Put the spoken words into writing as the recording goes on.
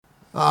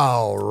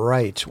All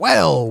right.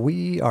 Well,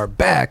 we are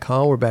back,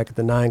 huh? We're back at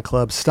the 9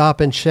 Club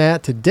Stop and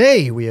Chat.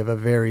 Today, we have a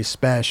very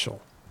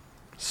special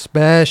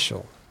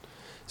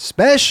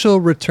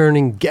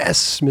returning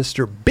guest.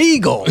 Mr.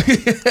 Beagle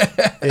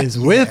is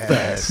with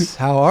us.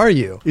 How are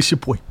you? It's your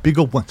boy,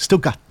 Beagle One. Still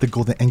got the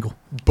golden angle.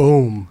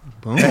 Boom.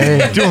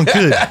 Hey, doing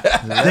good.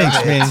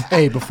 Thanks, man.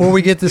 Hey, before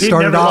we get this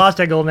started never off, lost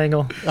that golden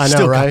angle. I know,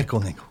 Still got right? the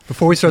golden angle.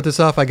 Before we start this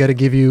off, I got to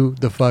give you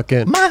the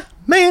fucking My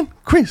man,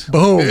 Chris.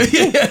 boom.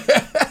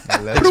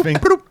 Thanks, man.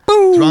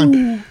 Boom.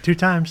 Ron. 2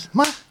 times.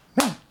 My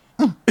man.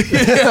 Let's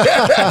get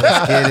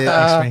it.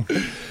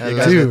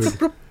 Thanks, man. Dude.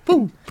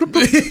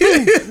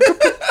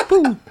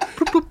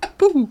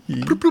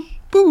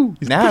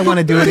 Now I want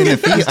to do it in the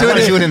field. I want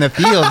to do it in the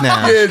field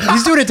now.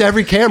 He's doing it to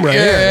every camera.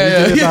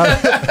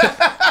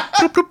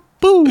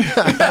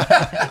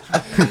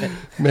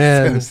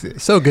 Man,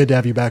 so good to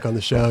have you back on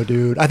the show,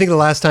 dude. I think the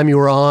last time you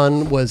were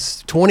on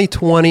was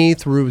 2020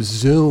 through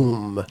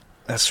Zoom.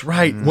 That's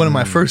right. One of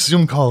my first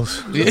Zoom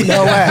calls. No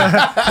way.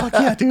 Fuck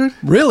yeah, dude.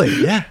 Really?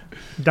 Yeah.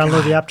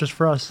 Download the app just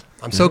for us.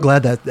 I'm so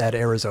glad that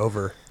era's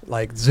over.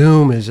 Like,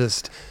 Zoom is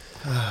just...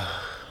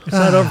 It's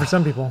not over for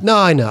some people. No,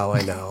 I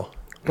know.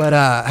 But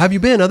have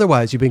you been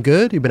otherwise? You've been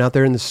good? You've been out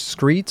there in the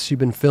streets? You've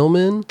been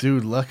filming?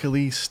 Dude,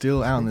 luckily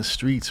still out in the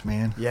streets,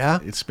 man. Yeah?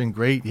 It's been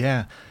great,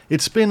 yeah.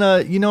 It's been,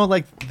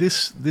 like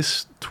this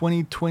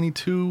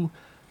 2022,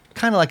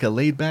 kind of like a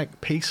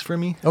laid-back pace for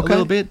me a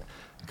little bit.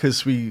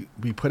 Because we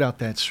put out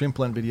that shrimp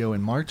blunt video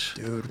in March.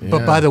 Dude. Yeah.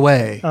 But by the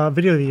way...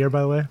 Video of the year,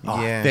 by the way.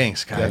 Oh, yeah.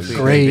 Thanks, guys.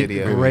 Great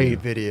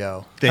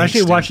video. I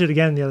actually watched it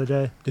again the other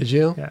day. Did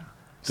you? Yeah.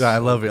 So I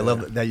love it. I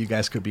love that you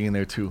guys could be in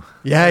there too.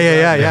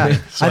 Yeah.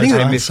 So I think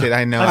I missed it.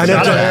 I know.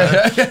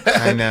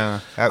 I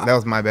know. That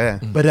was my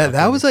bad. But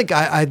that was like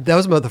that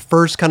was about the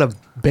first kind of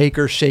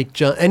Baker Shake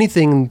jump,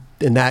 anything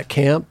in that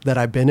camp that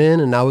I've been in,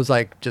 and I was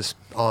like just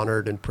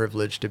honored and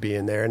privileged to be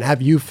in there and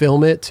have you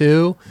film it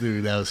too.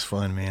 Dude, that was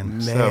fun,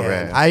 man. So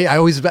rad. I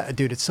always,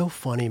 dude, it's so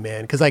funny,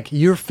 man, because like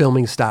your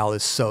filming style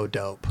is so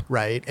dope,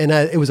 right? And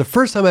it was the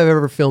first time I've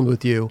ever filmed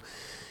with you,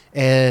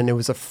 and it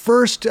was the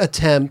first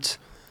attempt.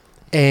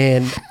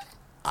 And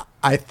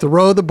I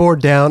throw the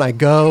board down, I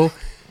go,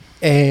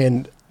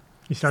 and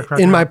You start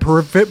in my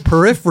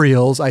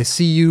peripherals, I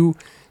see you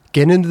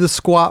get into the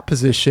squat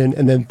position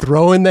and then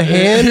throwing the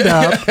hand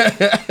up.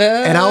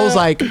 And I was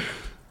like,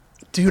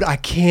 dude, I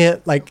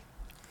can't, like,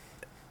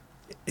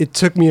 it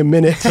took me a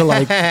minute to,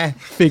 like,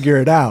 figure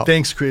it out.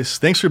 Thanks, Chris.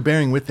 Thanks for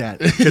bearing with that.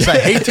 Because I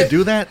hate to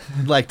do that,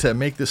 like to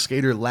make the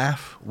skater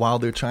laugh while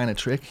they're trying to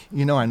trick.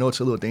 You know, I know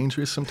it's a little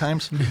dangerous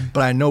sometimes,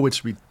 but I know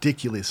it's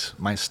ridiculous,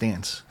 my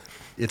stance.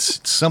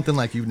 It's something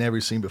like you've never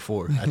seen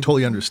before. I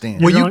totally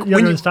understand.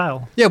 You're in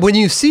style. Yeah, when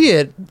you see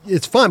it,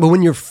 it's fine. But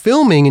when you're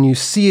filming and you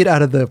see it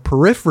out of the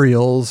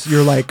peripherals,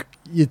 you're like,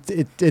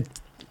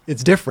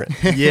 it's different.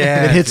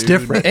 Yeah, it hits dude.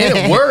 different. And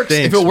it works.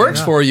 Thanks, if it works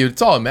for you,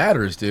 it's all that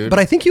matters, dude. But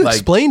I think you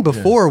explained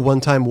before one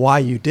time why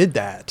you did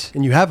that,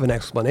 and you have an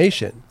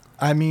explanation.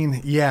 I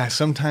mean, yeah,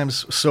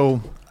 sometimes.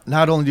 So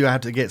not only do I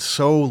have to get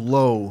so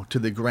low to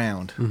the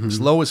ground, as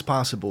low as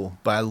possible,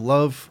 but I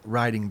love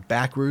riding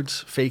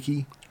backwards,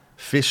 fakie,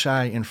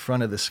 fisheye in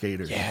front of the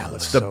skater. Yeah,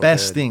 that's it's the so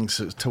best good.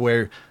 thing to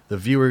where the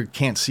viewer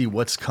can't see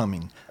what's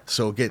coming.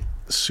 So get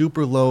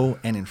super low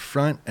and in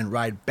front and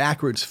ride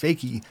backwards,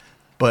 fakie.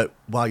 But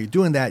while you're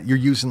doing that, you're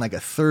using like a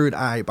third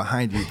eye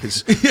behind you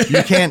because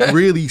you can't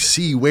really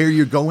see where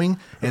you're going.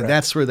 And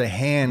that's where the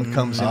hand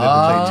comes into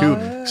play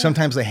too.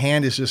 Sometimes the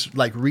hand is just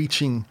like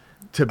reaching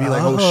to be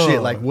like, oh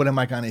shit, like what am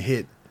I going to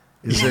hit?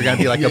 Is there going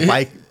to be like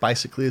a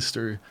bicyclist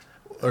or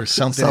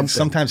something?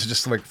 Sometimes it's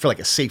just like for like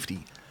a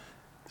safety.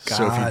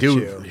 So if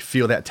you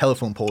feel that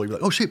telephone pole, you're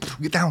like, oh shit,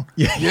 get down.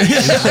 Yeah.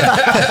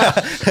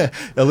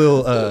 A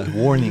little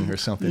warning or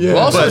something. It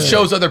also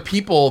shows other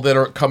people that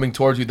are coming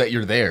towards you that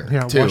you're there.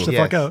 Yeah, too. watch the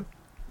fuck out.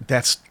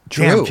 That's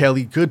True. Damn,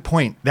 Kelly, good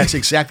point. That's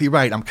exactly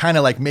right. I'm kind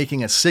of like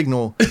making a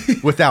signal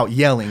without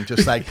yelling,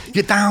 just like,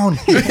 get down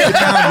with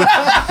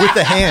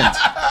the hand.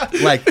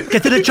 Like,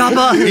 get to the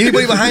chopper.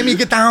 Anybody behind me,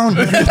 get down.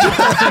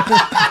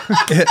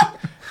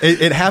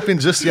 It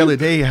happened just the other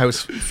day. I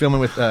was filming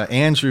with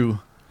Andrew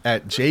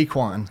at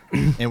Jayquan,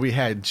 and we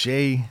had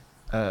Jay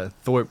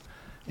Thorpe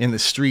in the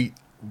street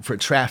for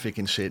traffic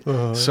and shit.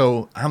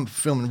 So I'm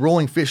filming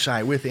rolling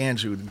fisheye with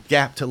Andrew,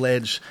 gap to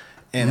ledge,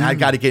 and I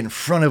got to get in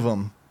front of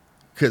him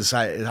because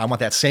I want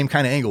that same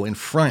kind of angle in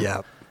front.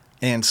 Yep.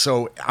 And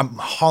so I'm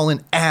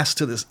hauling ass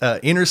to this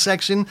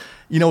intersection,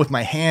 you know, with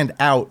my hand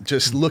out,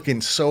 just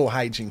looking so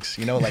hijinks,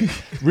 you know, like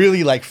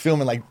really like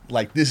filming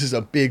like this is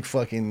a big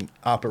fucking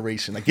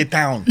operation. Like, get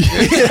down, you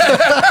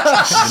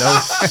know?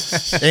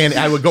 And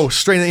I would go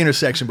straight to the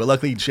intersection, but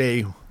luckily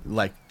Jay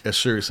like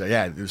assures,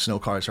 yeah, there's no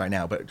cars right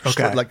now, but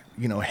straight, like,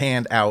 you know,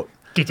 hand out.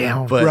 Get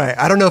down. But Right.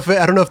 I don't know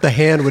if the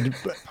hand would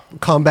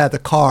combat the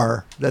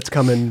car that's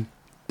coming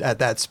at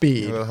that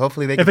speed. Well,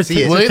 hopefully they If can it's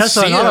see it. Well,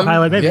 Tesla and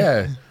autopilot, maybe.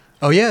 Yeah.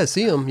 Oh yeah,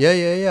 see him.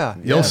 Yeah.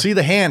 you'll see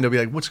the hand, they'll be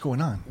like, what's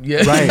going on?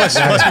 Yeah. Right.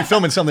 Must be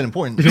filming something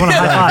important. If you want to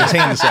high five. His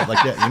hand is up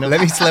like that, you know?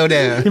 Let me slow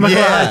down. You must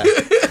want to high.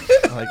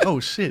 Like, oh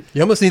shit.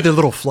 You almost need the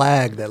little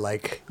flag that,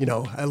 like, you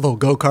know, a little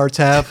go-karts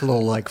have, a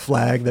little, like,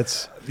 flag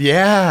that's...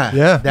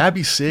 Yeah, that'd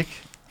be sick.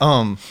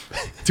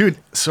 Dude,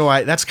 so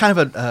that's kind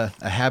of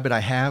a habit I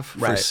have for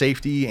Right.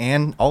 safety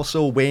and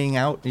also weighing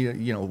out,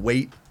 you know,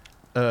 weight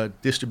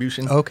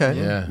distribution. Okay.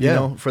 Yeah. You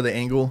know, for the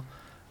angle.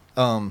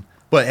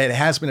 But it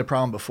has been a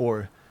problem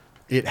before.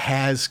 It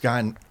has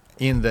gotten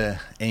in the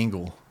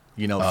angle.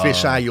 You know,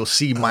 fisheye, you'll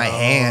see my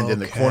hand in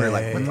the corner,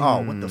 like,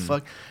 what the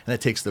fuck? And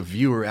it takes the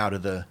viewer out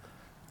of the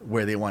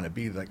where they want to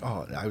be. Like,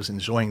 oh, I was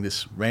enjoying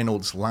this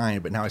Reynolds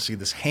line, but now I see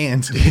this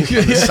hand on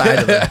the side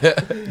of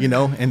it. You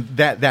know, and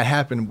that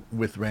happened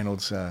with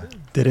Reynolds.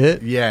 Did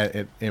it?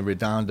 Yeah, in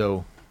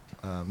Redondo,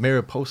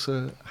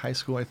 Mariposa High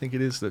School, I think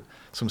it is.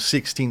 Some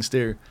 16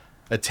 stair.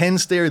 A 10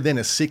 stair, then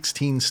a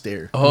 16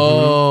 stair.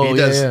 Oh, He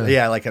does,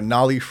 yeah. like a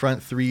nollie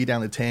front 3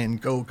 down to 10,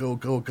 go,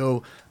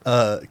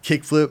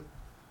 kick flip,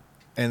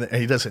 and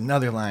he does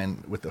another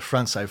line with the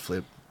front side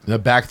flip. The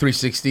back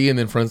 360 and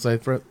then front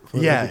side front.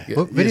 Yeah.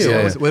 What video?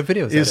 Yeah. What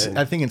video is that in?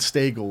 I think it's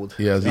Stay Gold.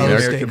 Yeah, the Oh,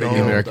 American, Stay the Gold.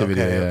 American Okay,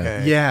 video. Yeah.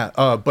 okay.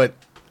 Yeah, but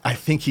I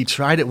think he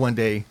tried it one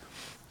day,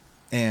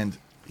 and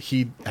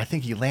I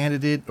think he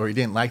landed it, or he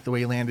didn't like the way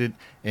he landed.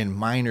 And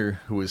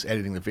Miner, who was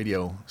editing the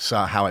video,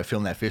 saw how I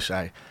filmed that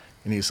fisheye,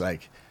 and he's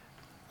like,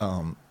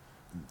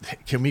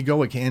 "Can we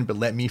go again, but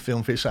let me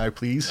film fisheye,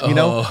 please?" You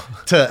know,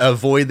 to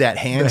avoid that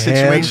hand The hand.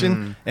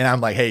 situation. And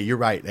I'm like, "Hey, you're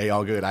right. Hey,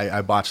 all good.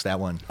 I botched that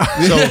one."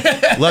 So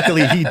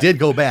luckily, he did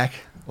go back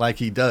like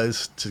he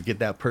does to get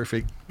that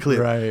perfect clip,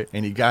 Right.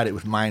 and he got it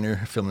with Miner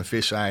filming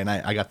fisheye, and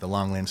I got the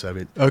long lens of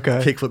it.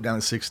 Okay. Kick flip down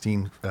to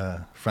 16,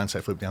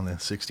 frontside flip down to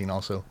 16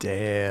 also.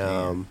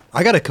 Damn.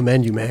 I got to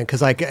commend you, man,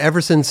 because, like, ever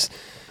since,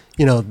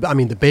 you know, I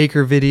mean, the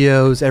Baker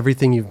videos,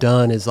 everything you've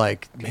done is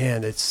like,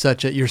 man,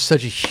 you're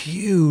such a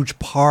huge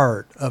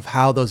part of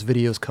how those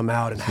videos come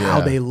out and how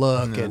Yeah. they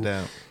look. No And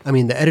doubt. I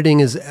mean, the editing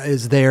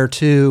is there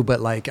too,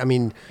 but, like, I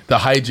mean, The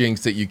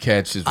hijinks that you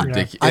catch is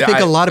ridiculous. I think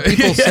a lot of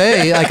people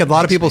say,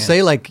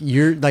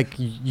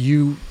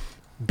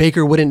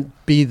 Baker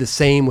wouldn't be the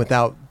same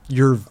without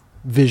your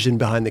vision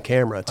behind the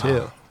camera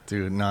too.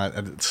 Dude,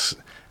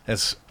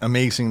 it's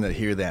amazing to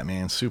hear that,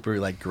 man. Super,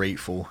 like,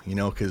 grateful, you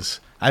know, because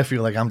I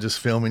feel like I'm just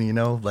filming, you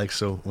know, like,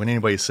 so when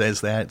anybody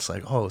says that, it's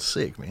like, oh,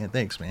 sick, man.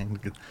 Thanks, man.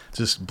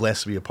 Just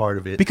blessed to be a part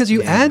of it. Because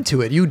you add to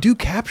it. You do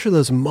capture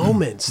those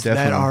moments that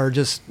Definitely. are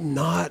just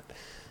not.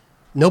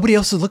 Nobody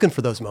else is looking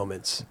for those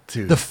moments.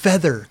 Dude. The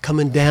feather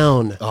coming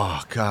down.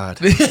 Oh, God.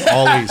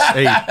 Always.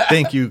 Hey,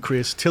 thank you,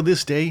 Chris. Till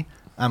this day,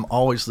 I'm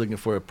always looking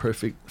for a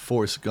perfect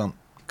Forrest Gump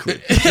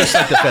clip. Just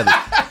like the feather.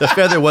 The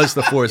feather was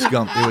the Forrest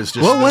Gump. It was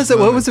just. What was it?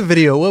 What was the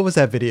video? What was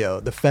that video?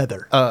 The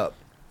feather.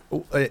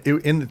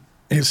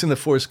 It's in the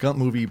Forrest Gump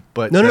movie,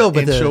 but No,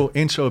 but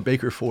intro of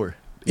Baker 4.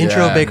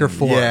 Intro Yeah. Baker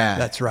 4. Yeah,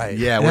 That's right.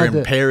 Yeah, It we're had in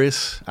the-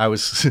 Paris. I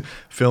was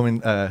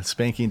filming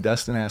Spanky and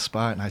Dustin at a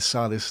spot, and I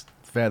saw this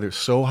feather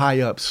so high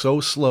up,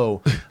 so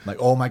slow. I'm like,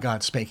 oh my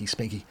God,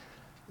 Spanky,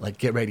 like,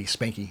 get ready,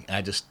 Spanky. And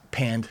I just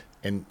panned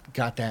and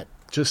got that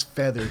just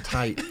feather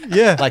tight.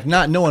 Yeah. like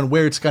not knowing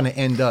where it's gonna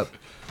end up,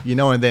 you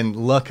know. And then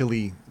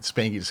luckily,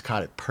 Spanky just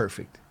caught it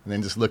perfect, and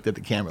then just looked at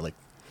the camera like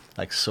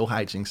so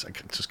hijinks. I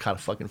just caught a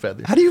fucking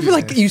feather. How do you feel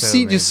like you so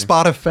see, amazing. just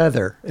spot a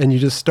feather and you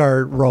just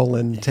start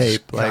rolling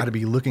tape? Got to Like,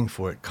 be looking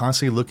for it.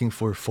 Constantly looking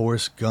for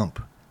Forrest Gump.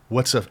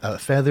 What's a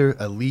feather,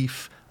 a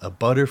leaf, a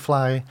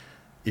butterfly?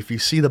 If you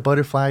see the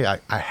butterfly,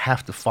 I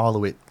have to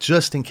follow it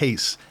just in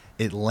case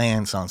it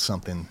lands on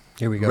something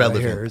here we go.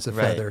 relevant. Right here. Here's a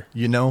Right. feather.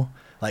 You know?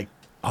 Like,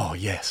 oh,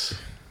 yes.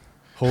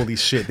 Holy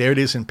shit. There it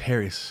is in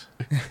Paris.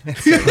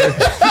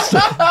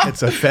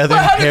 It's a feather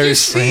How in did you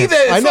Paris, see France.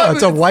 that? I know.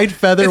 It's a white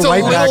feather, It's a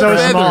white little background.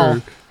 feather.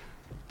 small.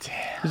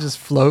 It's just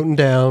floating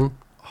down.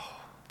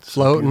 So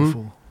floating.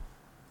 beautiful.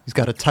 He's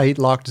got a tight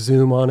locked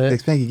zoom on Hey,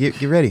 it. Spanky,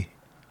 get ready.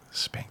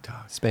 Spank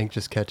dog. Spank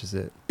just catches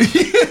it.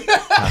 Spank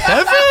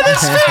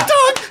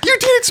dog! You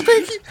did,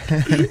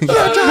 Spanky!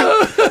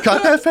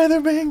 Caught that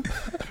feather, man.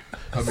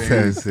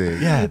 So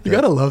sick. Yeah. You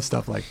gotta love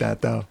stuff like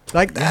that, though.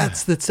 Like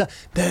that's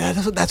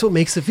what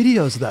makes the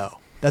videos, though.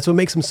 That's what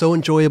makes them so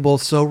enjoyable,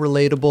 so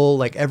relatable,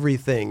 like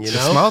everything. You The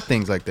know, small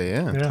things like that,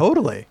 yeah. Yeah.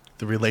 totally,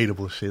 The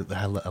relatable shit.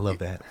 I love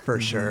that. for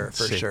sure,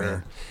 for Sick, sure.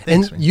 man.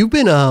 Thanks, And man. you've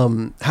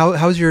been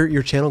how's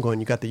your channel going?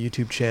 You got the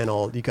YouTube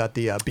channel, you got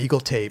the Beagle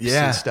tapes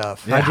and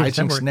stuff. Yeah, Hijinks Hijinks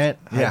Network. Net.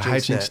 Yeah,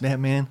 Hijinks Hijinks Net,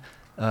 man.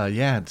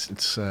 Yeah,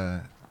 it's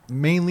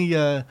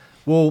mainly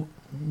well,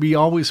 we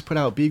always put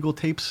out Beagle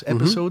tapes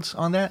episodes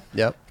on that.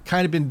 Yep.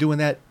 Kind of been doing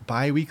that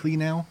bi-weekly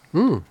now.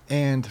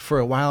 And for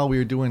a while we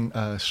were doing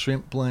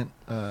shrimp blunt,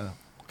 kind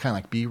of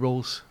like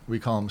B-rolls. We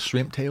call them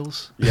shrimp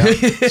tails. Yeah.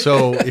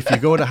 So if you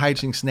go to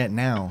Hijinks Net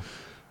now,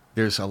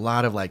 there's a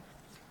lot of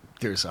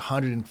there's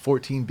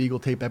 114 Beagle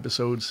tape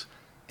episodes,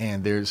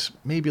 and there's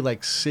maybe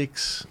like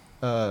 6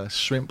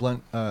 shrimp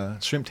blunt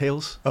shrimp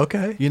tails.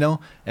 Okay. You know,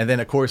 and then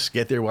of course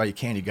get there while you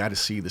can. You got to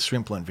see the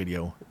shrimp blunt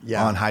video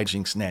Yeah. on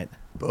Hijinks Net.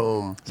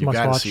 Boom. You Must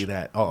got to watch. see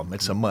that. Oh,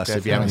 it's a must.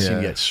 If you haven't Definitely. seen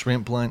it Yeah. yet,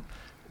 shrimp blunt.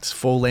 It's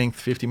full length,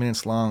 50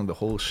 minutes long. The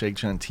whole Shake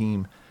Junt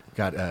team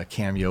got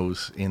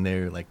cameos in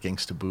there like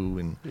Gangsta Boo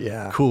and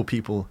Yeah. cool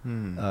people.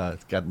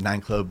 Got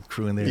 9 Club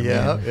crew in there.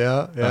 Yeah,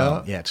 man.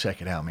 yeah. Yeah,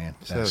 check it out, man.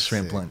 So That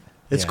shrimp sick. blunt.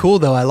 It's Yeah. cool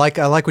though. I like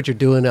what you're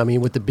doing. I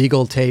mean, with the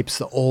Beagle tapes,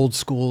 the old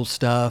school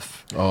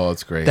stuff Oh,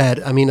 it's great.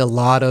 that I mean, a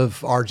lot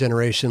of our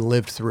generation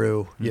lived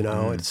through. You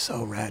know, it's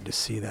so rad to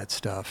see that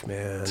stuff,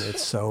 man.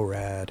 It's so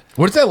rad.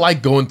 What's that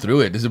like going through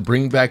it? Does it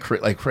bring back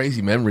like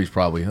crazy memories?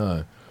 Probably,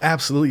 huh?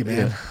 Absolutely,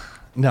 man.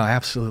 No,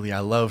 absolutely. I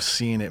love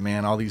seeing it,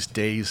 man. All these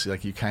days,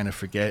 like you kind of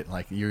forget,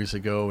 like years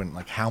ago, and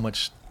like how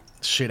much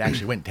shit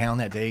actually went down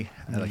that day.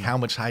 Like how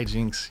much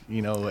hijinks,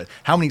 you know,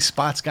 how many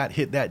spots got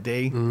hit that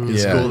day.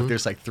 It's Yeah. cool if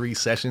there's like 3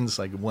 sessions,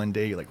 like one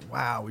day, you're like,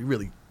 wow, we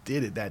really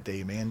did it that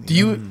day, man. Do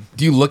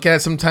you look at it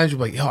sometimes?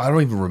 You're like, yo, I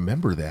don't even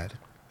remember that.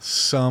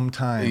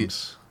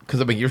 Sometimes. Because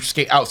I mean, you're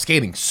out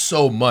skating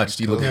so much.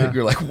 Do you look at it,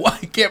 you're like, what?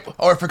 I can't.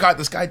 Oh, I forgot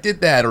this guy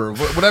did that, or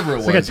whatever it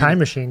It's was. like a time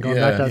machine going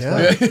back to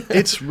that stuff.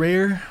 It's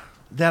rare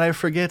that I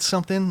forget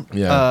something.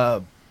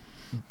 Yeah.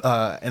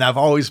 And I've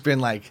always been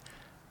like,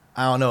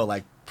 I don't know,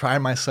 like pride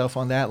myself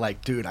on that.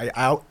 Like, dude,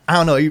 I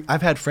don't know.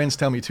 I've had friends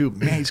tell me too,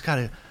 man, he's got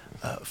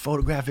a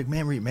photographic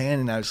memory, man.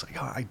 And I was like,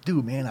 oh, I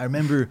do, man. I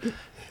remember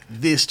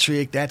this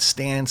trick, that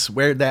stance,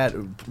 where that,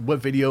 what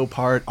video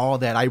part, all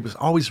that. I was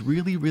always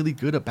really, really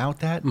good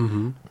about that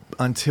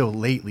until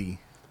lately.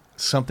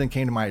 Something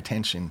came to my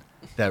attention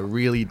that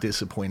really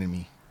disappointed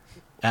me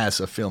as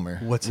a filmer.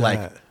 What's like,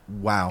 that?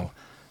 wow.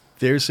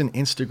 There's an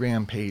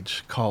Instagram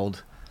page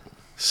called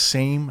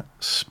Same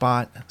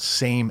Spot,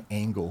 Same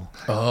Angle.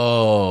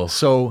 Oh,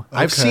 So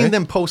I've Okay. seen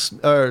them post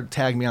or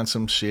tag me on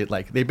some shit.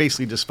 Like they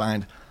basically just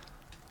find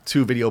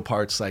 2 video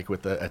parts, like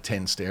with a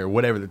 10 stare,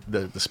 whatever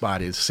the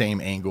spot is, same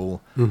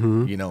angle,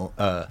 you know.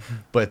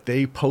 But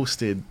they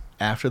posted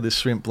after the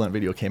shrimp blunt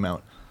video came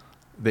out.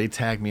 They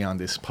tagged me on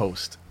this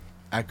post.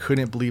 I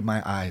couldn't believe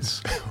my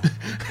eyes.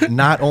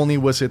 Not only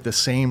was it the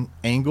same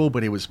angle,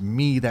 but it was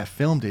me that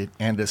filmed it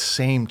and the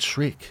same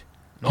trick.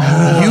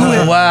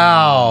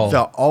 wow.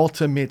 The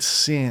ultimate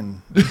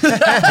sin of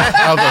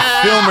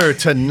a filmer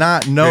to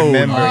not know.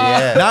 Remember,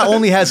 yeah. Not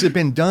only has it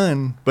been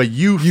done, but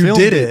you filmed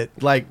did it.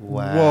 it. Like,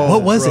 Wow. whoa.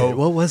 What was bro. it?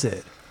 What was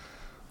it?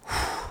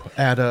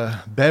 At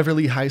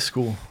Beverly High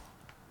School,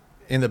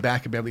 in the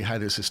back of Beverly High,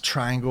 there's this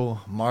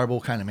triangle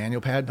marble kind of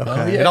manual pad.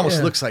 Okay. It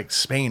almost looks like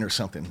Spain or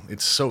something.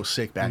 It's so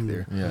sick back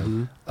there.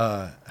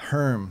 Yeah.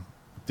 Herm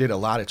did a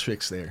lot of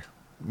tricks there.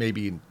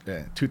 Maybe in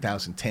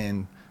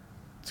 2010,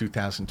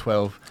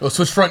 2012. Oh,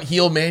 switch front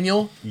heel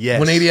manual. Yes.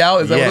 180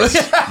 out. Is that yes.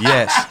 what it is?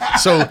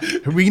 Yes.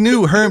 So we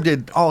knew Herm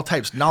did all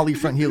types: nollie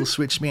front heel,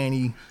 switch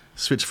manny,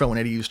 switch front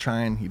 180 he was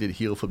trying. He did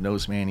heel flip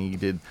nose manny. He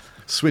did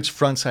switch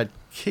front side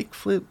kick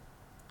flip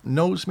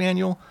nose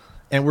manual.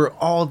 And we're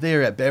all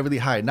there at Beverly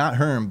High. Not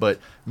Herm, but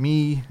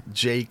me,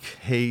 Jake,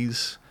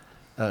 Hayes,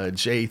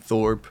 Jay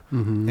Thorpe.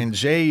 And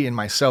Jay and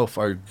myself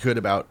are good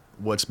about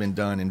what's been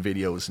done in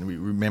videos, and we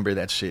remember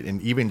that shit. And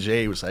even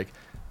Jay was like,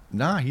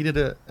 nah,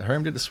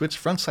 Herm did a switch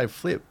frontside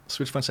flip,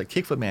 switch frontside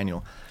kickflip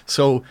manual.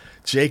 So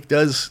Jake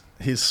does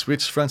his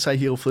switch frontside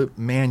heel flip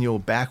manual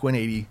back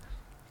 180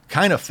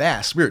 kind of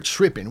fast. We were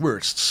tripping. We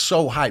were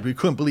so hyped. We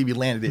couldn't believe he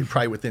landed it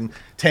probably within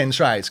 10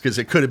 tries because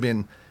it could have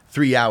been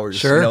 3 hours,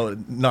 Sure. you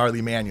know,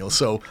 gnarly manual.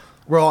 So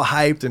we're all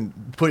hyped and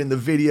put in the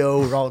video.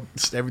 We're all,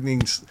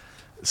 everything's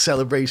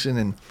celebration.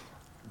 And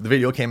the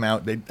video came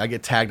out. I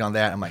get tagged on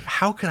that. I'm like,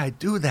 how could I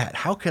do that?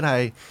 How could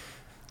I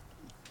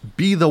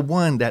be the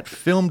one that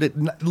filmed it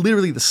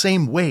literally the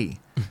same way?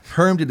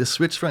 Herm did the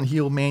switch front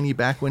heel manny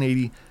back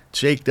 180.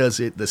 Jake does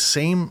it the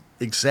same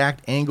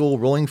exact angle,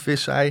 rolling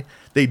fisheye.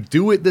 They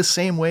do it the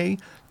same way.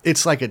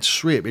 It's like a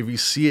trip. If you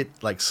see it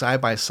like side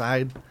by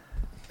side,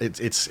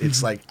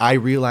 it's like I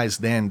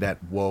realized then that,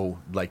 whoa,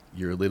 like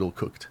you're a little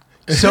cooked.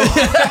 So,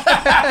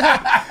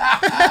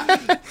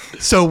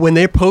 so when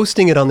they're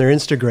posting it on their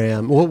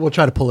Instagram, we'll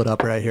try to pull it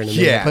up right here in a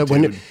minute. Yeah, but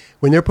dude.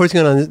 when they're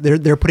posting it on,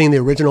 they're putting the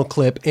original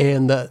clip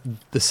and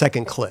the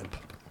second clip.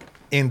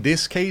 In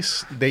this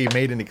case, they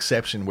made an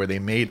exception where they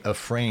made a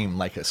frame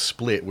like a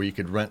split where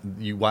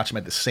you watch them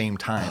at the same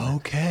time.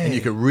 Okay. And you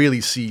could really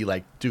see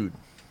like, dude,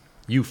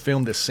 you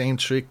filmed the same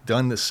trick,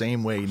 done the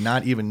same way,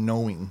 not even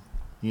knowing,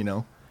 you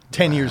know.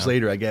 10 years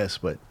later, I guess,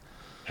 but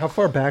How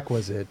far back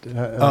was it?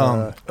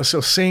 so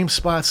same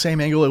spot,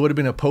 same angle. It would have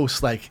been a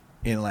post like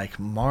in like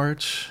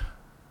March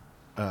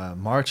or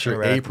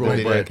Right, April. the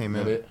video But came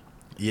out.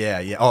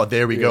 yeah. Oh,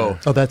 there we go.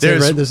 Oh, that's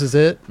There's- it, right? This is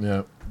it?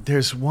 Yeah.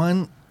 There's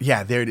one.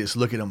 Yeah, there it is.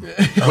 Look at him. Wait,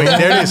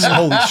 there it is.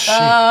 Holy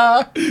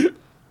shit.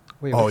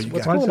 Wait, Oh, what's you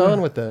what's got- going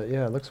on with the...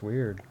 Yeah, it looks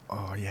weird.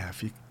 Oh yeah,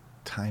 if you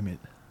time it.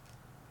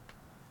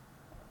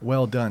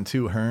 Well done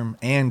too, Herm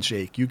and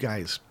Jake. You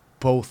guys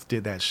both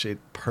did that shit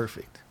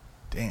perfect.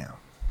 Damn.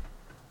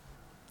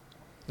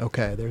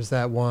 Okay, there's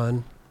that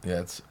one.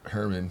 Yeah, it's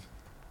Herman.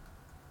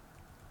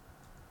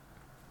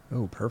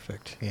 Oh,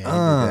 perfect. Yeah, he did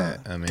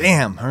that. I mean,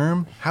 Damn,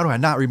 Herm. How do I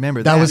not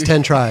remember that? That was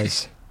 10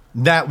 tries.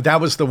 That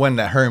was the one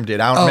that Herm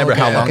did. I don't remember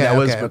okay, how long okay, that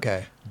was.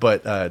 okay,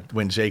 but, okay. But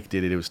when Jake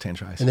did it, it was 10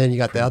 tries. And then you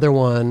got the other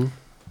one.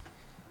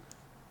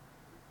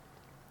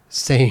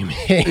 Same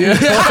angle.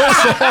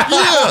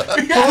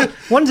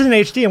 One's in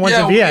HD and one's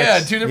in VX. Yeah,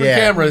 two different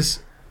cameras.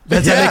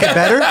 Does that make it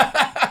better?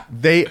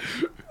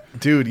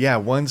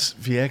 One's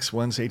VX,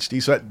 one's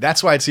HD. So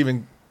that's why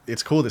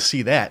it's cool to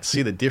see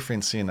the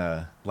difference in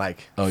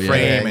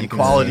frame and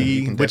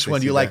quality. Which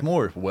one do you like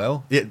more?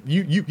 Well,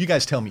 you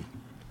guys tell me,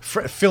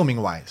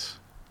 filming wise.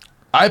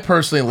 I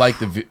personally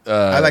like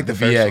I like the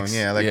VX. first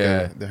one. Yeah, I like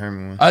the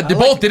Herman one. They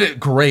both did it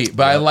great,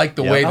 but I like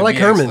the way I the like VX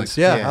Herman's. looks.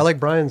 I like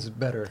Brian's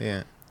better.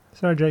 Yeah.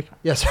 Sorry, Jake.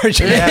 Yeah, sorry,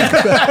 Jake.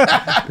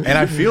 And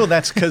I feel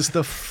that's because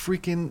the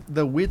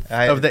width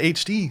of the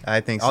HD.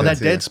 I think all so, that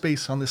too. dead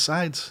space on the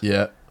sides.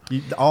 Yeah.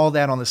 All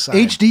that on the side.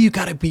 HD, you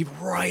got to be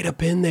right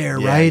up in there,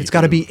 Yeah, right? you It's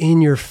got to do. be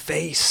in your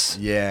face.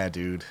 Yeah,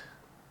 dude.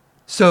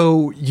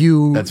 So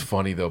you. That's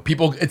funny though.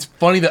 It's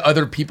funny that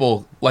other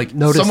people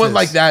Notice someone this.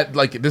 like that,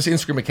 like this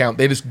Instagram account,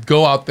 they just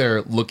go out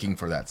there looking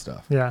for that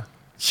stuff. Yeah.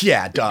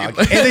 Yeah, dog.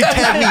 And they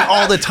tag me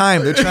all the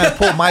time. They're trying to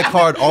pull my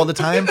card all the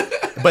time.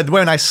 But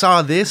when I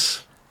saw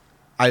this,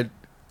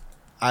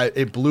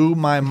 it blew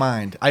my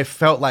mind. I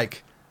felt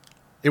like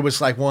it was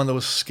like one of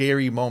those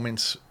scary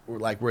moments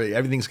where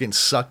everything's getting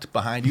sucked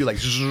behind you, like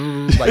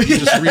you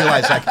just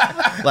realize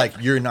like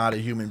you're not a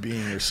human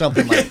being or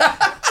something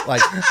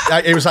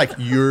it was like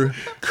you're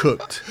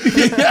cooked.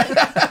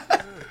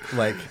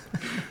 Like,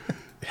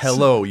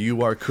 hello,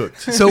 you are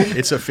cooked. So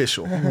it's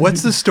official.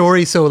 What's the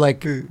story? So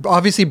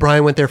obviously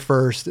Brian went there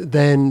first,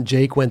 then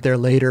Jake went there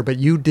later, but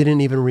you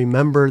didn't even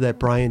remember that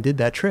Brian did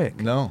that trick.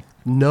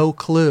 No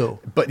clue.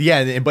 But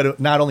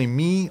not only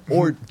me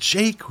or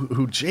Jake,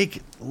 who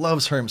Jake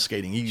loves herm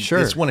skating.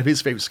 It's one of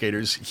his favorite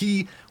skaters.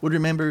 He would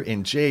remember,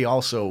 and Jay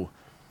also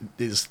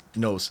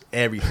knows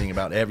everything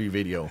about every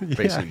video,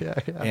 basically.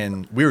 Yeah.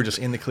 And we were just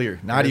in the clear.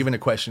 Not even a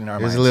question in our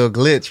minds. There's a little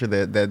glitch for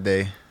that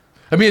day.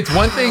 I mean, it's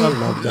one thing.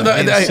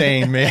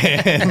 Insane,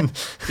 man.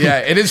 Yeah,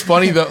 it is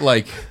funny though.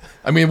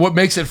 What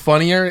makes it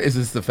funnier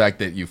is the fact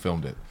that you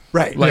filmed it.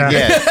 Right.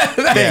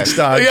 Thanks,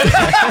 dog.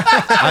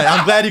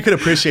 I'm glad you could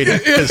appreciate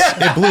it because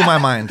it blew my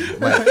mind.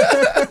 Wow.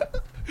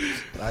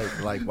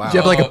 Did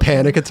you have a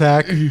panic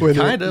attack?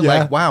 Kind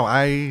of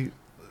wow,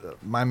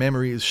 my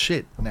memory is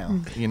shit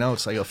now.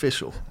 It's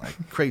official,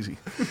 crazy.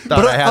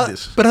 Thought I had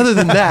this. But other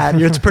than that,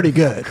 it's pretty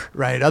good,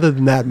 right? Other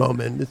than that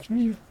moment, it's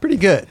pretty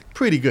good.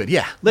 Pretty good,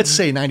 yeah. Let's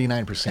say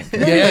 99%.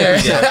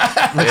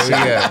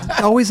 Yeah.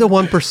 Always a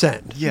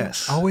 1%.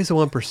 Yes. Always a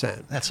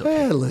 1%. That's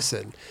okay.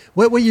 Listen,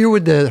 what year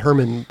would the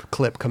Herman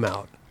clip come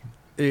out?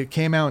 It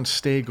came out in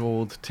Stay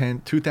Gold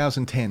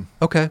 2010.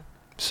 Okay.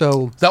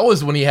 So That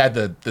was when he had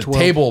the 12.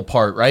 table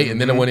part, right?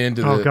 And then it went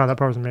into Oh god, that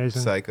part was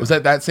amazing. Psycho. Was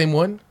that same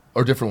one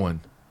or different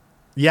one?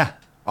 Yeah,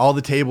 all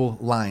the table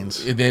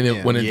lines. And then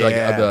it went into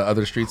Yeah. the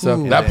other street stuff.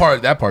 Ooh.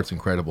 That part's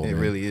incredible. It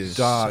man. really is.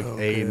 Dog, So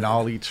a good.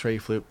 nollie tray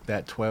flip,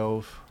 that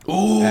 12.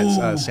 Ooh.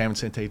 That's San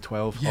Vicente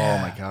 12. Yeah. Oh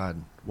my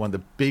God. One of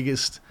the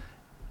biggest.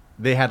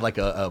 They had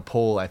a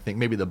poll, I think,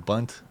 maybe the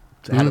bunt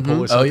had a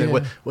poll or something.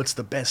 yeah. What's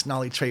the best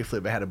nollie tray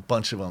flip? It had a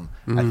bunch of them.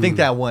 I think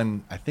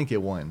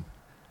it won.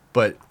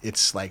 But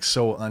it's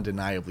so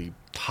undeniably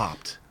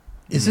popped.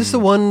 is this the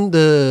one,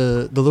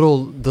 the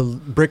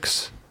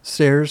bricks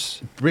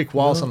stairs? Brick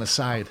walls on the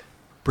side.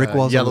 Brick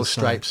walls on Yellow the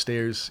side. striped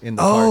stairs in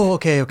the park. Oh,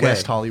 okay.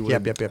 West Hollywood.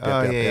 Yep.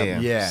 Oh, yeah.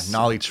 Yeah,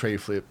 nollie tray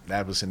flip.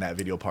 That was in that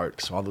video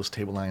part. So all those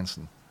table lines.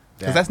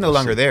 Because that's no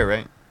longer there,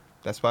 right?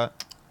 That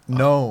spot?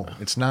 No,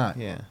 it's not.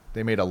 Yeah.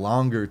 They made a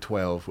longer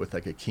 12 with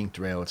a kinked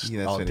rail. It's Yeah,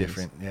 that's all what it is.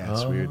 different. Yeah,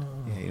 it's weird.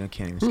 Yeah, you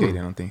can't even skate,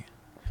 I don't think.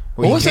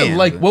 What was it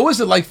like? What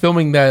was it like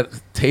filming that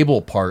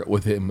table part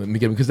with him in the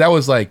beginning? Because that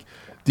was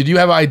did you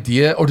have an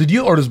idea, or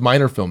does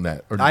Minor film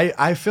that? Or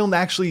I filmed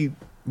actually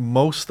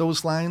most of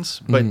those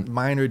lines, but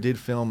Minor did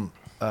film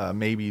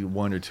maybe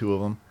one or two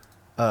of them.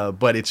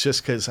 But it's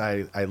just because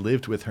I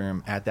lived with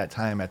her at that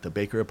time at the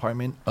Baker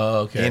apartment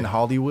in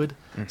Hollywood.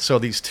 So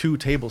these two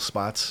table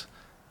spots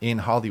in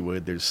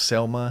Hollywood, there's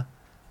Selma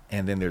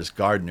and then there's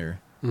Gardner.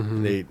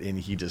 And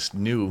he just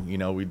knew,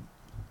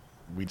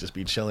 we'd just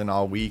be chilling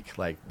all week,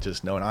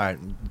 just knowing, all right,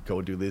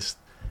 go do this,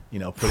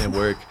 put in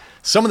work.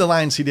 Some of the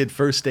lines he did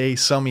first day,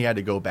 some he had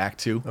to go back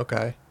to.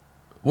 Okay.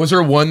 was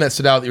there one that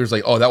stood out that you was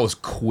like, oh, that was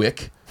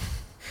quick?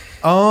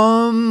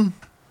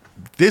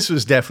 This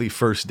was definitely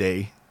first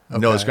day. Okay.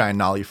 Nose grind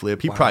nollie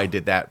flip. He Wow. probably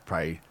did that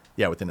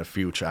within a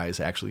few tries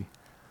actually.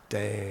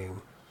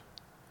 Dang.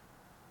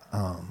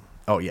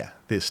 Oh yeah,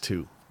 this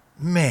too.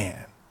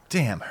 Man,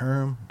 damn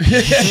Herm.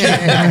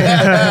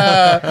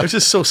 It was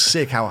just so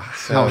sick how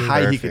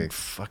high he could perfect.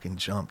 fucking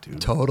jump,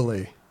 dude.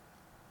 Totally.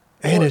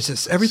 And it's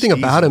just everything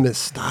about him is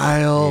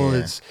style. Yeah.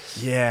 It's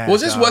Yeah. Well,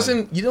 this dog.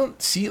 wasn't, you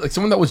don't see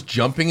someone that was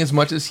jumping as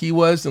much as he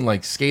was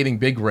and skating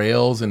big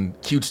rails and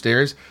cute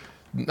stairs.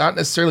 Not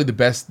necessarily the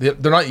best. They're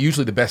not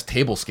usually the best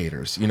table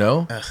skaters,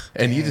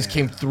 and he just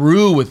came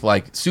through with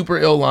super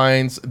ill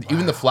lines.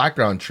 Even the flat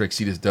ground tricks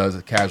he just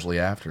does casually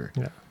after.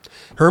 Yeah.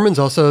 Herman's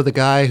also the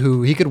guy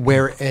who he could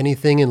wear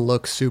anything and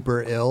look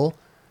super ill.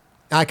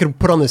 I could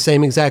put on the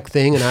same exact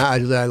thing and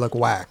I look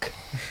whack.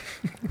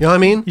 You know what I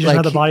mean? You just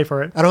have the body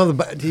for it. I don't have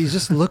the body. He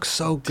just looks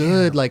so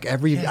good,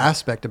 every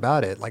aspect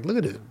about it. Look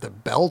at it, the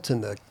belt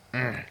and the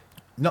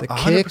No, the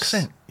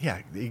 100%.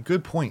 Yeah,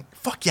 good point.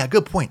 Fuck yeah,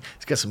 good point.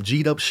 It's got some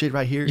G'd up shit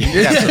right here. You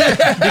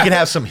can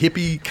have some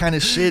hippie kind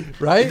of shit.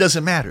 Right? It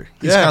doesn't matter.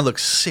 He's Yeah. gonna look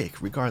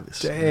sick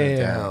regardless.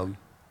 Damn.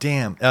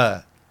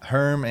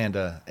 Herm and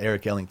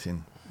Eric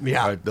Ellington.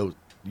 Yeah. Are those,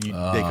 they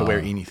could wear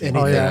anything.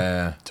 Oh, yeah.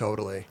 Yeah.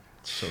 Totally.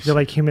 So They're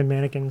like human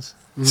mannequins.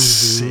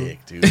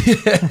 sick, dude.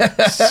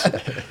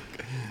 Sick.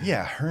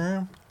 Yeah,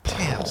 Herm.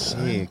 Damn,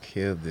 son. He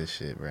killed this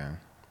shit, bro.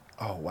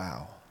 Oh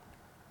wow.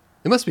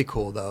 It must be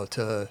cool though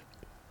to.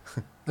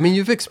 I mean,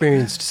 you've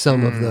experienced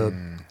some of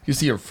the. You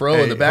see your fro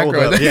in the hold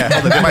background. up. Yeah,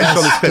 hold on. They might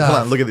show this clip. Hold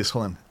Stuff. on, look at this.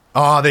 Hold on.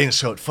 Oh, they didn't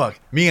show it. Fuck.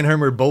 Me and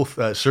Herm are both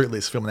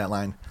shirtless filming that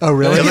line. Oh,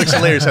 really? It looks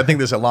hilarious. I think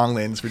there's a long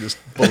lens. We're just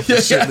both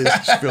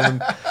shirtless just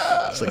filming.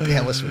 It's like,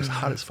 damn, it was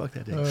hot as fuck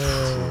that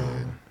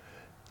day.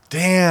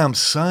 Damn,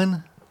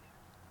 son.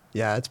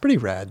 Yeah, it's pretty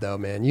rad though,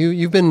 man.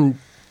 You've been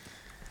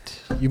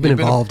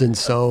involved in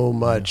so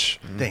much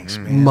Thanks,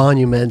 man.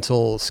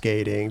 monumental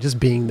skating, just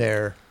being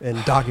there and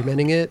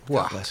documenting it.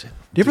 Wow. bless it.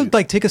 Do you ever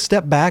like take a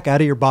step back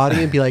out of your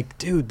body and be like,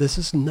 dude, this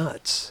is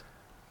nuts?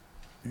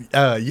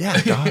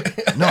 Yeah, dog.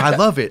 No, I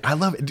love it. I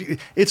love it. Dude,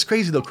 it's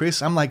crazy though,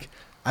 Chris. I'm like,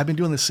 I've been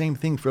doing the same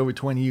thing for over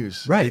 20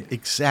 years. Right.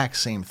 Exact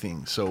same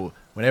thing. So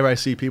whenever I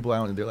see people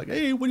out and they're like,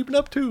 hey, what have you been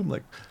up to? I'm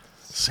like,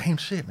 same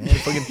shit, man.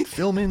 Fucking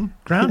filming.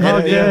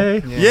 Groundhog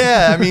Day.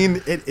 Yeah, I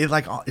mean, it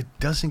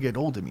doesn't get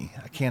old to me.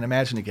 I can't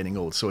imagine it getting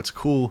old. So it's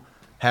cool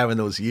having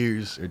those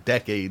years or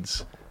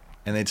decades,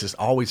 and it's just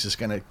always just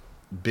gonna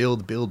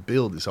build.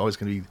 It's always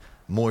gonna be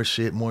more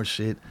shit.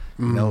 You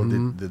know,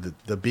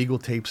 the Beagle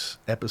tapes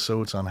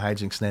episodes on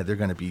Hijinks.net, they're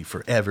gonna be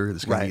forever.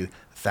 There's gonna be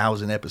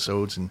 1,000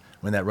 episodes, and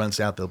when that runs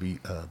out, there'll be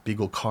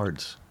Beagle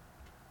cards,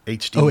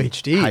 HD. Oh,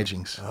 HD.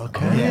 Hijinks.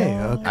 Okay.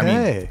 Yeah. Okay. I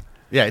mean,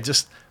 yeah,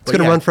 it's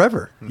gonna run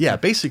forever. Yeah,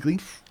 basically,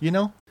 you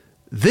know.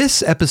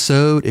 This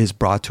episode is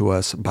brought to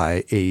us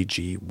by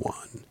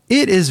AG1.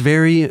 It is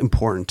very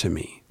important to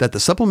me that the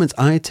supplements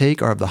I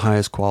take are of the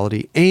highest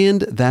quality,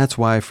 and that's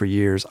why for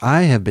years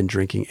I have been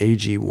drinking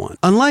AG1.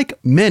 Unlike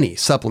many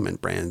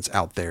supplement brands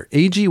out there,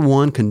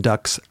 AG1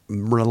 conducts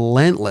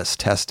relentless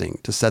testing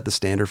to set the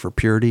standard for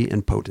purity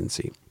and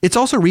potency. It's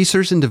also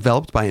researched and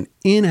developed by an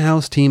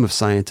in-house team of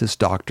scientists,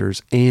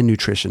 doctors, and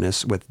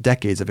nutritionists with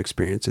decades of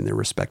experience in their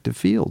respective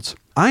fields.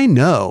 I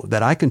know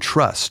that I can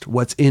trust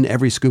what's in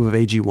every scoop of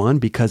AG1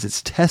 because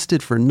it's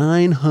tested for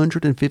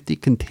 950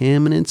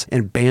 contaminants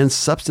and banned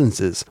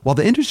substances, while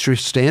the industry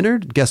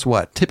standard, guess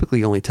what,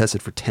 typically only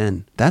tested for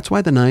 10. That's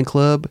why the 9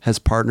 Club has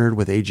partnered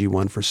with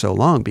AG1 for so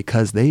long,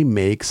 because they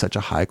make such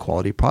a high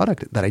quality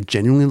product that I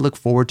genuinely look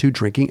forward to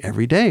drinking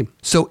every day.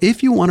 So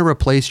if you want to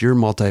replace your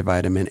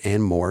multivitamin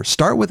and more,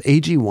 start with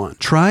AG1.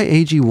 Try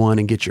AG1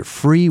 and get your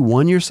free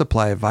 1-year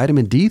supply of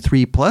vitamin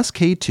D3 plus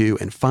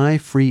K2 and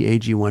 5 free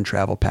AG1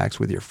 travel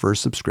packs with your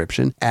first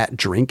subscription at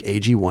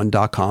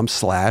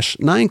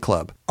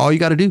drinkag1.com/9club. All you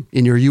got to do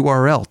in your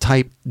URL,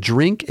 type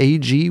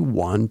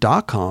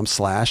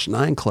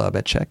drinkag1.com/9club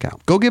at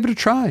checkout. Go give it a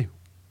try.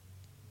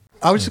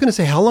 I was just going to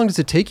say, how long does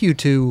it take you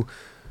to,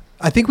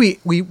 I think we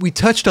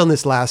touched on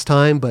this last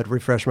time, but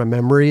refresh my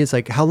memory. It's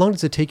like, how long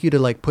does it take you to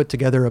like put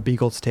together a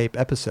Beagle's Tape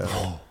episode?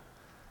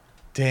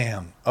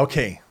 Damn.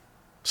 Okay.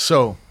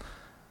 So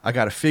I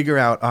got to figure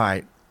out, all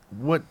right,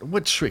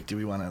 what trick do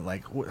we want to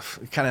like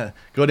kind of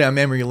go down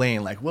memory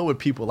lane? Like, what would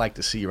people like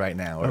to see right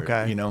now? Or,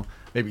 Okay. you know,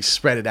 maybe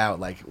spread it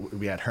out. Like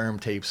we had Herm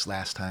tapes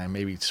last time,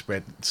 maybe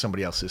spread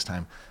somebody else this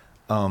time.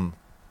 I'll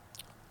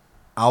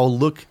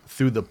look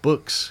through the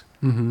books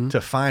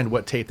to find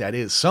what tape that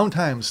is.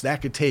 Sometimes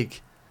that could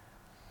take,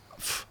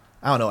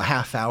 I don't know, a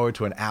half hour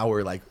to an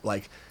hour, like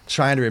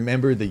trying to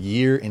remember the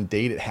year and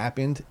date it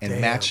happened and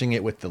matching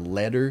it with the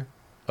letter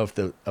of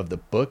the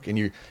book,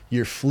 and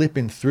you're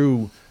flipping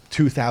through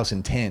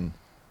 2010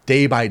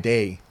 day by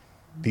day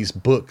these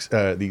books,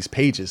 these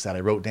pages that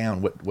I wrote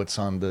down what's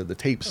on the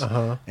tapes.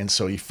 And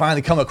so you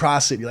finally come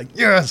across it, you're like,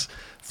 yes,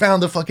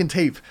 found the fucking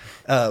tape.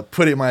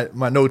 Put it in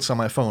my notes on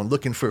my phone,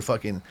 looking for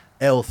fucking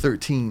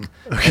L13.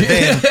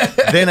 And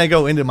then I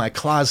go into my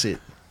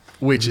closet,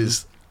 which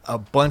is a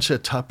bunch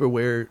of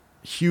Tupperware,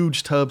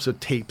 huge tubs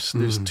of tapes.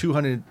 There's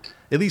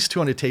at least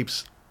 200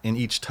 tapes in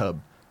each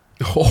tub.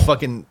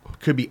 Fucking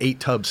could be 8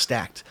 tubs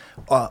stacked.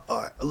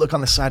 Look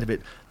on the side of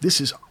it.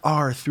 This is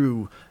R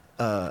through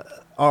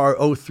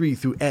R03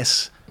 through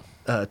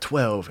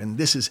S12, and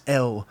this is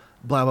L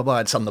blah blah blah.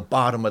 It's on the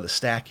bottom of the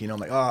stack. You know, I'm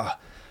like,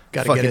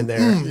 Gotta get in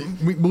there.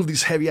 We move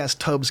these heavy ass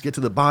tubs. Get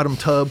to the bottom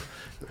tub.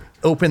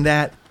 Open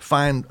that.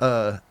 Find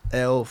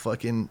L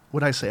fucking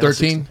what did I say?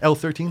 13?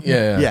 L13.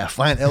 Yeah.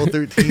 Find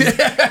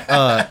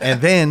L13.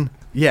 And then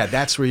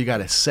that's where you got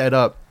to set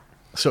up.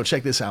 So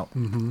check this out.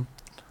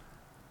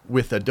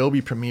 With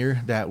Adobe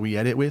Premiere that we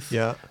edit with,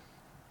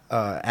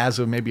 as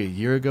of maybe a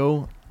year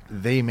ago,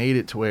 they made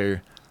it to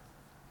where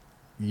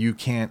you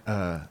can't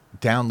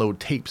download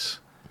tapes.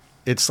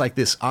 It's like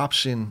this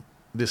option,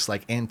 this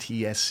like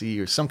NTSC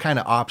or some kind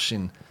of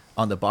option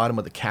on the bottom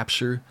of the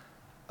capture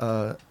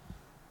part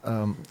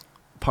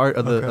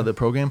of the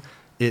program.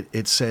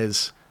 It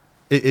says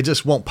it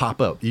just won't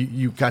pop up.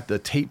 You got the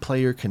tape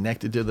player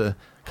connected to the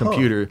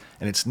computer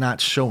and it's not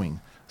showing.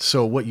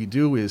 So what you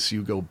do is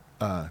you go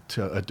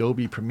to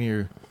Adobe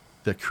Premiere,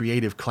 the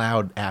Creative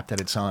Cloud app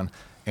that it's on,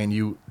 and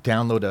you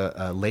download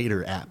a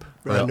later app.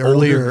 Right, Or an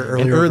earlier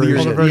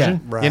version. Yeah,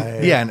 Right.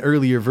 an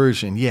earlier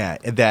version. Yeah,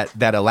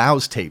 that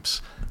allows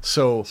tapes.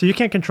 So So you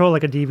can't control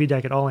like a DV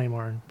deck at all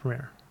anymore in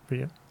Premiere for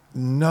you.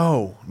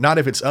 no, not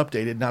if it's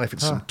updated, not if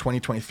it's in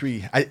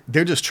 2023.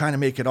 They're just trying to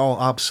make it all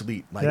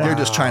obsolete. Like Yeah. they're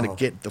just trying to Wow.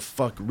 get the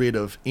fuck rid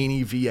of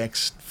any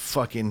VX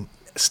fucking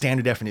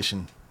standard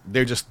definition.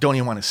 They just don't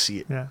even want to see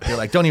it. Yeah. They're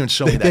like, don't even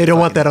show me that. They don't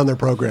want fucking- that on their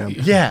program.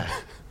 Yeah,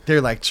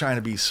 they're like trying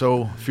to be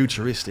so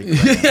futuristic.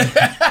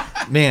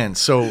 Right? Man,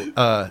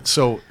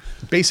 so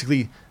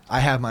basically,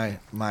 I have my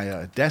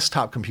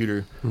desktop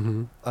computer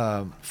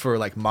for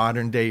like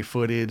modern day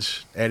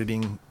footage,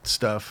 editing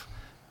stuff,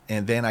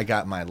 and then I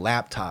got my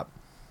laptop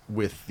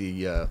with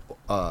the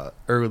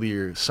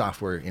earlier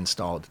software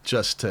installed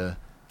just to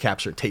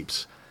capture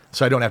tapes,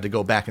 so I don't have to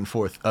go back and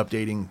forth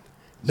updating.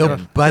 No,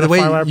 and- by the The way,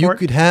 firewire you port?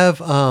 could have,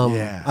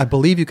 Yeah. I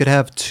believe you could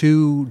have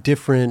 2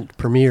 different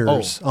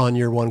premieres on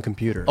your one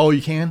computer. Oh,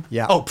 you can?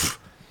 Yeah. Oh,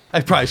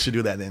 I probably should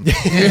do that then.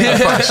 I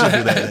probably should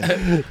do that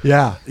then.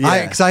 Yeah,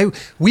 Yeah. because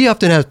we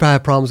often have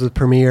problems with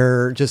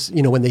Premiere. Just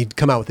when they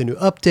come out with a new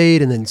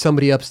update, and then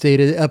somebody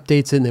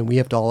updates it, and then we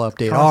have to all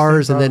update Constant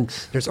ours, and then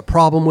bugs. there's a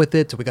problem with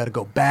it, so we got to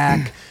go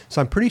back.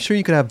 So I'm pretty sure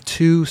you could have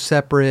 2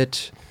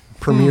 separate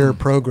Premiere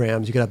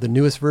programs. You could have the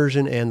newest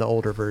version and the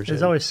older version.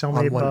 There's always so on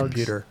many one bugs.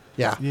 computer.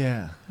 Yeah,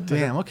 Yeah.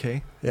 Damn.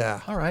 Okay. yeah.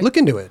 All right. Look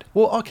into it.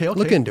 Well, okay.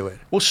 Look into it.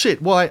 Well, shit.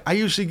 Well, I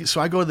usually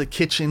I go to the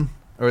kitchen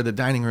or the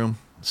dining room,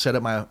 set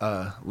up my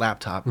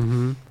laptop,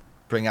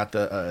 bring out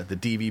the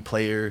DV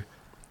player.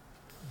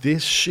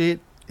 This shit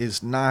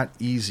is not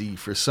easy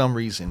for some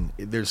reason.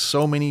 There's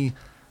so many.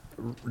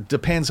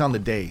 Depends on the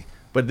day,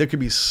 but there could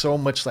be so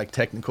much like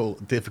technical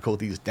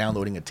difficulties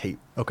downloading a tape.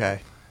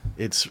 Okay.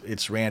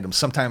 It's random.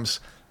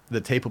 Sometimes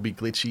the tape will be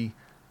glitchy,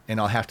 and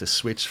I'll have to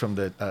switch from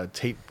the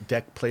tape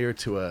deck player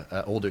to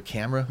a older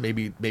camera.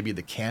 Maybe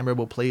the camera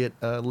will play it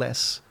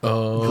less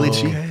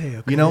glitchy.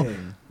 Okay, You know, okay.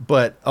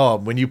 but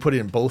when you put it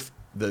in both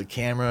the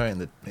camera and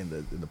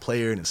the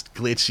player and it's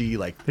glitchy,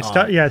 like It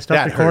stopped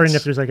that recording hurts.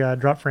 if there's like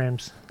drop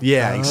frames.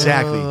 Yeah,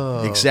 exactly,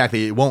 Oh.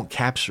 exactly. It won't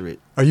capture it.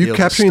 Are you It'll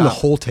just capturing the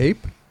stop. whole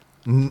tape,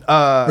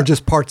 or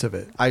just parts of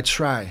it? I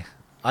try.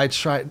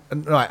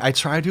 No, I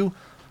try to,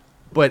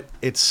 but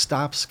it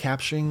stops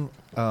capturing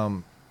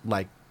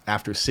like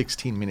after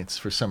 16 minutes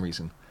for some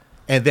reason.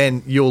 And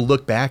then you'll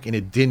look back and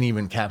it didn't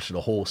even capture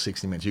the whole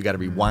 60 minutes. You got to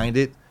rewind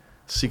it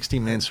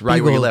 16 minutes right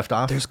where you Beagle, left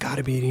off. There's got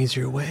to be an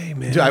easier way,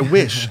 man. Dude, I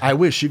wish I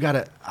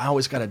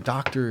always got to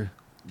doctor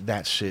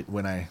that shit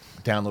when I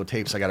download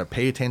tapes. I got to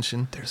pay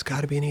attention. There's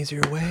got to be an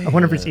easier way. I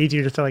wonder if it's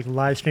easier just to like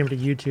live stream it to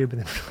YouTube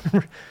and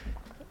then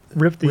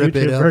rip the Rip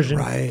it YouTube up, version.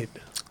 right?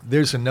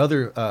 There's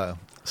another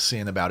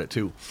sin about it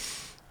too.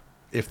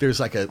 If there's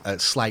like a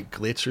slight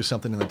glitch or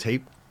something in the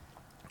tape,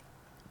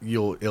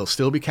 it'll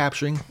still be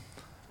capturing.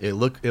 It'll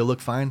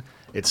look fine.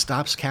 It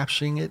stops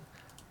capturing it,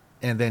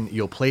 and then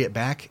you'll play it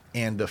back,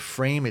 and the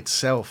frame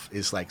itself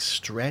is like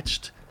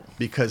stretched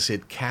because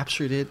it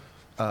captured it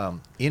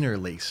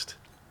interlaced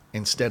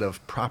instead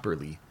of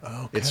properly.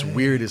 It's Okay.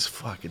 weird as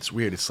fuck. It's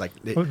weird. It's like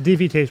Well,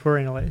 DV tapes were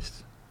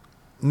interlaced.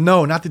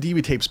 no, not the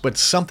DV tapes, but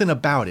something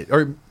about it.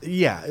 Or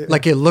yeah,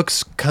 Like it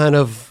looks kind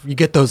of, you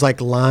get those like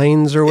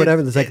lines or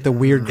whatever. There's like the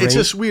weird grain. It's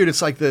just weird.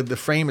 It's like the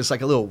frame is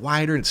like a little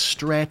wider and it's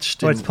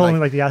stretched. Well, and it's pulling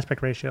like the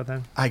aspect ratio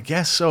then. I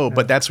guess so,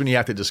 but that's when you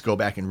have to just go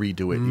back and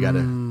redo it. You got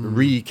to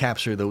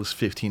recapture those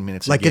 15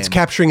 minutes. like it's again.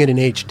 capturing it in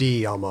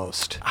HD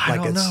almost. I like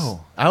don't it's,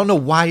 know. I don't know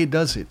why it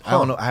does it. I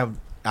don't know.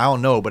 I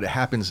don't know, but it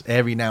happens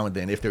every now and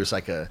then. If there's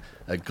like a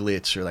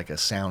glitch or like a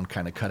sound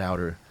kind of cut out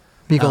or.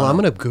 Beagle, I'm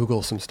gonna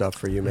Google some stuff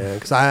for you, man,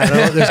 because I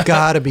know there's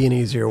got to be an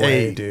easier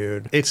way, Hey,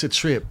 dude. It's a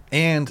trip,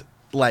 and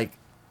like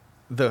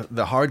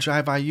the hard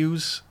drive I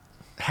use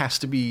has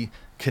to be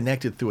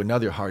connected through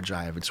another hard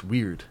drive. It's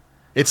weird.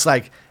 It's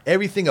like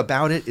everything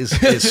about it is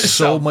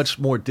so much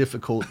more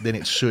difficult than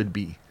it should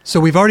be. So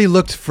we've already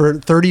looked for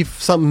 30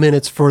 something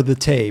minutes for the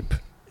tape.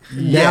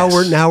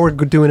 Yes. Now we're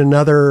doing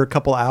another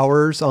couple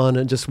hours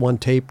on just one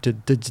tape to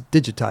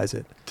digitize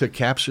it. To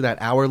capture that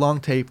hour-long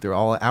tape, they're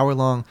all hour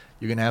long.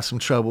 You're gonna have some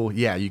trouble.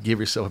 Yeah, you give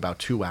yourself about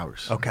 2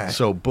 hours. Okay.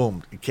 So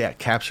boom,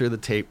 capture the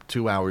tape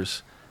 2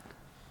 hours.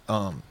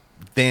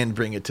 Then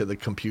bring it to the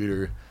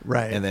computer.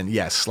 Right. And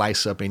then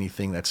slice up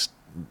anything that's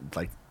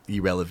like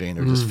irrelevant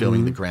or just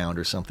filling the ground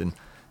or something.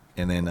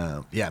 And then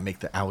make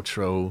the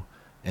outro.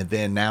 And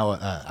then now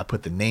I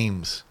put the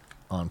names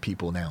on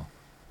people now.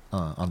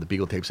 On the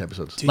Beagle Tapes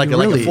episodes, Do like you a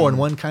really?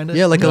 4-in-1 kind of.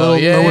 Yeah, like a No, little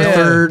yeah,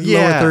 lower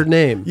yeah. third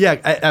name. Yeah,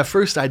 at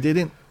first I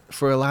didn't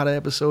for a lot of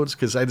episodes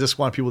because I just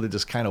want people to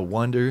just kind of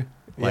wonder,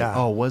 like, Yeah.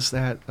 oh, was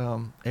that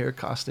Eric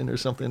Costin or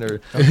something,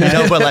 or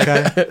but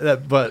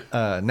like,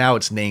 but now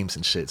it's names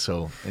and shit.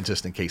 So, and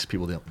just in case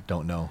people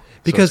don't know, So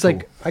Because it's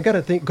like I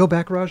gotta think. Go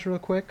back, Raj, real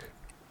quick.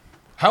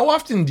 How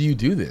often do you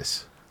do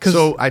this?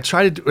 so I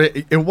try to do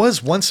it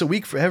was once a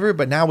week forever,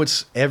 but now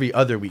it's every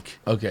other week.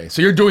 Okay,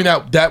 so you're doing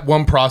that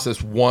one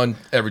process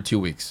every 2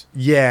 weeks.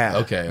 Yeah.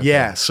 Okay.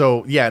 Yeah.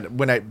 So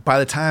by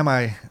the time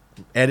I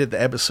edit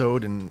the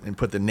episode and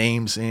put the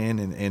names in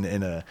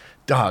and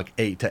dog,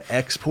 hey, to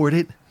export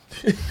it,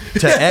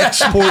 to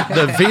export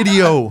the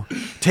video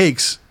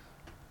takes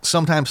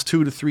sometimes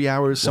 2 to 3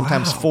 hours,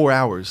 sometimes 4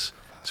 hours.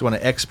 So when I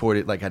export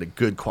it like at a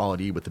good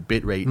quality with the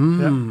bit rate,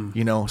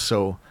 you know,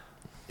 so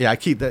yeah, I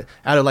keep that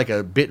out of like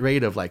a bit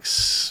rate of like,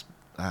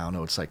 I don't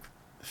know, it's like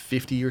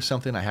 50 or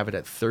something. I have it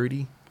at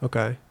 30.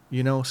 Okay.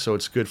 You know, so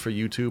it's good for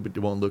YouTube. It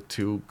won't look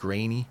too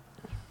grainy.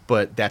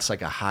 But that's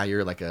like a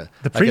higher, like a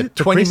The, like a the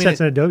 20 presets minute.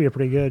 in Adobe are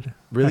pretty good.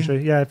 Really?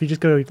 Actually, yeah. If you just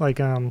go like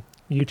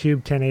YouTube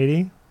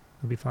 1080,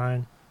 it'll be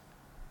fine.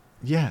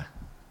 Yeah.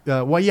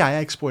 Well, yeah, I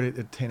export it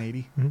at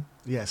 1080. Mhm.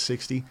 Yeah,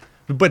 60.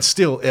 But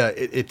still,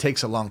 it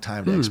takes a long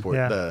time to export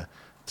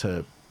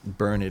to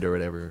burn it or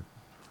whatever.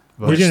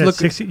 But You're doing, look-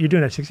 60, you're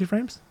doing it at 60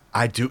 frames?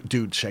 I do,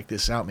 dude. Check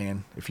this out,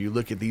 man. If you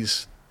look at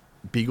these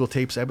Beagle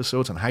Tapes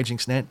episodes on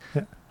Hijinks.net,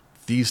 Yeah.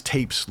 these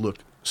tapes look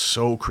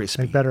so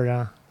crispy, Like better,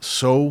 yeah.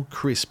 so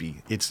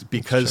crispy. It's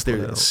because check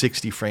one they're out.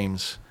 60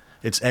 frames.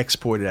 It's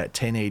exported at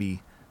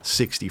 1080,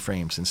 60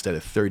 frames instead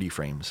of 30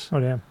 frames. Oh,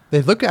 damn.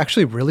 They look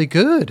actually really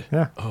good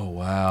Yeah. Oh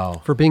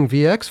wow. for being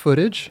VX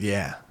footage.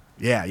 Yeah,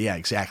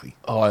 exactly.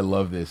 Oh, I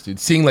love this, dude.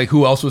 Seeing like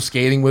who else was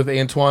skating with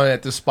Antoine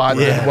at the spot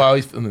Yeah. while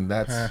he's filming.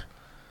 That's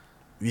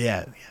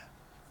Yeah.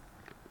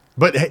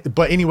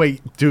 But anyway,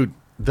 dude,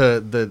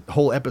 the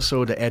whole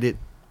episode to edit,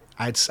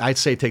 I'd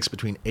say it takes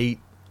between 8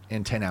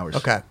 and 10 hours.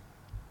 Okay.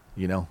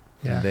 You know.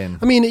 Yeah. And then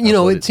I mean, you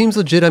know, upload it seems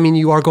legit. I mean,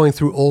 you are going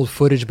through old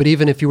footage, but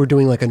even if you were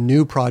doing like a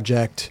new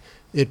project,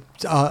 it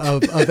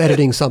of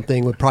editing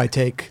something would probably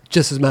take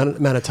just as amount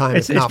of time.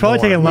 It's if not probably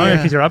more. taking longer Yeah.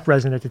 because you're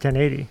up-resing it to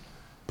 1080.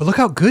 But look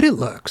how good it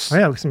looks. Oh,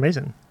 yeah, it looks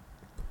amazing.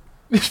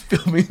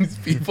 filming these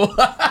people.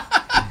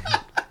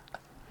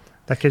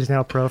 That kid's now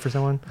a pro for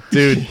someone.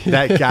 Dude,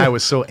 that guy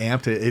was so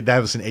amped. That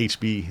was an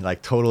HB,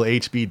 like total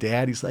HB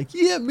dad. He's like,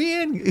 yeah,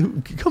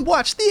 man, come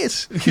watch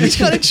this. He's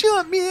got to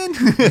jump, man.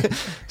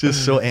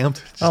 Just so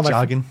amped, just Oh, my-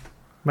 jogging.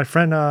 My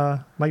friend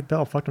Mike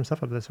Bell fucked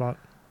himself up at this spot.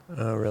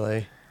 Oh, really?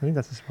 I think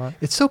that's the spot.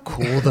 It's so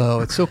cool, though.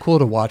 It's so cool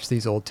to watch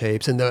these old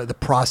tapes and the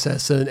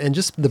process and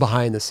just the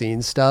behind the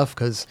scenes stuff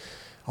because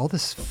all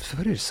this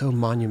footage is so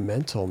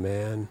monumental,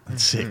 man.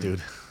 That's sick,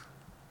 dude.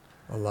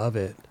 I love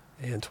it,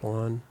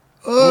 Antoine.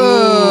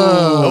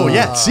 Oh,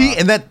 yeah. See,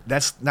 and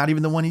that's not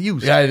even the one he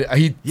used. Yeah,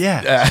 he.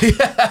 Yeah.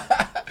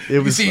 It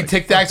You was see, like,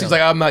 Tic Tacs. He's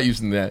like, I'm not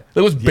using that.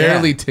 It was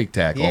barely Tic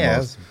Tac. Yeah, it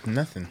almost. was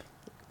nothing.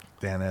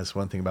 Dan, that's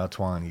one thing about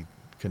Twan. He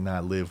could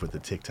not live with the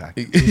TikTok.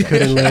 You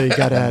couldn't let it, you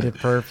got to add it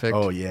perfect.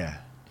 Oh, yeah.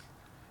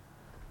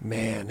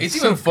 Man. It's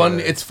so even fun.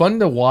 good. It's fun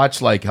to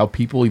watch like how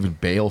people even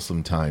bail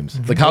sometimes.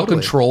 Like how Totally.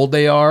 controlled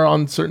they are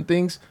on certain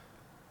things.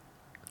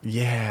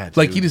 Yeah. Dude.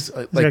 Like he just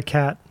He's like a like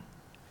cat.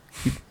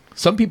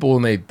 some people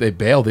when they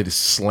bail, they just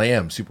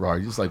slam super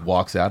hard. He just like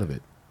walks out of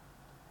it.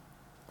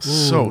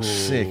 So Ooh.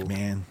 sick,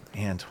 man.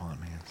 Antoine,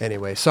 man.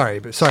 Anyway,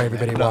 sorry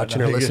everybody No, watching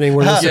no, or you're listening.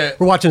 good. Yeah.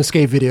 We're watching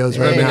skate videos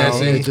right now.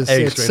 Reminiscing. It just,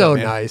 Hey, it's straight so up,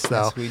 man. nice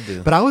though. Yes, we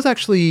do. But I was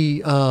actually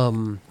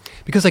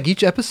because like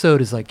each episode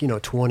is like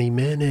 20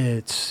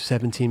 minutes,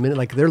 17 minutes.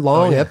 Like they're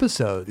long yeah.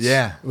 episodes.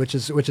 Yeah. which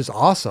is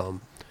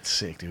awesome.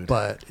 Sick, dude.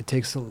 But it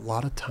takes a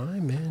lot of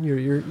time, man.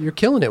 You're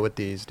killing it with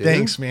these, dude.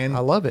 Thanks, man. I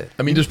love it.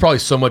 I mean, there's probably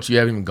so much you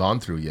haven't even gone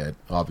through yet.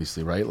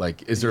 Obviously, right?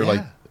 Like, is there Yeah.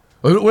 like,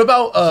 what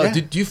about? Yeah.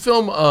 Do you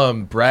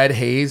film Brad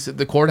Hayes at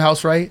the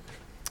courthouse? Right?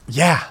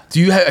 yeah. Do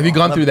you have you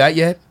gone through that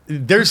yet?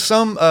 There's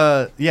some,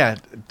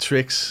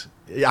 tricks.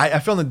 I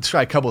filmed him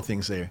try a couple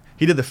things there.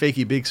 He did the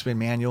fakie big spin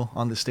manual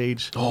on the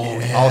stage. Oh,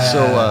 yeah. Also,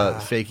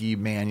 fakie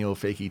manual,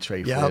 fakie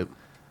tray Yep. flip.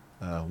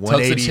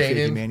 180 chain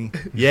fakie in. manny.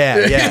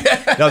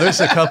 Yeah. No, there's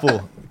a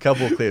couple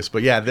clips,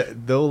 but yeah,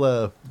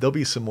 there'll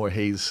be some more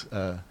Hayes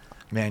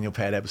manual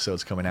pad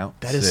episodes coming out.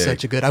 That is Sick.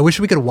 such a good. I wish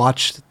we could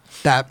watch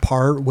that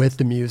part with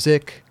the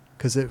music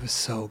because it was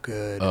so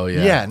good. Oh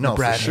yeah. Yeah, The no,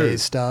 Brad for sure.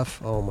 Hayes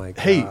stuff. Oh my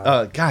god.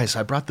 Hey, guys,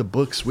 I brought the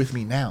books with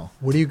me now.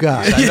 what do you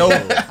got?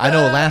 I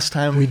know last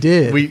time We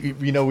did.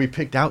 we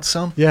picked out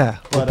some. Yeah,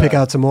 we'll But, pick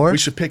out some more. We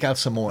should pick out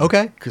some more.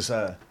 Okay. Because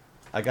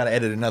I got to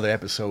edit another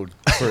episode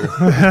for.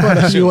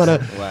 you want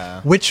to?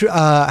 Wow. Which?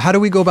 How do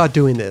we go about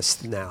doing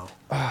this now?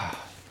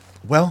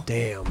 Well,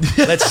 Damn!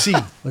 let's see.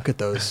 Look at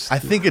those. I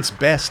think it's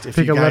best if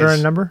Pick you a guys letter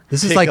and number.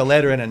 This is pick like a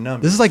letter and a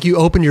number. this is like you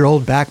opened your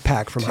old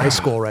backpack from high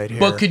school right here.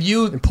 But could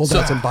you and pulled so-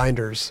 out some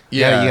binders?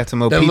 Yeah, You got some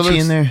That O-Peachy looks-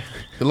 in there?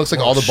 It looks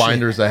like all the shit.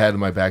 binders I had in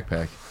my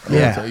backpack.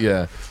 Yeah. So,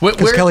 yeah.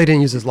 Because Kelly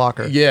didn't use his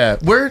locker. Yeah,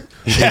 where?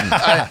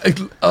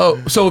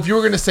 So if you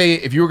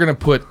were gonna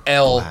put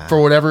L for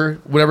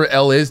whatever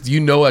L is, do you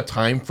know a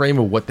time frame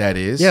of what that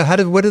is?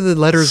 Yeah. What do the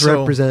letters So-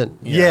 represent?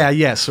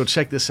 Yeah. So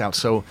check this out.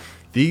 So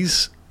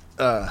these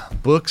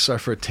books are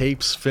for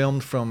tapes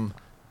filmed from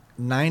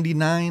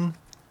 99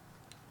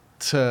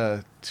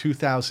 to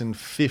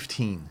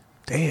 2015.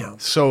 Damn.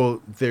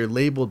 So they're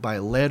labeled by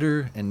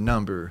letter and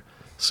number.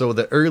 So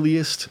the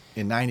earliest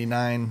in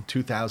 99,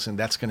 2000,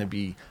 that's going to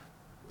be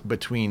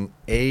between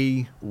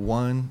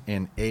A1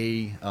 and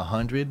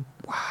A100.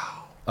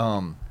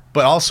 Wow.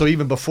 But also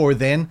even before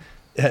then,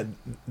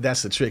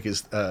 that's the trick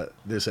is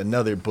there's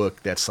another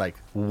book that's like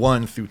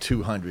 1 through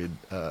 200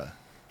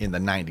 in the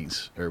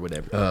 90s or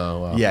whatever. Oh,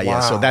 wow. Yeah.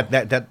 So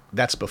Wow.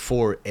 that's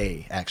before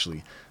A,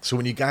 actually. So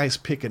when you guys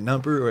pick a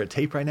number or a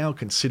tape right now,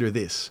 consider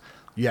this.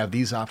 You have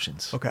these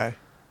options. Okay.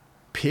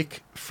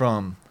 Pick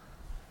from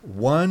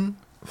 1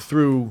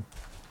 through,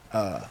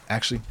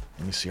 actually,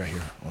 let me see right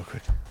here real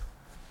quick.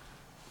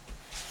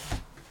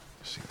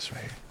 See this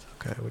right here.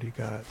 Okay. What do you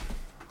got?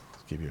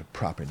 Let's give you a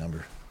proper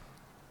number.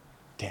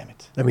 Damn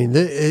it. I mean,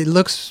 it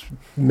looks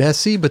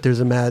messy, but there's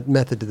a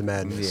method to the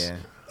madness. Yeah.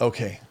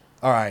 Okay.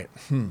 All right.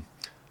 All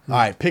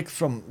right. Pick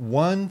from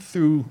 1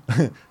 through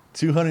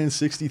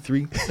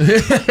 263. 1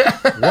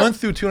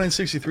 through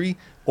 263,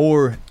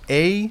 or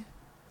A,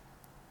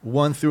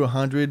 1 through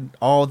 100,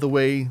 all the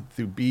way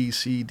through B,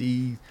 C,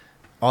 D,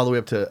 all the way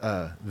up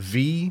to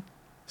V,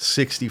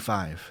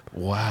 65.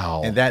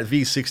 Wow. And that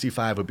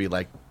V65 would be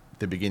like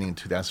the beginning of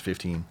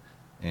 2015,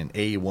 and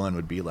A1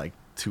 would be like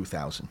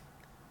 2000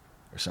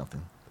 or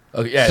something.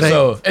 Okay, yeah. Can I-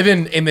 So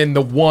and then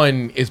the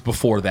 1 is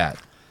before that.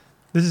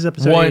 This is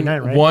episode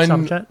 89, right? 1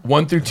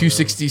 through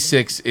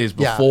 266 is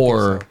Yeah, I think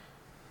before so.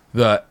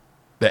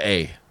 the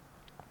A.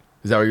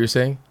 Is that what you're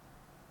saying?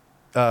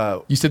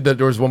 You said that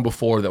there was one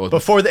before that was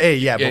Before the A,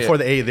 yeah. Yeah, Before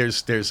yeah. the A,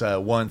 there's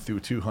 1 through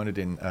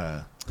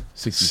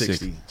 266.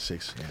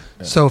 66. Yeah.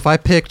 So if I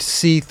picked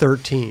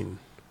C13,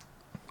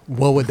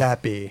 what would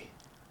that be?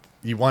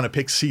 You want to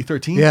pick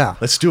C13? Yeah.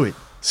 Let's do it.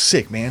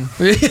 Sick, man.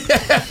 all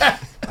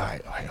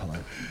right, hold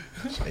on.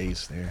 There's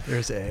A's there.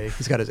 There's A.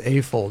 He's got his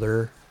A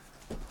folder.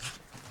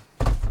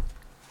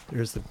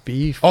 There's the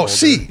B Oh, folder.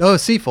 C. Oh,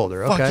 C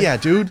folder. Okay. Fuck yeah,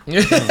 dude.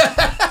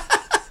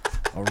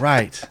 All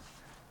right.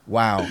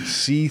 Wow.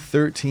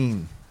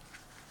 C13.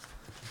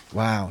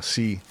 Wow.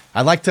 C.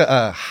 I like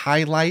to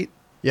highlight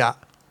Yeah.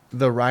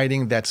 the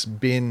writing that's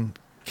been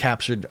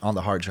captured on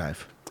the hard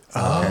drive.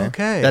 Oh,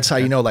 okay. That's how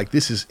you know, like,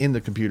 this is in the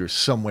computer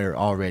somewhere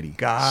already.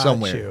 Got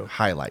somewhere. you.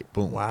 Highlight.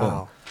 Boom. Wow.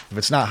 Boom. If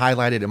it's not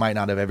highlighted, it might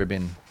not have ever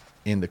been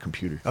in the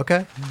computer.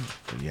 Okay.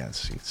 But yeah, let's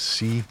see.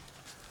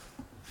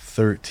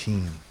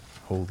 C13.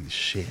 Holy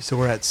shit. So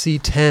we're at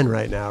C10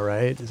 right now,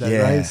 right? Is that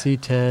Yeah. right?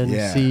 C10,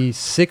 Yeah.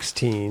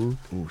 C16,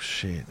 Oh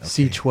shit. Okay.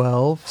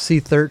 C12,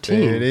 C13.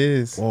 There it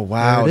is. Oh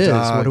wow, There it is.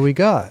 dog. What do we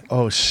got?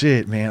 Oh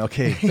shit, man.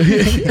 Okay. What do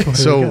we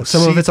So got?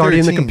 Some of it's already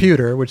in the C13.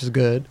 computer, which is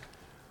good.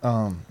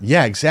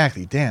 Yeah,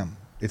 exactly. Damn.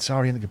 It's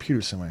already in the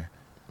computer somewhere.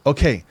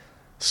 Okay.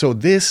 So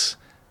this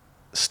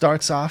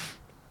starts off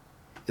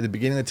at the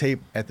beginning of the tape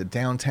at the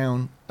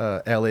downtown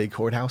LA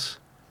courthouse.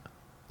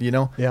 You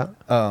know? Yeah.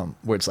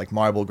 Where it's like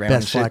marble ground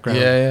Best and shit. flat ground.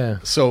 Yeah.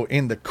 So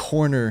in the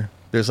corner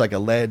there's like a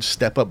ledge,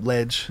 step up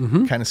ledge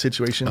kind of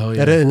situation. Oh,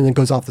 That and then it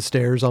goes off the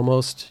stairs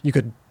almost. You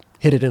could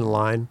hit it in a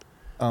line.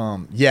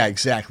 Yeah,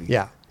 exactly.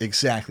 Yeah.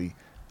 Exactly.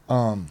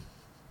 Lenosi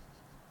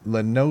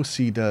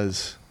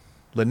does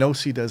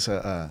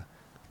a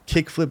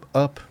kickflip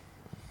up,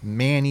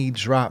 Manny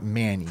drop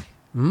Manny.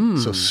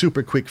 So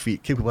super quick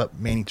feet, kickflip up,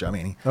 Manny drop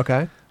Manny.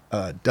 Okay.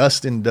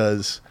 Dustin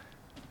does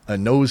a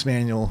nose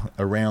manual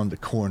around the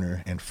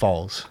corner and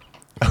falls.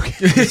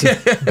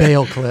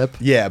 Bail clip.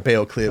 Yeah,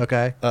 bail clip.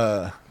 Okay.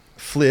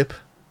 Flip,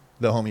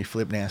 the homie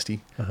Flip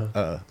Nasty,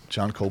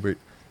 John Colbert,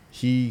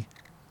 he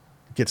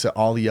gets an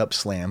ollie up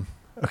slam.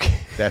 Okay.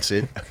 That's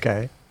it.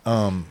 Okay.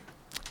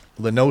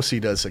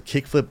 Lenosi does a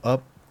kickflip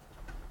up,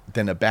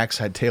 then a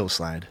backside tail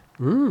slide.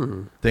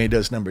 Then he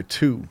does number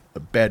 2, a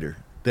better.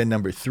 Then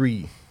number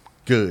 3,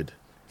 good.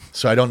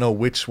 So I don't know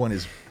which one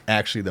is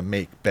actually the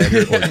make,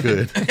 better or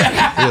good,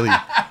 really.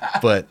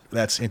 But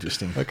that's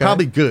interesting. Okay.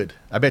 Probably good.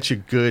 I bet you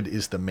good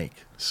is the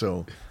make.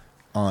 So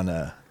on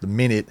the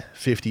minute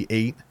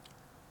 58,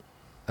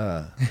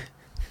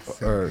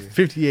 or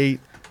 58,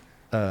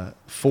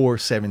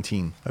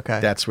 4:17. Okay.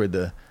 That's where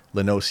the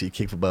Lenosi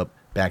kickflip up,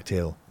 back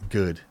tail,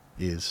 good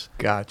is.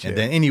 Gotcha. And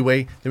then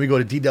anyway, then we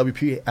go to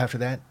DWP after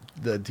that.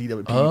 The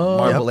DWP Oh.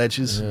 Marble Yep.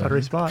 Edges.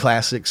 Buttery spot.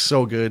 Classic,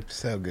 so good.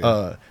 So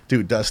good.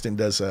 Dude, Dustin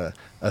does a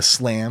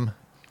slam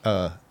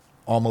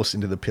almost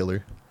into the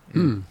pillar.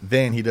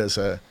 Then he does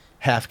a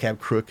half cab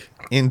crook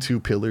into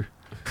pillar.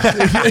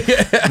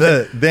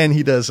 Then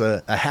he does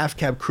a half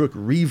cab crook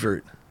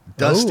revert.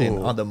 Dustin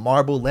Oh. on the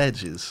marble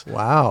ledges.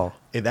 Wow.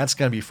 Hey, that's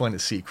going to be fun to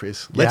see,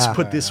 Chris. Let's Yeah.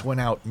 put this one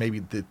out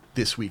maybe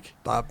this week.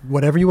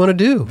 Whatever you want to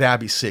do. That'd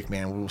be sick,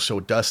 man. We'll show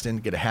Dustin,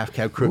 get a half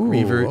cab crook Ooh,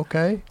 revert.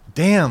 okay.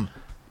 Damn.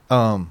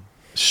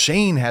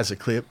 Shane has a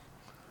clip.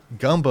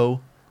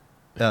 Gumbo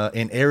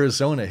in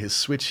Arizona, his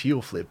switch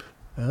heel flip.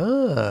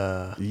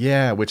 Ah.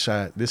 Yeah, which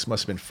this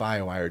must have been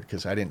Firewired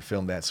because I didn't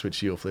film that switch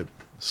heel flip.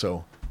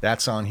 So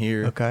that's on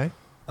here. Okay.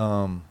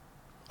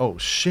 Oh,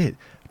 shit.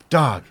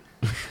 Dog.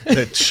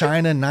 The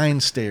China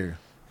 9 stare.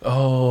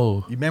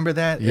 Oh. You remember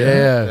that?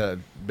 Yeah.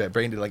 That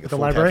Brain did like a The full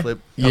library? cat flip.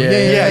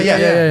 Yeah.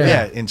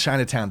 Yeah. In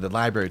Chinatown, the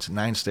library, it's a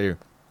 9 stair.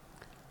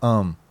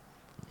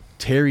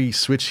 Terry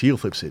switch heel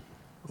flips it.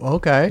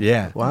 Okay.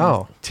 Yeah.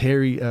 Wow.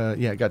 Terry,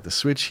 got the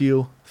switch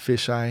heel,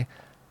 fisheye.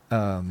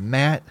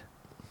 Matt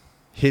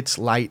hits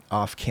light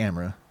off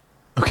camera.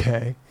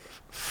 Okay.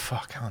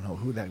 Fuck, I don't know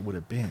who that would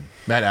have been.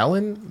 Matt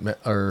Allen?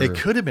 Or It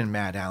could have been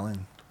Matt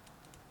Allen.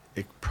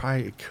 It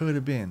could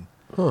have been.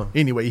 Huh.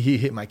 Anyway, he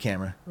hit my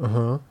camera.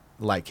 Uh-huh.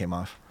 Light came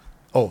off.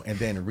 Oh, and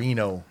then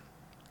Reno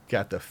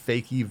got the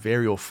fakie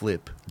varial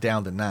flip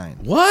down to 9.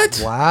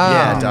 What? Wow.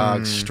 Yeah,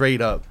 dog,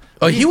 straight up.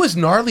 Oh, he was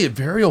gnarly at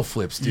varial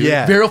flips, dude.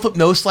 Yeah. Varial flip,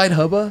 no slide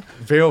hubba.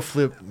 Varial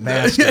flip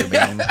master,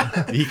 man.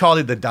 He called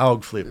it the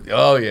dog flip.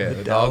 Oh yeah,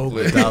 the dog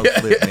The flip. dog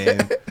flip,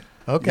 man.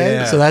 Okay,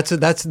 Yeah. so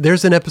that's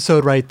there's an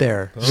episode right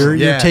there. You're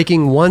Yeah.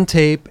 taking one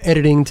tape,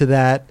 editing to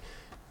that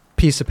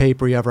piece of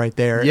paper you have right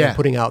there, Yeah. and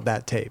putting out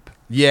that tape.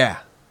 Yeah.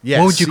 Yeah.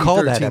 What would you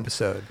call that C13.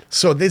 episode?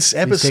 So this He's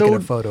taking a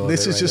episode, photo of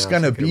this it is right just now,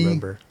 gonna so I can be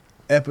remember.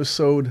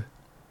 episode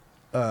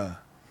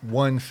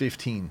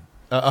 115,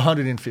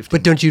 115.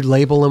 But don't you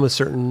label them a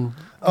certain?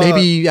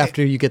 Maybe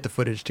after you get the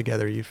footage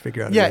together, you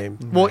figure out a yeah. name.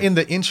 Well, in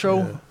the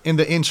intro,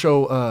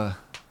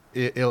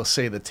 it'll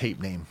say the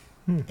tape name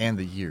and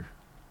the year.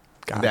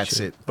 Gotcha. That's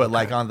it. But Okay.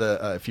 like on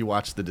the if you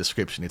watch the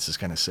description, it's just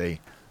gonna say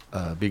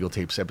Beagle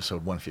Tapes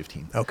episode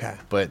 115. Okay.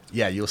 But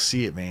yeah, you'll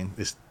see it, man.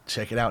 Just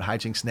check it out.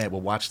 Hijinks.net.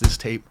 We'll watch this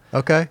tape.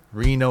 Okay.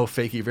 Reno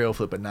fakie varial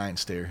flip at 9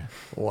 stare.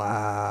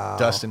 Wow.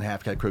 Dustin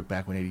half cat crook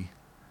back 180.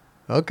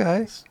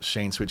 Okay.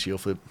 Shane switch heel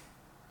flip.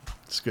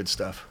 It's good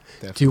stuff.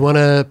 Do you want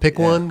to pick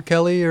Yeah. one,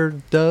 Kelly or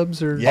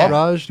Dubs or Yeah.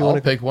 Raj? Do you I'll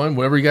want to pick one.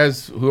 Whatever you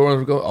guys, whoever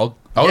wants to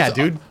go.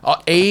 Dude.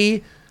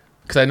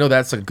 Because I know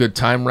that's a good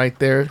time right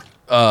there.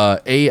 I'm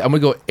gonna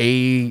go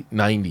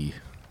A90.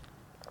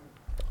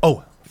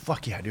 Oh,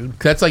 fuck yeah, dude.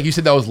 That's like you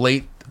said that was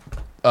late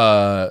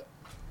 90s,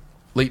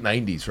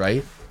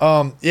 right?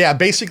 Yeah,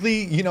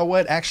 basically, you know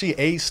what? Actually,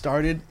 A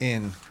started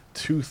in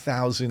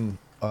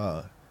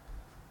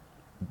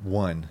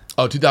 2001.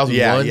 Oh,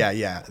 2001.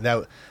 Yeah.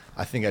 That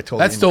I think I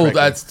told That's you still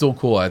incorrectly.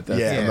 cool. I'm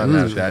Yeah. not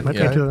mad at that. I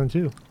Yeah. came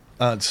 2002.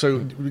 So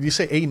did you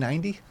say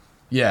A90?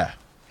 Yeah.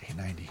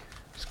 A90.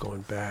 just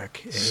going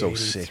back? So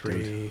sick, dude.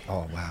 83,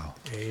 Oh wow.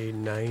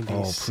 A96.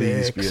 Oh,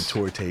 please be a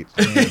tour tape.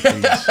 Man,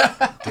 please.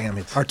 Damn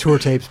it. Our tour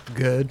tape's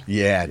good.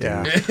 Yeah, dude.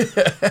 Yeah.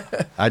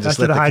 I just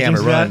After let the the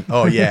camera hijinks run. got-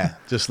 Oh yeah,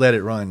 just let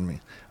it run me.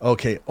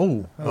 Okay.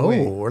 Oh. Oh,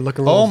 wait. we're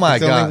looking. A little, Oh my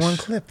There's only gosh. one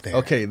clip there.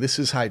 Okay, this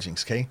is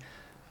hijinks. Okay.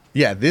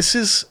 Yeah, this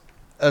is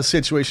a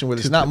situation where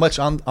there's not much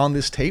on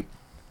this tape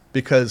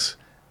because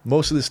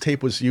most of this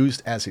tape was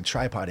used as a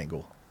tripod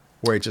angle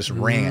where it just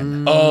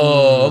ran.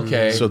 Oh,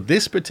 okay. So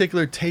this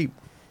particular tape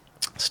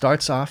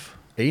starts off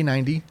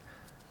A90,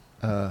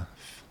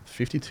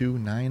 52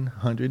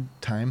 900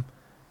 time,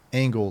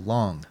 angle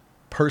long,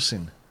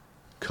 person,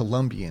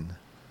 Colombian,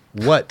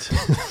 what,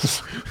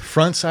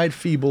 frontside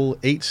feeble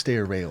 8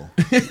 stair rail,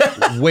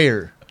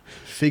 where,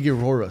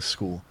 Figueroa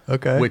School.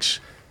 Okay. Which,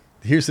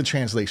 here's the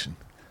translation.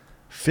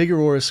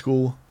 Figueroa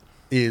School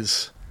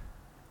is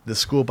the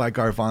school by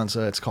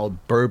Garvanza. It's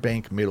called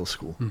Burbank Middle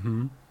School.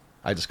 Mm-hmm.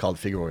 I just called it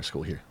Figueroa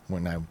School here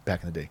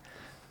back in the day.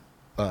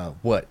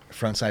 What?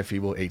 Frontside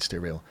feeble, 8 stair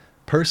rail.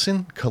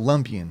 Person,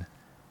 Colombian.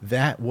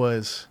 That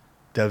was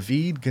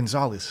David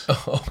Gonzalez.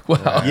 oh,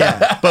 wow.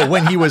 Yeah. But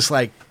when he was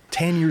like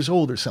 10 years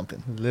old or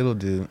something. Little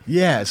dude.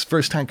 Yeah, it's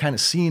first time kind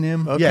of seeing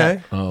him. Okay. Yeah.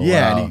 Oh,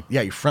 yeah, wow. and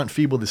he front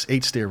feeble this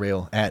 8 stair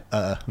rail at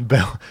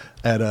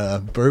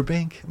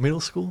Burbank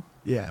Middle School.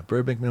 Yeah,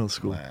 Burbank Middle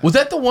School. Wow. Was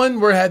that the one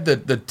where it had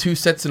the 2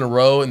 sets in a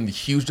row and the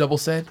huge double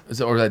set? Or is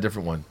that a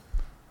different one?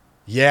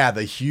 Yeah,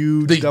 the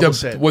huge double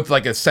set. With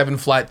like a 7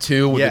 flat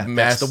 2 with Yeah, the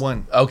mass. that's the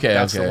one. Okay,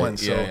 That's okay. the one.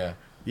 So yeah.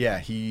 yeah,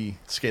 he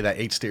skated that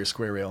 8 stair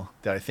square rail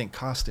that I think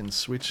Costin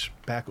switch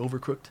back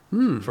overcooked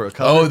for a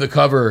cover. Oh, the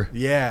cover.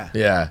 yeah.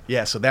 Yeah.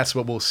 Yeah, so that's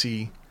what we'll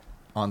see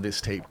on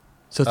this tape.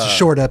 So it's a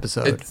short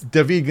episode. It's-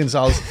 David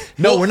Gonzalez.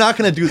 No, we're not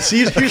going to do it.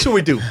 See, here's what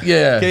we do.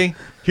 Yeah. Okay?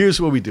 Here's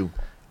what we do.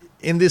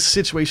 In this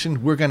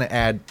situation, we're going to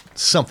add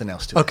something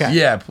else to it. Okay.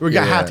 Yeah. We're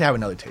going to yeah. have to have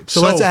another tape.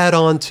 So let's add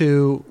on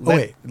to. Oh,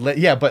 wait.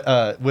 Yeah,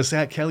 but was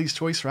that Kelly's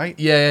choice, right?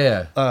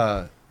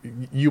 Yeah.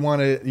 You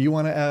want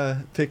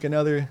to pick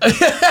another?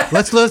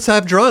 Let's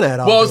have Drawn add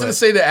on. Well, I was to going it. to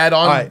say to add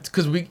on Alright.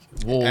 because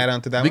we'll Add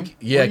on to that we- one?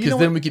 Yeah, Well, you because know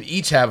then what? we could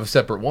each have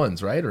separate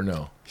ones, right? Or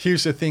no?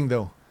 Here's the thing,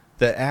 though.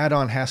 The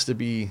add-on has to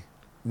be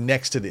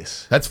next to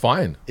this. That's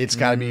fine. It's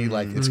got to be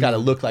like it's got to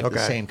look like the Okay.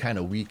 same kind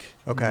of week.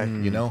 Okay.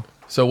 You know.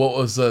 So what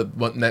was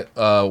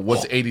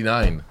what's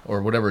 89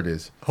 or whatever it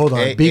is? Hold on.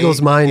 A- Beagle's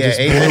A- mind yeah, just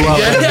A- blew up.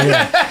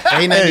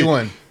 right here.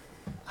 A91.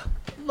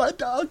 My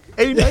dog.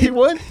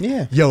 A91.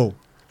 Yeah. Yo,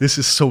 this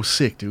is so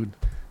sick, dude.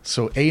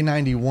 So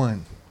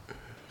A91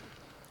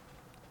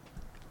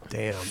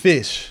 Damn.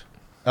 fish.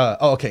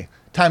 Okay.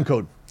 Time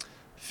code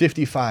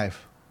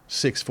 55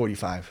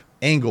 645.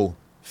 Angle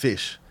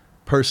fish.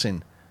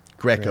 Person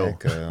Greco.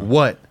 Greco.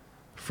 What?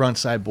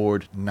 Frontside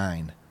board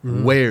 9.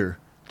 Where?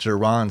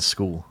 Geron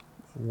School.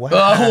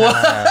 Wow.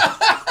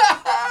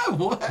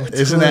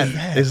 Isn't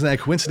that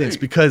coincidence?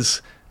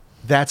 Because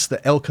that's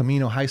the El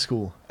Camino High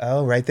School.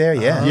 Oh, right there.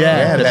 Yeah.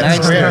 Yeah, the That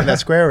nine square, stair. that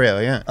square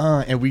rail. Yeah.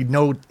 And we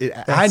know it.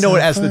 I That's know so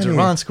it as the funny.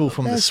 Geron School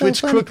from the That's so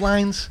switch funny. crook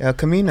lines. El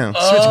Camino.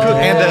 Switch crook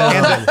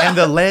and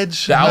the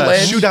ledge, The out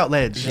ledge? shootout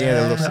ledge.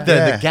 Yeah, the, the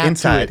yeah. gap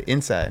inside, to it.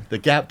 inside. The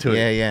gap to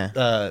it.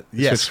 Yeah.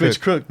 Yeah, switch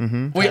crook.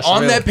 Wait, Pass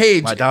on rail. that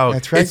page, My dog.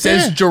 That's right it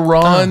says there.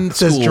 Geron It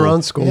says School.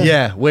 Geron School.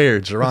 Yeah, where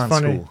Geron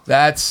That's funny. School?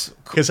 That's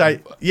Because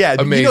you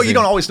Amazing.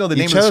 don't always know the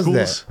You name of the chose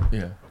schools. that.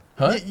 yeah.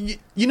 Huh?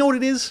 You know what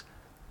it is?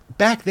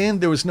 Back then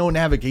there was no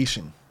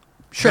navigation.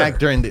 Sure. back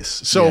during this.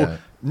 So Yeah.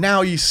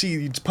 now you see,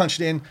 you just punch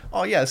it in.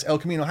 Oh yeah, it's El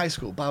Camino High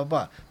School. Blah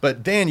blah blah.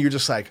 But then you're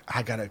just like,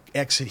 I gotta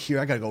exit here.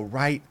 I gotta go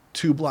right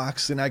 2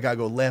 blocks. Then I gotta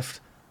go left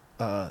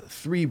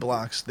 3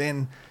 blocks.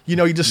 Then you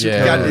just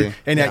Yeah. got Totally. it,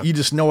 and Yeah. you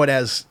just know it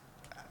as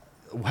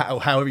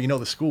however you know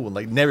the school,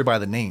 like never by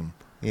the name.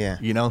 Yeah.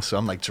 So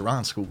I'm like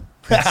Tehran School.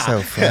 That's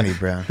so funny,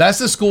 bro. That's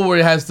the school where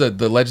it has the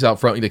legends out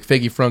front, like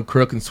Figgy front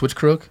crook and switch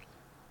crook.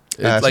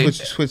 It's like,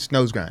 Switch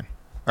nose grind.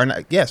 Or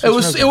not? Yeah.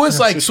 it was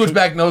like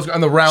switchback nose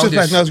on the round.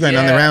 Switchback nose grind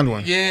on the round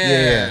one.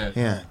 Yeah.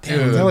 Yeah.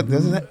 Dude.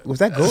 Damn, was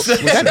that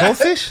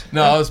goldfish?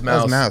 No, it was That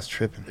mouse. was mouse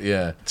tripping.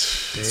 Yeah.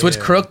 Switch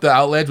crook. The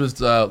outledge was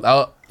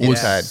was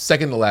Inside.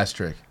 second to last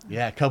trick.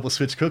 Yeah, a couple of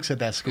switch cooks at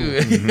that school.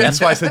 That's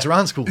why I said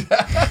Tehran School.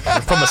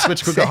 From a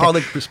switch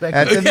cookaholic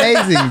perspective.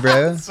 That's amazing,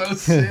 bro. So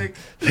sick.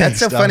 That's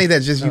so funny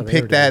that just you Oh, there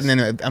pick it that is. and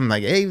then I'm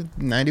like, hey,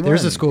 91.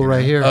 There's a school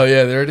right here. Oh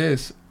yeah, there it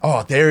is.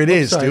 Oh, there it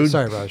is, sorry, dude.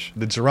 sorry, Raj.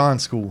 The Tehran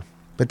School.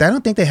 But I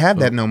don't think they have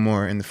that no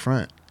more in the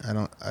front.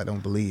 I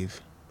don't believe.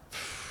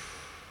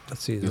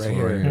 Let's see, it's This right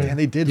one right here. here. Yeah,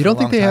 they did. You for don't a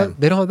think long they time. have?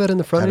 They don't have that in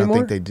the front I don't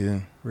anymore. think they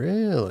do.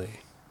 Really?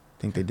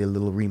 I think they did a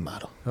little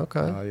remodel. Okay.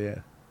 Oh yeah,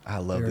 I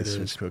love There this it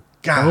switch is. cook.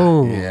 God,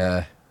 Oh.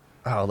 Yeah.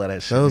 I'll let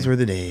that shit. Those in. were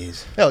the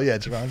days. Hell yeah,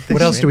 Tehran.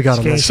 What else do we got on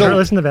Okay, this? start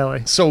listening to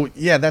Valley. So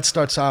yeah, that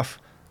starts off.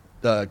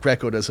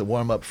 Greco does a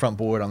warm up front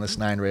board on this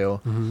 9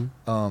 rail.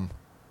 Mm-hmm.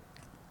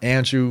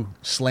 Andrew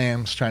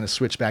slams trying to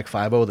switch back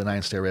 5-0 the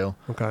 9 stair rail.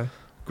 Okay.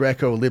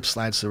 Greco lip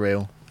slides the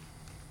rail.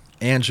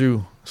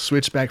 Andrew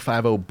switchback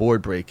 5-0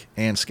 board break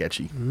and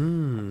sketchy.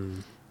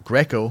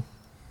 Greco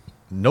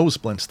nose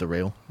blunts the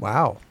rail.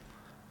 Wow.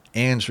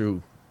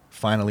 Andrew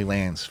finally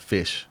lands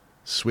fish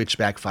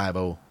switchback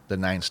 5-0 the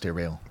 9 stair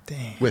rail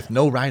Damn. with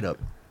no ride up.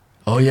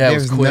 Oh yeah, it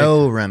There's was quick.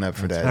 no run up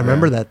for that. I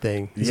remember that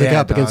thing. He's like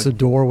Yeah, up against the dog.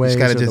 doorway. Just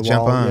gotta just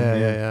jump on.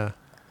 Yeah,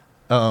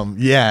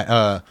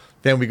 yeah.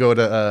 Then we go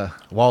to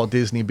Walt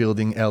Disney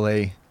Building,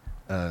 L.A.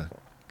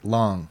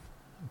 Long,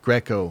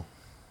 Greco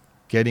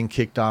getting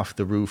kicked off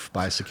the roof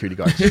by security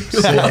guards.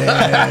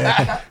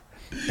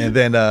 and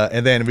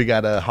then we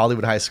got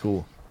Hollywood High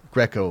School.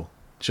 Greco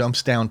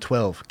jumps down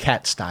 12,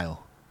 cat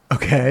style.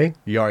 Okay.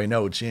 You already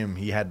know Jim.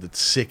 He had the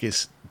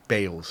sickest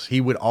bails.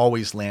 He would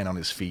always land on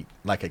his feet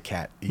like a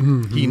cat.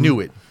 He knew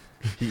it.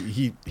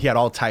 He had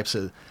all types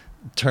of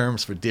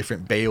terms for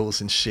different bails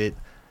and shit.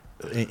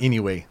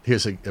 Anyway,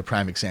 here's a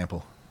prime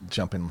example.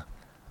 Jumping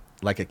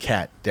like a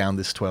cat down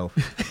this 12.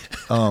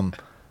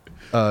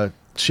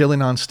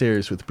 Chilling on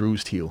stairs with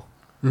bruised heel.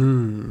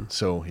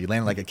 So he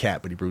landed like a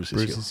cat, but he bruised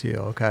his heel. Bruce's heel.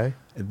 Okay.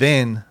 And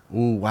then,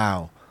 ooh,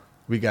 wow,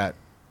 we got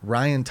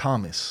Ryan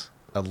Thomas,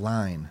 a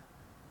line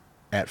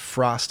at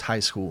Frost High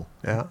School,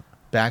 Yeah.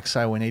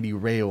 backside 180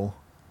 rail,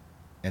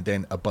 and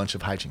then a bunch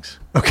of hijinks.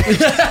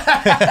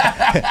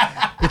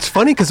 It's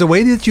funny because the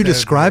way that you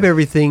describe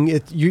everything,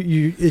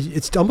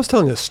 it's almost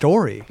telling a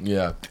story.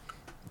 Yeah.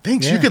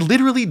 Thanks. Yeah. You could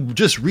literally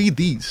just read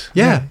these.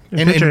 Yeah.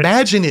 And Picture it.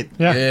 imagine it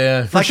Yeah.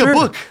 Yeah. like sure. a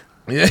book.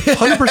 Yeah.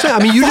 100%.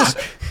 I mean, you just.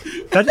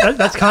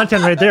 That's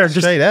content right there.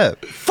 Just Straight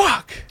up.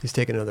 Fuck. He's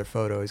taking another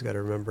photo. He's got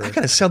to remember. I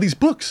got to sell these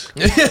books.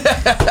 read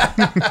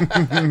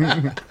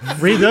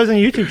those on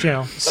the YouTube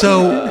channel.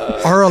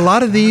 So, are a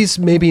lot of these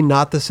maybe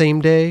not the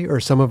same day, or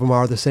some of them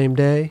are the same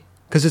day?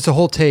 Because it's a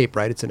whole tape,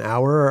 right? It's an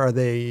hour. Or are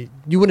they?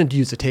 You wouldn't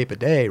use a tape a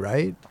day,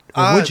 right?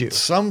 Or would you?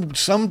 Some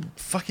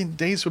fucking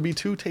days would be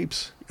 2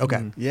 tapes.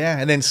 Okay. Yeah,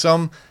 and then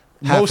some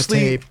Half a mostly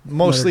tape,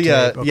 mostly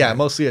another tape, yeah, okay.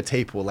 mostly a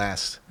tape will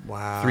last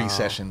Wow. 3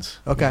 sessions.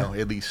 Okay.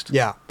 At least.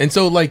 Yeah. And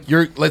so, like,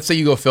 let's say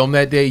you go film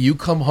that day, you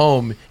come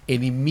home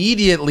and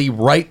immediately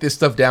write this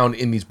stuff down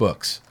in these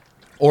books,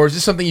 or is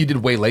this something you did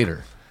way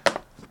later?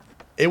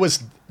 It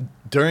was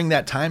during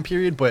that time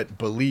period, but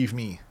believe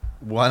me,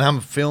 when I'm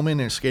filming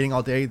and skating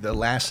all day, the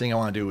last thing I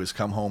want to do is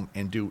come home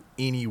and do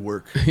any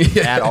work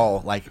at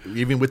all. Like,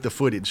 even with the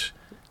footage,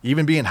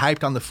 even being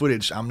hyped on the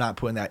footage, I'm not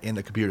putting that in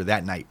the computer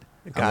that night.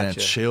 I'm gonna Gotcha.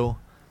 chill,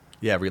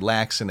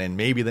 relax, and then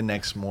maybe the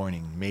next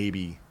morning,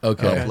 maybe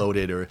Okay. upload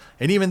it,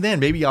 and even then,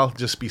 maybe I'll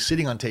just be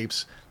sitting on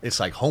tapes. It's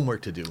like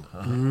homework to do,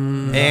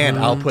 and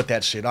I'll put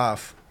that shit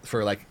off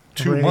for like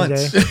 2 Rainy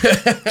months. day.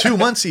 2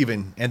 months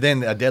even, and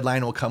then a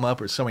deadline will come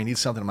up or somebody needs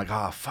something. I'm like,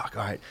 oh fuck,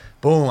 all right,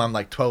 boom, I'm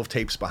like 12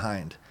 tapes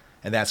behind,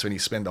 and that's when you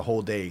spend the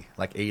whole day,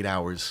 like 8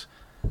 hours,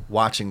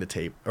 watching the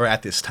tape. Or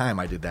at this time,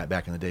 I did that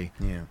back in the day.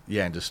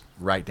 Yeah, and just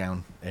write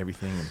down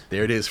everything, and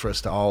there it is for us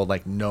to all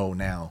like know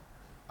now.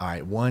 All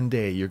right, one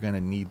day you're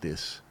gonna need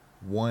this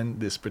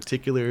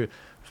particular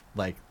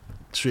like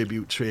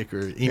tribute trick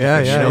or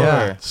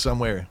Yeah.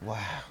 somewhere. Wow.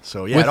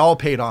 So yeah, With- it all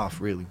paid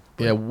off really.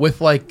 Yeah, with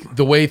like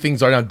the way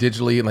things are now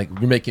digitally, and like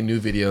you're making new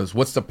videos,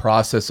 what's the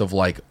process of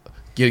like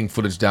getting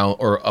footage down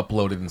or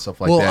uploaded and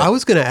stuff like Well, that? I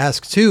was going to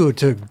ask too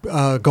to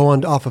go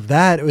on off of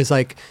that. It was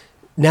like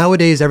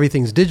nowadays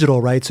everything's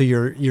digital, right? So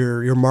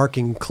you're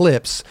marking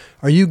clips.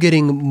 Are you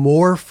getting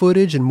more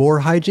footage and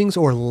more hijinks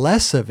or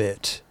less of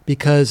it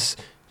because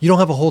you don't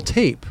have a whole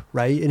tape,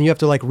 right? And you have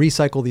to like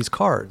recycle these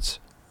cards.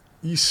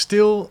 You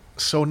still,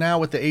 so now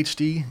with the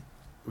HD,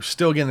 we're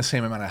still getting the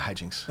same amount of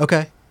hijinks.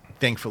 Okay.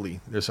 Thankfully,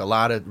 there's a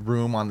lot of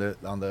room on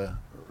the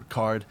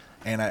card,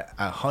 and I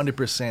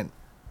 100%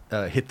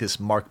 hit this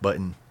mark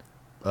button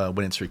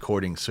when it's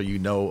recording, so you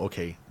know,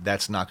 okay,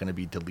 that's not going to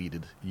be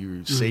deleted.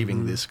 You're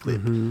saving this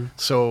clip.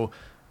 So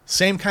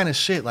same kind of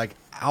shit. Like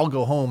I'll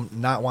go home,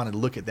 not want to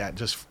look at that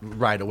just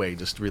right away,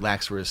 just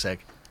relax for a sec,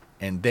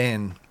 and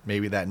then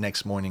maybe that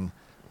next morning,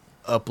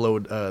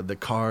 upload the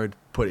card,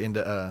 put it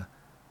into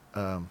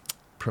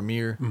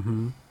Premiere,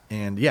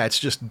 and yeah, it's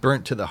just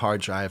burnt to the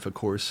hard drive, of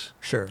course.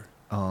 Sure.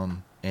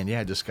 And yeah,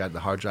 I just got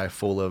the hard drive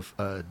full of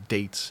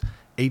dates.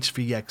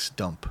 HVX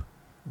dump.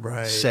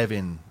 Right.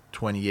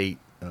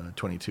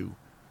 7/28/22.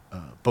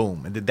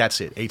 Boom, and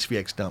that's it.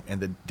 HVX dump and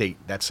the date.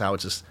 That's how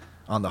it's just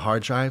on the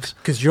hard drives.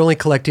 Because you're only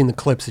collecting the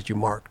clips that you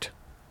marked.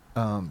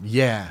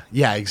 Yeah,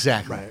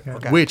 exactly. Right,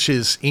 okay. Which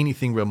is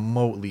anything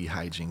remotely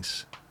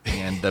hijinks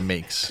and the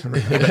makes.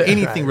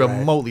 Anything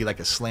remotely like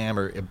a slam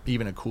or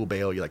even a cool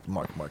bail, you're like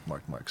mark.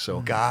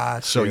 So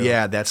Got So you.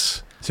 yeah,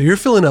 that's So you're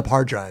filling up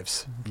hard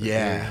drives.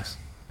 yeah.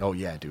 Oh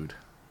yeah, dude.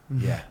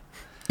 Yeah.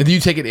 And do you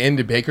take it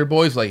into Baker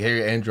Boys? Like,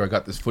 hey, Andrew, I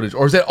got this footage.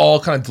 Or is that all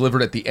kind of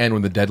delivered at the end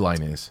when the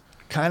deadline is?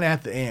 Kind of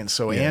at the end.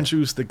 So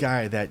Andrew's the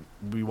guy that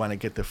we want to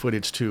get the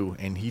footage to,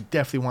 and he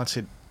definitely wants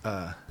it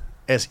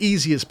as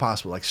easy as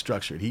possible, like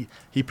structured.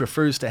 He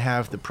prefers to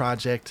have the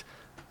project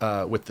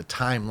with the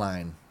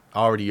timeline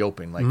already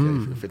open. Like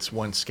if it's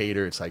one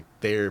skater, it's like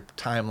their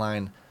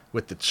timeline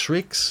with the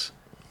tricks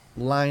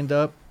lined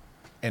up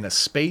and a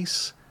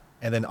space,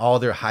 and then all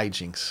their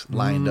hijinks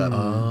lined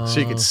up, so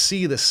you could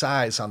see the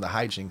size on the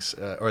hijinks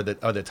or the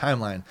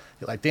timeline.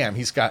 You're like, damn,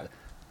 he's got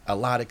a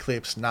lot of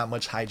clips, not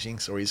much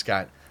hijinks, or he's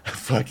got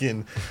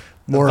fucking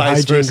More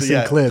vice hijinks versa.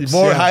 and clips.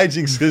 More Yeah.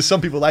 hijinks. There's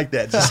some people like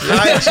that, just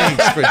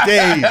hijinks for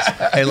days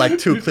and like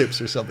 2 clips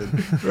or something.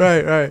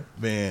 Right.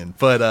 Man,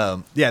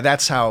 but yeah,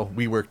 that's how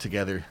we work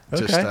together.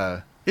 Just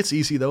Okay. it's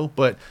easy though,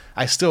 but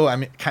I'm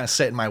kind of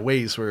set in my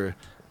ways where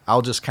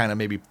I'll just kind of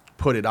maybe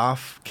put it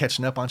off,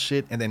 catching up on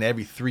shit, and then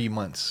every 3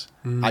 months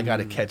I got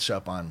to catch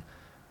up on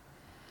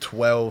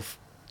 12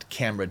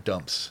 camera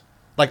dumps,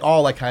 like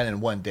all like kind of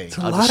in one day. It's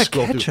a lot of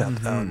catch up,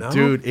 though, no?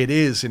 Dude. It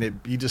is, and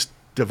you just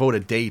devote a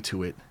day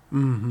to it.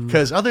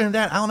 Because other than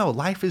that, I don't know.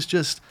 Life is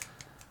just.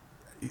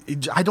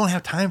 I don't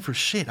have time for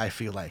shit. I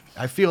feel like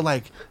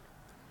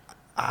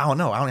I don't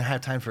know. I don't have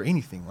time for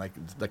anything like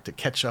to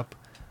catch up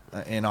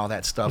and all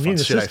that stuff You on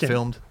need a shit I system.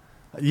 filmed.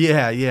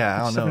 Yeah. I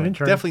don't System know.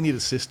 intern. Definitely need a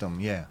system.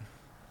 Yeah.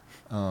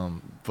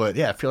 But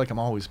yeah, I feel like I'm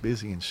always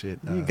busy and shit.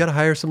 You got to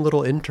hire some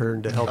little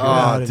intern to help you Oh,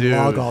 out and dude.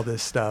 log all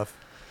this stuff.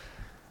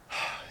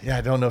 Yeah,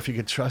 I don't know if you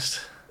could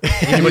trust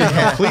anybody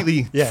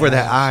completely Yeah, for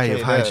that eye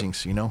of straight up.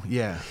 hijinks. You know?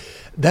 Yeah.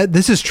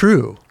 This is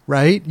true,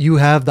 right? You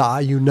have the eye,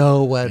 you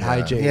know what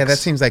hijinks. Yeah, that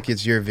seems like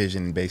it's your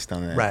vision based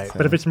on that. Right. so.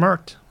 But if it's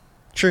marked,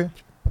 true.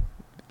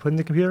 put in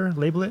the computer,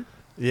 label it.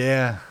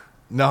 Yeah.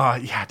 No.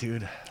 Yeah,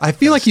 dude. I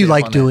feel like you Stay up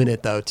like on doing that.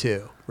 it though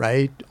too,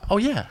 right? Oh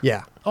yeah.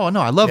 Yeah. Oh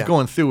no, I love Yeah.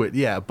 going through it.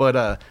 Yeah, but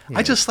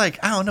I just I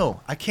don't know.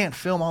 I can't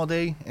film all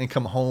day and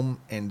come home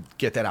and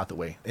get that out the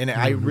way. And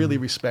I really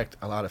respect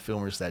a lot of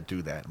filmers that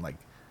do that. I'm like,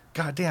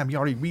 God damn, you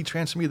already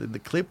retransferred me the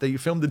clip that you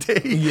filmed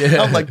today.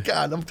 Yeah. I'm like,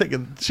 God, I'm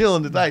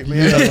chilling tonight,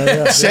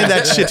 man. Send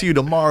that shit to you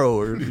tomorrow,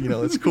 or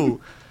it's cool.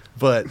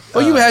 But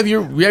Well, you have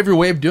your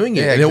way of doing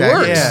it, Yeah, and it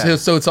exactly. works. Yeah.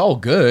 So it's all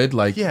good.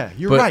 Like, Yeah,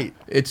 you're but right.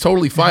 It's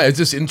totally fine. It's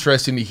just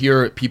interesting to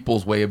hear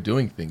people's way of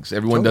doing things.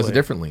 Everyone does it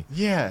Totally. differently.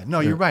 Yeah, no,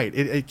 you're right.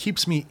 It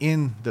keeps me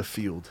in the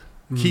field.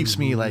 Keeps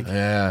me like,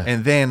 Yeah.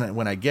 and then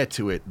when I get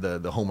to it,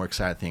 the homework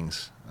side of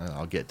things,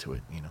 I'll get to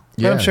it.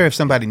 But I'm sure if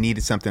somebody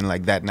needed something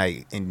like that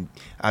night, and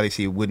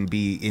obviously it wouldn't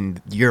be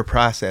in your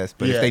process,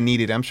 but Yeah. if they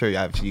needed, I'm sure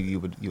obviously you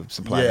would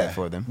supply that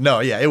for them. No,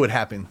 yeah, it would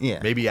happen. Yeah.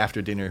 Maybe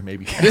after dinner,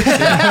 maybe.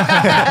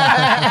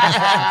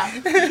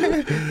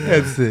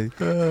 Let's see.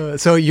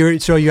 So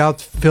you're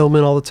out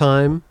filming all the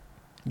time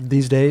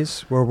these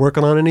days? We're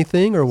working on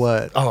anything or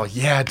what? Oh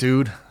yeah,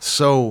 dude.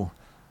 So,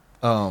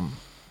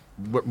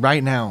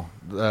 right now,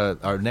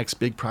 our next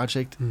big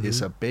project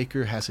is a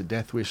Baker Has a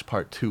Death Wish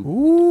Part 2.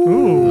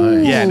 Ooh.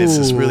 Nice. Yeah, and this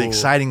is really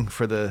exciting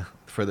for the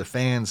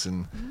fans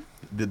and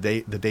the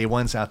day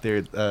ones out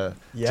there.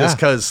 Yeah, Just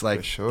because, like,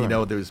 for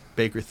sure. there's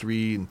Baker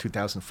 3 in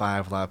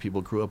 2005. A lot of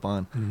people grew up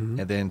on,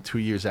 and then 2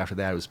 years after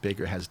that, it was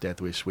Baker Has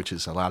Death Wish, which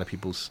is a lot of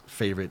people's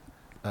favorite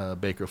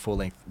Baker full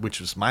length, which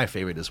was my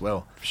favorite as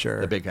well.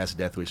 Sure. The Baker Has a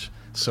Death Wish.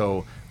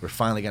 So we're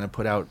finally gonna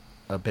put out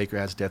a Baker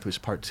Has a Death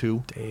Wish Part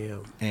 2.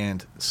 Damn.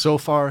 And so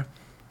far,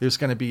 there's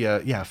going to be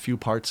a few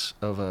parts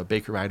of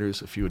Baker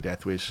Riders, a few of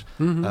Death Wish.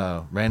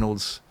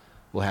 Reynolds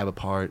will have a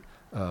part.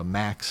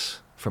 Max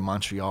from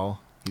Montreal,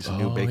 he's a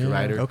new Baker yeah.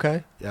 Rider.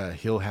 Okay.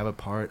 He'll have a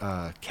part.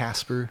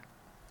 Casper.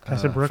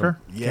 Casper Brooker?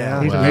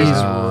 Yeah. He's Wow.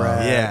 amazing.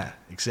 rad. Yeah,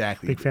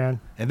 exactly. Big fan.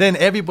 And then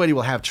everybody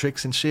will have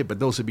tricks and shit, but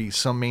those would be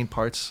some main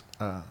parts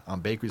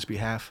on Baker's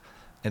behalf.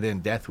 And then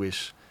Death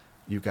Wish,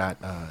 you got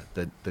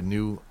the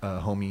new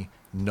homie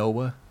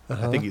Noah.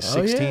 I think he's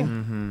Oh, yeah.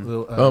 16.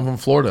 Little, from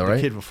Florida, the right?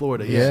 kid from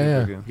Florida. Yeah.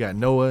 Yeah. You got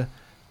Noah.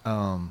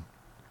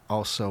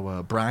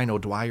 Also Brian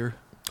O'Dwyer.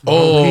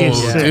 Oh,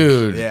 He's sick.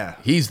 dude. Yeah.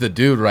 He's the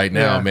dude right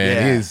now, Yeah. man.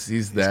 Yeah. He's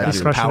He's that got dude.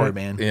 some crushing power, it.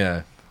 man.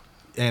 Yeah.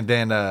 And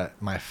then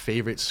my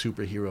favorite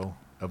superhero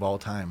of all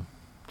time,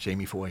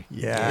 Jamie Foy.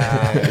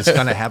 Yeah. Is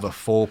gonna have a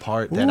full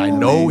part that I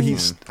know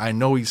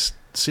he's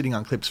sitting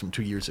on clips from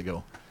 2 years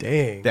ago.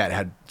 Dang. That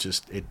had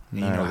just it.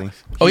 Gnarly.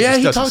 Oh yeah, just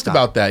he doesn't talked stop.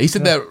 about that. He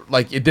said that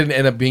like it didn't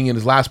end up being in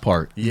his last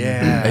part.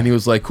 Yeah. And he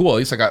was like, "Cool, at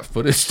least I got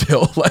footage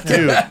still." Like,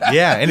 Dude,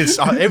 yeah, and it's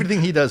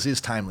everything he does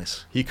is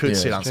timeless. He could Yeah,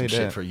 sit on some straight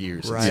shit up. for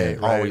years. Right,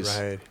 It's right, always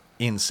right.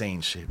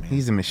 insane shit, man.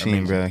 He's a machine,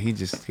 Amazing. bro. He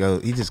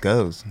just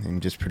goes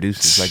and just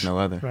produces like no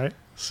other. Right.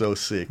 So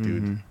sick,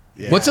 dude.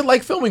 Yeah. What's it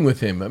like filming with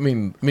him? I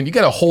mean, you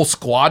got a whole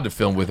squad to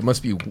film with. It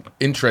must be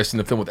interesting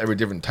to film with every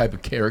different type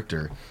of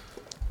character.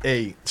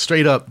 Hey,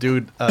 straight up,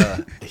 dude.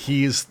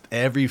 He's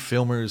every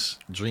filmer's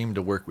dream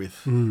to work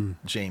with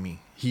Jamie.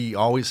 He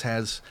always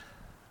has,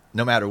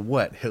 no matter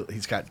what,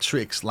 he's got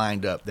tricks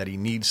lined up that he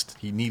needs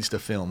to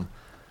film.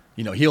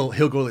 You know, he'll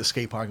go to the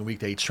skate park on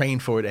weekday, train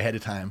for it ahead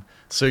of time.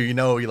 So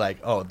you're like,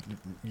 oh,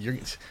 you're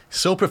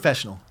so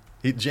professional.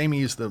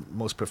 Jamie is the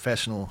most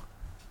professional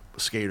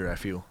skater, I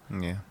feel.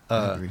 Yeah,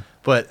 I agree.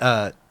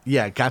 But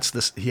yeah,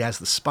 he has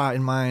the spot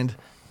in mind,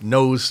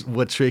 knows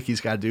what trick he's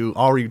got to do,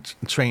 already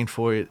trained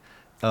for it.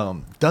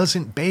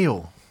 Doesn't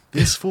bail.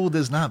 This fool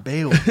does not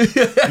bail.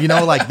 You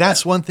know, like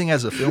that's one thing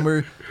as a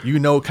filmer, you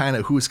know, kind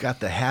of who's got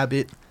the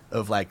habit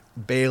of like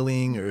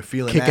bailing or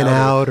feeling Kicking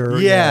out or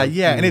yeah.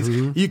 yeah. And it's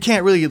you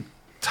can't really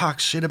talk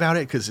shit about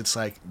it because it's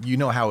like you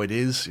know how it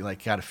is. You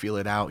like got to feel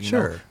it out. You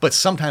know? Sure. But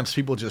sometimes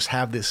people just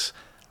have this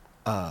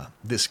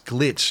this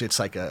glitch. It's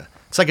like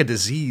a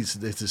disease.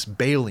 It's this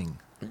bailing.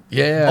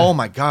 Yeah. Oh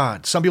my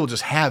God. Some people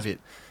just have it,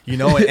 you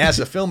know, and as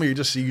a filmer, you're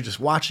just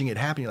watching it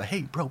happen. You're like,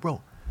 hey,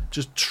 bro,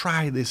 just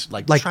try this.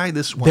 Like try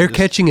this one. They're Just-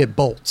 catching it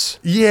bolts.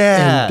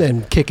 Yeah.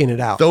 And kicking it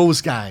out.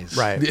 Those guys.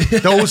 Right.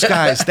 Those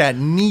guys that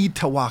need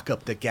to walk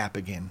up the gap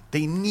again.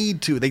 They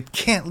need to. They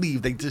can't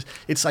leave.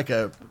 It's like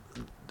a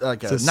a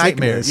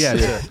nightmare.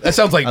 sickness. Yeah. That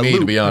sounds like a me, to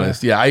loop. be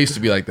honest. Yeah, I used to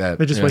be like that.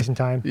 They're just Yeah. wasting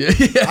time.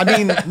 I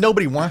mean,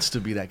 nobody wants to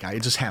be that guy.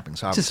 It just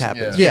happens. Obviously. Just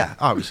happens. Yeah. Yeah.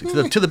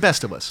 Obviously, to the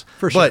best of us.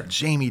 For sure. But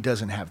Jamie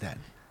doesn't have that.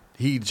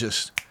 He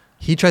just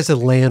He tries to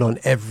land on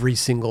every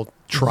single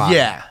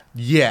try.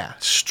 Yeah,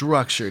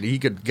 structured. He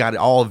got it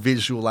all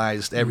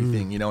visualized,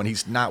 everything, you know, and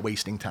he's not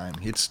wasting time.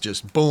 It's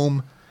just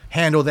boom,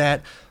 handle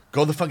that,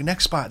 go to the fucking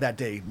next spot that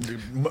day,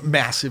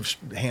 massive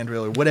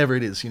handrail or whatever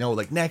it is, you know,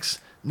 like next,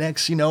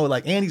 you know,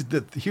 like. And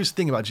here's the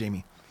thing about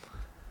Jamie,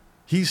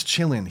 he's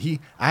chilling.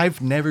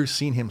 I've never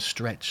seen him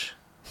stretch.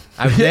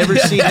 I've never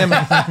seen him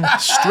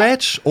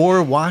stretch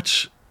or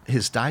watch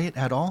his diet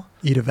at all.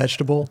 Eat a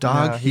vegetable.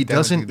 Dog, No, he he don't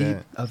doesn't do eat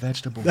that. a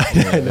vegetable.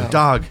 know.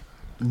 Dog,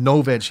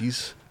 no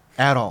veggies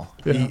at all.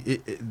 Yeah.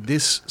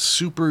 This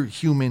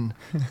superhuman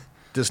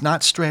does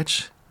not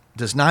stretch,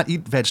 does not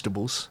eat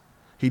vegetables.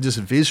 He just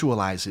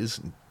visualizes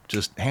and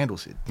just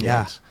handles it. You know,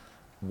 Yeah.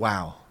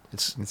 wow.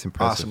 It's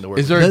impressive. awesome to work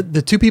Is with. there?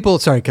 The two people,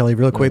 sorry, Kelly,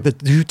 real quick. The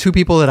two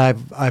people that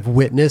I've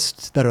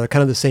witnessed that are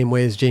kind of the same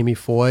way as Jamie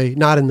Foy,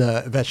 not in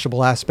the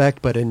vegetable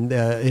aspect, but in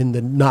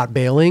the not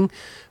bailing,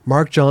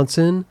 Mark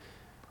Johnson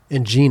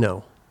and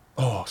Gino.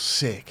 Oh,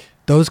 sick.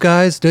 Those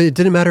guys, it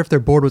didn't matter if their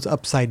board was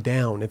upside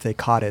down if they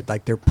caught it.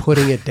 Like they're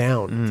putting it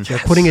down. They're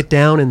Yes. putting it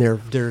down and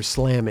they're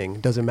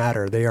slamming. Doesn't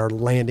matter. They are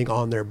landing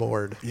on their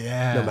board.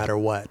 Yeah. No matter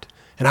what.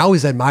 And I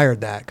always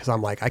admired that because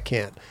I'm like, I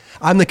can't.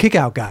 I'm the kick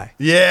out guy.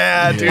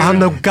 Yeah, dude. I'm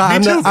the guy.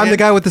 Me too, I'm the man.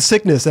 guy with the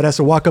sickness that has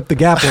to walk up the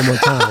gap one more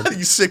time.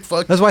 You sick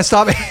fuck. That's why I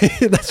stopped.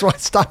 That's why I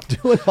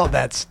stopped doing all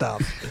that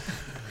stuff.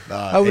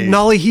 I would hey.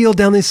 nollie heel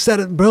down this set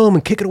of boom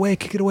and kick it away,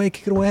 kick it away,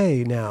 kick it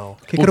away. Now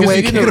kick Well, it 'cause away,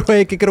 you kick didn't- it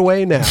away, kick it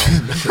away. Now.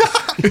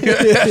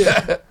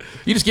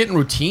 You just get in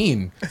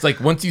routine. It's like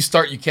once you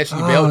start, you catch and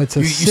you Oh, bail. it's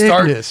a you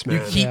start, sickness, you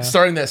man. keep Yeah.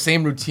 starting that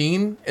same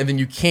routine, and then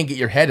you can't get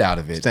your head out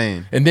of it.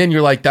 Same. And then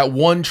you're like that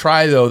one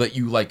try though that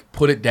you like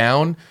put it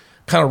down,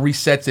 kind of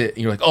resets it,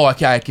 and you're like, oh,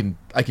 okay, I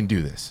can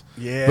do this.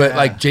 Yeah. But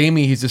like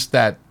Jamie, he's just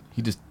that.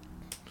 He just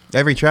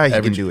Every try he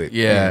every- can do it.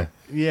 Yeah.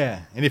 Yeah.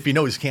 And if he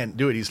knows he can't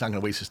do it, he's not going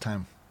to waste his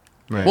time.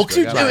 Right. Well, 'cause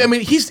I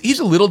mean, he's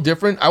a little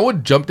different. I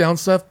would jump down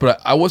stuff, but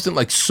I wasn't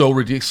like so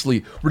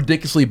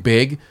ridiculously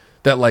big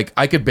that like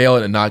I could bail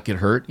it and not get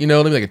hurt. You know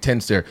what I mean? Like a 10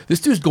 stair. This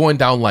dude's going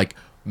down like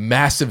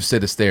massive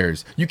set of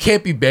stairs. You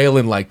can't be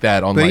bailing like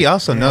that on. But like, he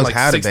also knows like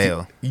how to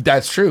bail.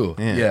 That's true.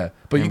 Yeah,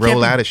 but and you can't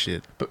roll be out of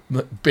shit.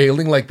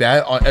 bailing like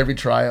that on every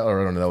try.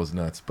 Or I don't know. That was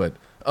nuts. But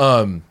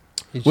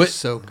He's What- just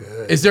so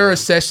good. is there a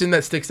session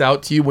that sticks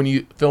out to you when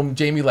you film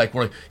Jamie? Like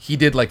where he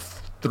did like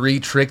 3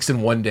 tricks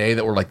in one day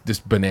that were like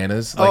just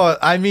bananas. Like, Oh,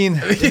 I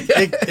mean,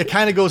 it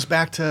kind of goes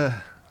back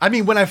to, I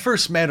mean, when I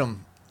first met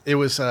him, it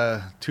was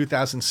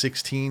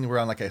 2016. We're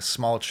on like a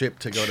small trip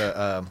to go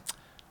to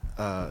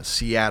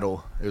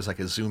Seattle. It was like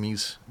a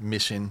Zoomies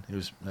mission. It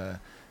was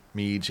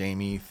me,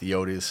 Jamie,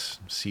 Theotis,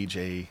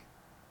 CJ, I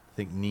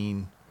think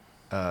Neen.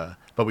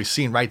 But we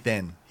seen right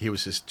then, he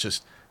was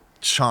just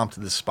chomped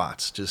the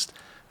spots. Just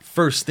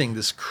first thing,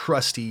 this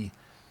crusty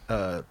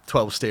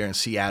 12 stair in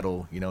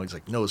Seattle, you know, he's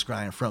like nose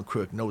grind, front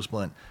crook, nose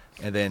blunt,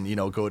 and then, you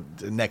know, go to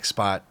the next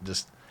spot.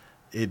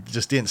 It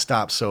just didn't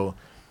stop. So,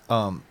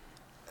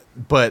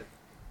 but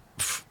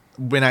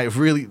when I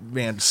really,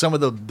 man, some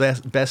of the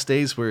best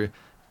days were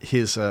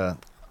his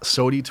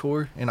SOTY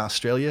tour in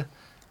Australia.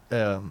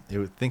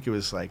 It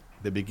was like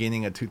the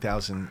beginning of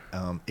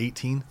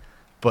 2018,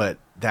 but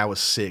that was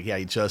sick. Yeah,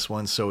 he just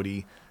won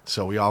SOTY.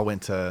 So we all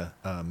went to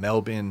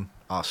Melbourne,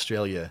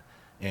 Australia,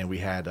 and we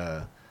had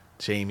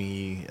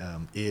Jamie,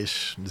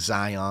 Ish,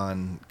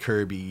 Zion,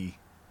 Kirby,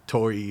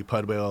 Tori,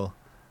 Pudwell,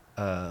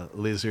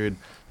 Lizard.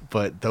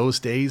 But those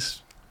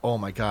days, oh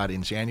my God,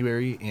 in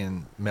January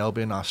in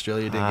Melbourne,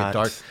 Australia, didn't get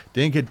dark.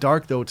 Didn't get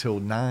dark though till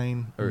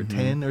 9 or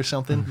 10 or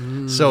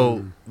something.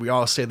 So we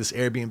all stayed at this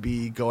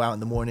Airbnb, go out in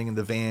the morning in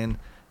the van.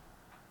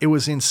 It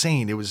was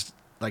insane. It was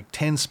like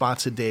 10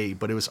 spots a day,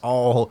 but it was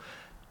all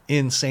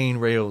insane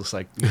rails,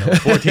 like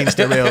 14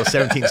 stair rail,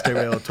 17 stair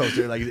rail, 12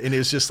 stair, like, and it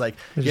was just like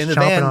Just get in the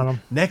chopping on van,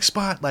 'em. next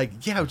spot, like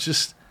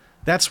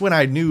that's when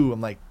I knew.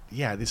 I'm like,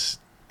 yeah,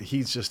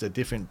 he's just a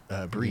different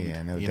breed.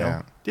 Yeah, no you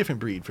doubt. know, different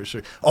breed for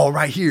sure. Oh,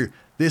 right here,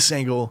 this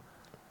angle,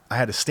 I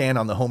had to stand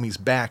on the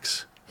homies'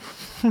 backs.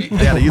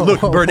 Yeah, you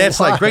look, Burnett's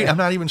like, great, I'm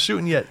not even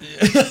shooting yet,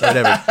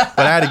 whatever. But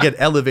I had to get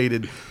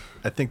elevated.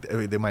 I think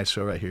they might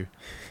show right here.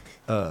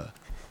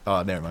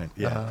 Oh, never mind.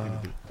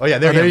 Yeah. Oh, yeah.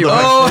 There you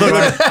go.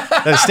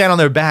 Look, stand on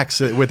their backs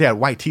with that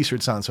white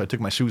T-shirts on, so I took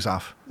my shoes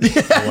off.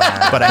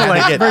 Wow.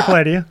 But Very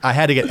polite of you. I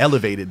had to get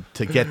elevated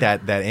to get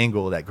that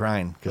angle, that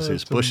grind, because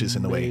there's bushes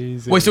in the way.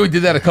 Wait, so we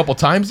did that a couple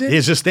times then?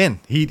 It's just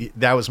then.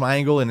 That was my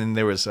angle, and then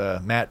there was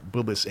Matt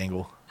Bublis'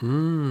 angle.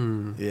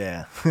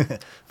 Yeah. But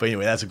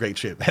anyway, that's a great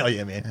trip. Hell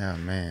yeah, man. Oh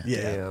man.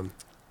 Yeah.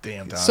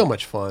 Damn, dog. So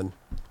much fun.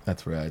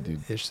 That's rad,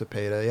 dude. Ish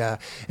Cepeda, yeah.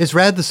 It's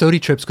rad the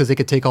SOTY trips because they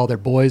could take all their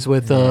boys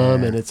with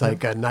them, and it's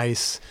like a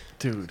nice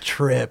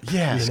trip.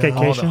 Yeah. you know?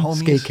 Skate-cation? All the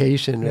homies.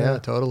 Skate-cation, yeah,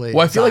 totally.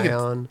 Well, I feel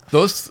Zion.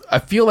 I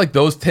feel like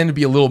those tend to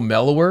be a little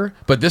mellower,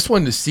 but this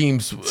one just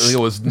seems it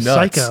was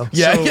nuts. Psycho.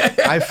 Yeah, So, yeah.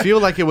 I feel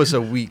like it was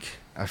a week,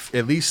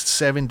 at least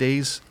 7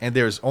 days, and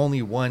there's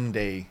only one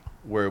day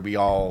where we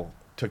all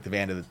took the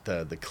van to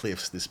the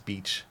cliffs, this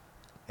beach,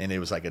 and it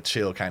was like a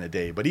chill kind of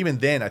day. But even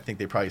then, I think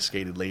they probably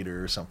skated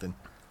later or something.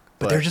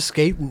 But they're just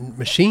skate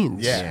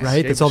machines, Yeah, right?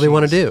 skate That's all they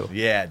want to machines. do.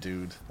 Yeah,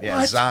 dude. Yeah,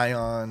 What?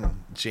 Zion,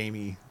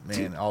 Jamie,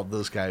 man, all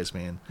those guys,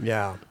 man.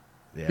 Yeah.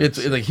 Yeah,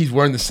 It's like he's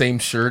wearing the same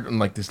shirt in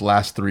like this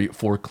last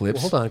 3-4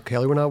 clips. Well, hold on,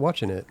 Kelly, we're not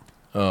watching it.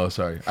 Oh,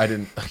 sorry, I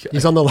didn't.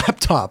 He's on the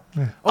laptop.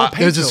 Oh,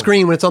 There's a Pedro.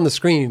 screen. When it's on the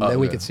screen, then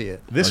we okay. can see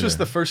it. This was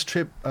Okay. the first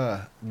trip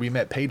we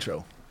met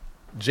Pedro.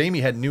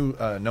 Jamie had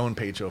known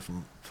Pedro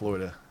from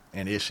Florida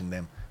and Ish and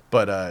them,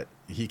 but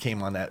he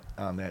came on that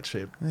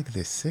trip. Look at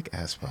this sick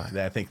ass spot.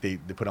 That I think they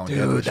put on. Dude,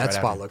 Deadlift that right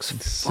spot after. looks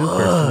Super.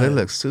 fun. It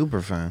looks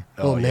super fun.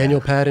 Oh, Little yeah.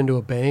 manual pad into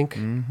a bank,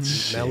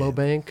 Shit. mellow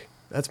bank.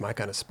 That's my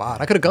kind of spot.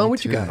 I could have gone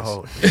with you too. guys.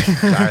 Oh,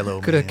 Carlo,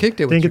 Could have man. kicked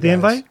it with Didn't you get the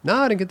guys. invite? No,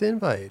 I didn't get the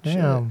invite. Shit.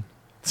 Damn.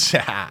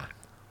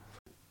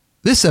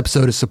 This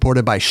episode is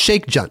supported by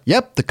Shake Junt.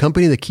 Yep, the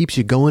company that keeps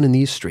you going in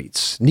these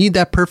streets. Need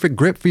that perfect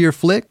grip for your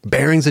flick?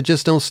 Bearings that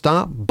just don't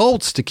stop?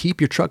 Bolts to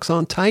keep your trucks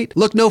on tight?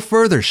 Look no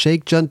further.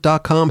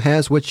 ShakeJunt.com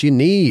has what you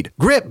need.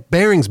 Grip,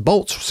 bearings,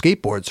 bolts,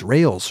 skateboards,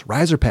 rails,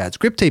 riser pads,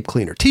 grip tape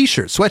cleaner,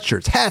 t-shirts,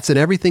 sweatshirts, hats, and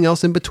everything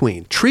else in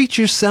between. Treat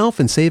yourself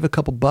and save a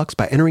couple bucks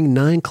by entering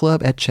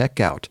 9Club at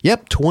checkout.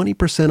 Yep,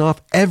 20%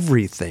 off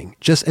everything.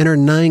 Just enter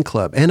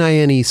 9Club,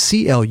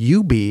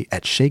 NINECLUB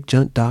at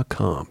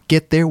ShakeJunt.com.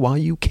 Get there while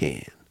you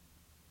can.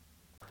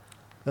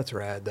 That's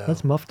rad, though.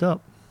 That's muffed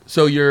up.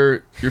 So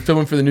you're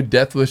filming for the new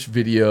Death Wish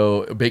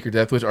video, Baker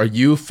Death Wish. Are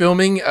you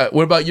filming?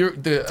 What about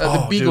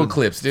the Beagle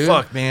clips, dude?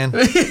 Fuck, man.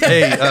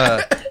 Hey,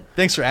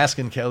 thanks for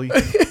asking, Kelly.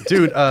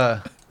 Dude,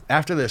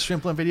 after the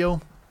Shrimpling video,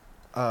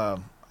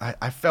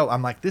 I felt,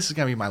 I'm like, this is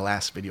going to be my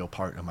last video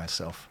part of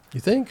myself.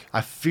 You think?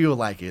 I feel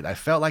like it. I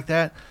felt like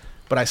that,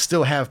 but I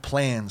still have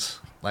plans,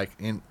 like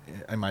in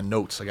my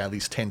notes. I got at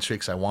least 10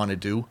 tricks I want to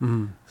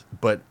do,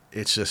 but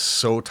it's just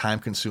so time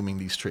consuming,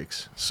 these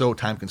tricks. So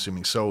time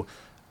consuming. So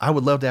I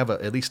would love to have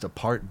at least a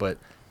part, but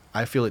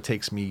I feel it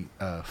takes me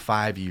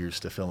 5 years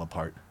to film a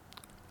part.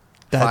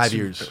 5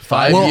 years.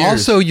 5 Well, years.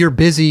 also you're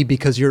busy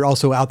because you're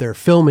also out there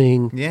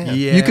filming. Yeah.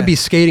 You could be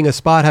skating a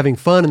spot, having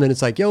fun, and then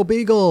it's like, "Yo,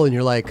 Beagle," and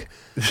you're like,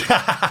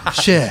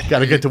 "Shit,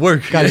 Gotta get to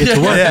work. gotta get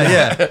to work."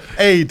 yeah, yeah.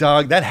 Hey,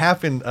 dog, that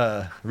happened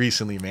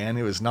recently, man.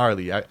 It was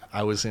gnarly.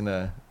 I was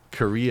in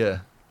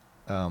Korea.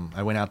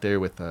 I went out there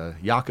with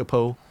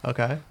Jacopo,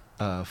 Okay.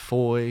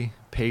 Foy,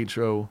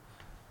 Pedro,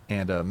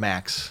 and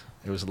Max.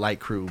 It was a light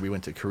crew. We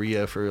went to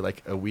Korea for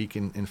like a week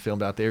and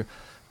filmed out there.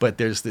 But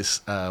there's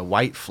this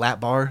white flat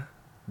bar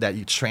that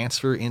you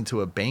transfer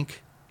into a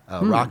bank,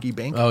 rocky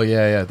bank. Oh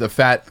yeah. The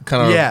fat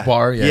kind of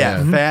bar.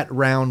 Yeah. Fat,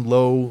 round,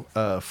 low,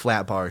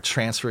 flat bar.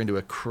 Transfer into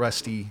a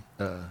crusty,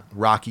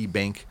 rocky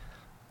bank.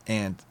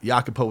 And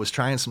Jacopo was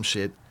trying some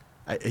shit.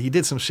 He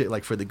did some shit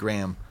like for the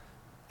gram.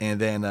 And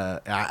then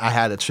I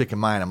had a trick in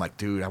mind. I'm like,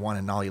 dude, I want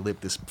to nollie lip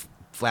this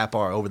flat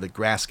bar over the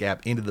grass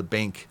gap into the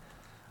bank.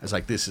 I was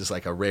like, this is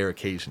like a rare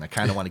occasion. I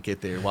kind of want to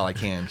get there while I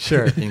can.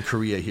 Sure. In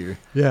Korea here.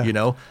 Yeah. You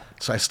know?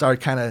 So I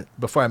started kind of,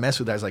 before I messed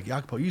with that, I was like,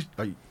 Jacopo,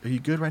 are you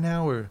good right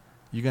now? Or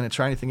you going to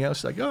try anything else?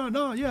 He's like, oh,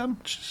 no, yeah, I'm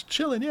just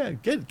chilling. Yeah,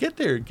 get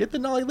there. Get the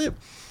nollie lip.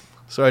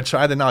 So I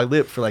tried the nollie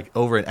lip for like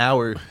over an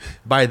hour.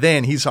 By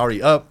then, he's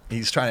already up.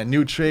 He's trying a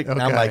new trick.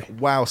 And I'm Okay. like,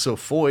 wow. So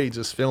Foy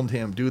just filmed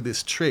him do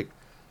this trick.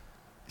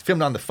 He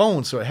filmed on the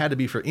phone, so it had to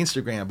be for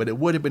Instagram. But it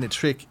would have been a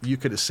trick you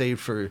could have saved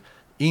for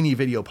any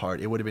video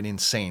part. It would have been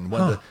insane. One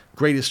of the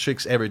greatest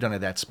tricks ever done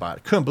at that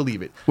spot. Couldn't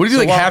believe it. What do you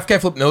do, So like while- half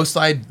cab flip, nose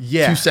slide,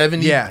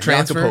 270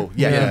 transfer? Yakapo.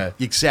 Yeah,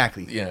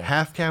 exactly. Yeah.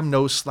 Half cam,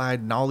 nose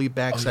slide, nollie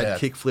backside, yeah.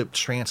 kick flip,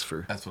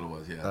 transfer. That's what it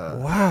was, yeah.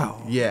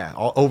 Wow. Yeah,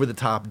 all over the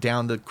top,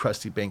 down the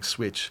crusty bank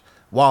switch.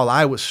 While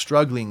I was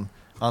struggling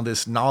on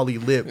this nollie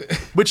lip,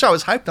 which I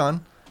was hyped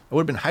on. I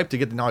would have been hyped to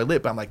get the nollie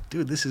lip. But I'm like,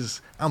 dude,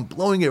 I'm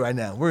blowing it right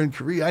now. We're in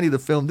Korea. I need to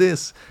film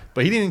this.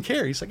 But he didn't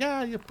care. He's like,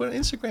 you put it on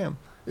Instagram.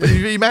 But if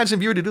you imagine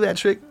if you were to do that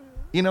trick,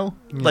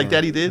 like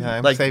Daddy did. Yeah,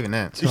 I'm like, saving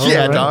that. Yeah,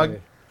 Alright. dog.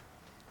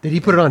 Did he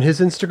put it on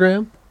his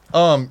Instagram?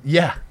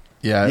 Yeah.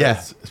 Yeah, Yeah.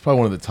 It's probably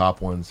one of the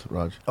top ones,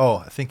 Raj. Oh,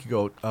 I think you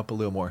go up a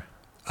little more.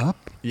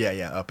 Up?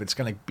 Yeah, up. It's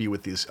gonna be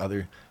with these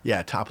other,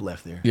 top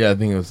left there. Yeah, I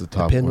think it was the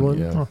top pinned one. one?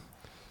 Yeah, Huh.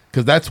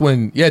 because that's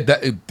when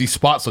these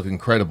spots look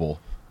incredible.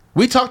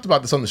 We talked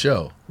about this on the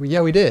show. Well,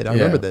 yeah, we did. I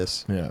remember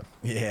this. Yeah,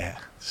 Yeah,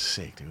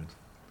 sick, dude.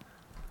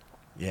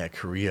 Yeah,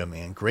 Korea,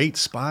 man, great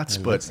spots,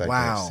 It but looks like they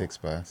have wow, 6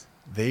 spots.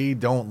 they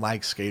don't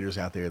like skaters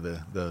out there.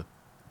 The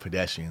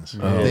pedestrians,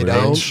 Oh, They really?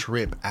 don't?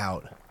 trip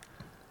out.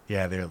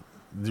 Yeah, they're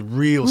the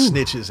real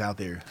snitches out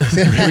there.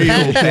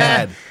 Real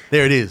bad.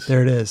 There it is.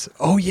 There it is.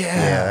 Oh, Yeah,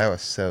 yeah. that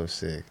was so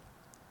sick.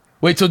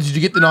 Wait, so did you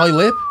get the nollie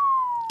lip?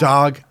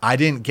 Dog, I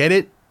didn't get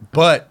it,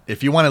 but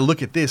if you want to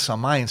look at this on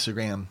my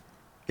Instagram,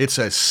 it's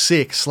a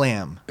sick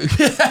slam.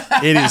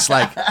 It is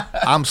like,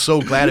 I'm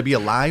so glad to be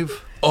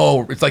alive.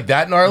 Oh, it's like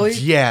that gnarly?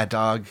 Yeah,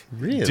 dog.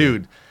 Really?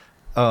 Dude.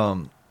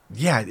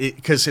 Yeah,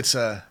 because it's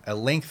a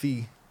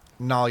lengthy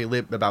nollie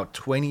lip, about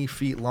 20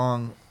 feet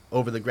long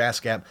over the grass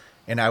gap,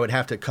 and I would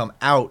have to come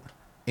out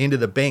into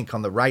the bank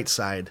on the right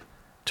side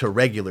to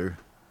regular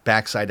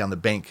backside down the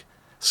bank.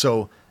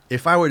 So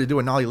if I were to do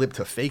a nollie lip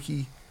to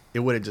fakie, it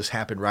would have just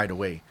happened right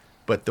away.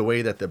 But the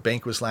way that the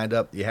bank was lined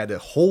up, you had to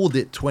hold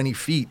it 20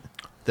 feet,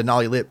 the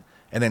nollie lip,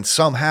 and then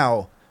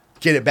somehow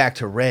get it back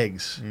to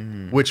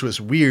regs, which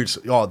was weird. So,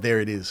 oh, there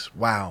it is.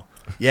 Wow.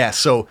 Yeah,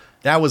 so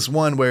that was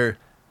one where,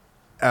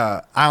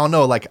 I don't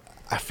know, like,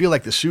 I feel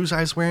like the shoes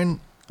I was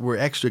wearing were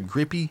extra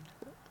grippy,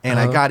 and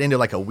I got into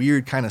like a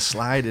weird kind of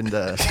slide in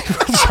the...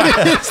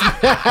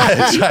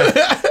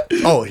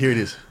 Oh, here it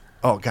is.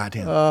 Oh,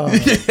 goddamn. Oh,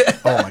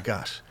 my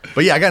gosh.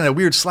 But yeah, I got in a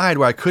weird slide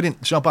where I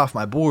couldn't jump off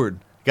my board.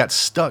 Got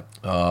stuck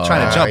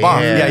trying to jump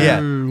off. yeah. Yeah.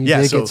 You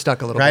Yeah, did so get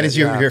stuck a little Right bit. as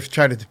you're yeah.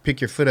 trying to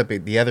pick your foot up,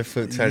 the other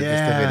foot started to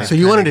Yeah. step in. So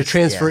you wanted to Kinda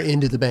transfer yeah.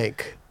 into the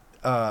bank.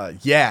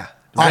 yeah.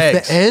 Off the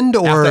Regs. end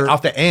or-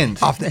 off the end?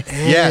 Off the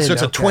Yeah, so end,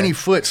 it's a okay.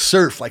 20-foot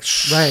surf, like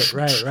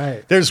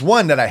Right. There's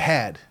one that I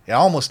had. I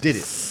almost did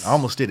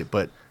it.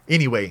 But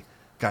anyway,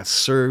 got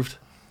served.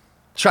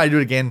 Tried to do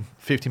it again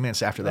 15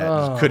 minutes after that.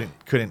 Oh. Just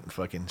couldn't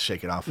fucking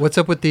shake it off. What's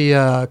up with the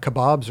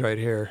kebabs right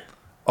here?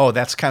 Oh,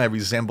 that's kind of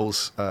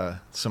resembles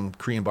some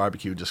Korean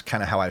barbecue, just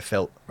kind of how I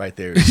felt right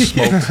there.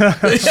 Smoked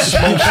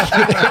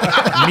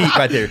meat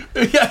right there.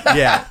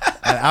 Yeah.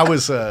 And I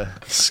was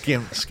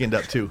skinned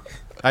up too.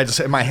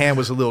 My hand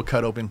was a little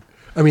cut open.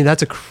 I mean,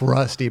 that's a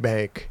crusty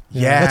bank.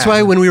 Yeah. That's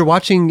why when we were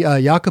watching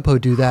Jacopo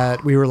do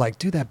that, we were like,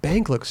 dude, that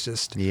bank looks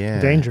just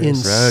Yeah. Dangerous.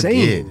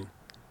 insane. Rugged.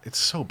 It's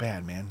so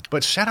bad, man.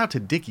 But shout out to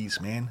Dickies,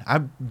 man.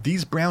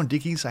 These brown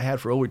Dickies I had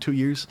for over 2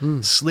 years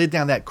slid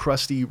down that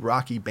crusty,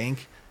 rocky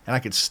bank, and I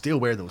could still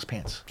wear those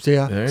pants. So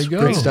yeah, There you it's go.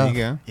 great There stuff.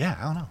 There you Yeah,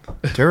 I don't know. go.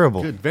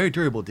 Durable. Good, very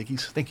durable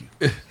Dickies. Thank you.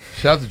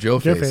 Shout out to Joe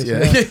Joe Face. Face, Yeah.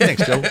 yeah.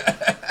 Thanks, Joe.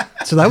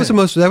 So that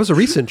was a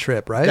recent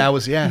trip, right? That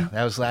was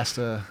last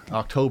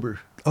October.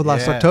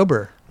 last Yeah.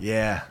 October.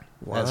 Yeah,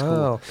 Wow. that's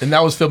cool. And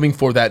that was filming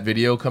for that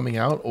video coming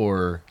out,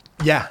 or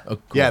Yeah, Oh,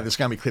 cool. yeah. There's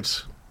gonna be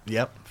clips.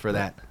 Yep, for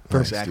that. For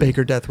Exactly.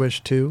 Baker Death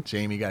Wish 2.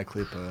 Jamie got a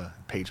clip.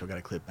 Pedro got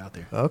a clip out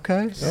there.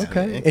 Okay.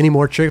 Okay. Sick. Any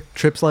more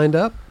trips lined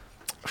up?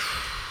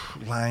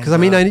 Because I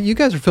mean, you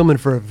guys are filming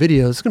for a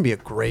video. It's going to be a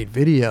great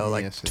video.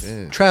 Like Yes, it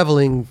is.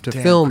 traveling to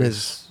Damn, film Chris.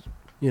 is,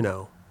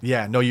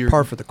 yeah, no, you're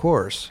par for the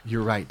course.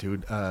 You're right,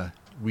 dude.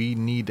 We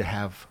need to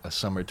have a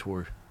summer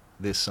tour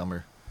this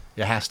summer.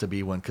 It has to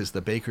be one because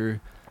the Baker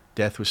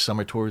Death Wish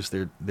summer tours,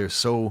 they're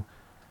so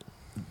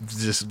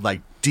just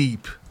like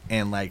deep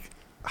and like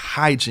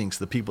hijinks.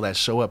 The people that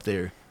show up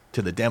there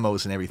to the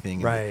demos and everything.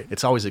 And Right.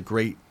 it's always a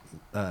great,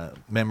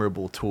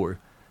 memorable tour.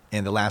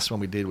 And the last one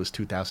we did was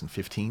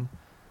 2015.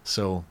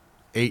 So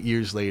 8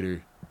 years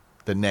later,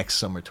 the next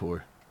summer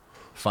tour.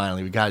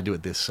 Finally, we got to do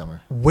it this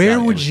summer. Where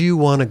Gotta would do it. you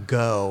want to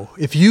go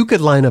if you could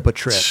line up a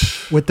trip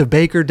with the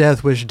Baker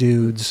Death Wish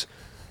dudes?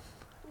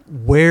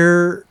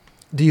 Where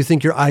do you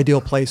think your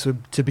ideal place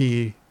would to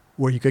be,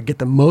 where you could get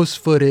the most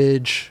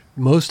footage,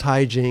 most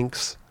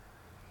hijinks,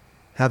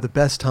 have the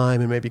best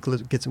time, and maybe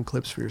get some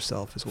clips for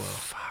yourself as well?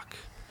 Fuck.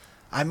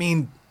 I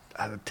mean,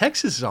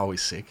 Texas is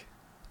always sick.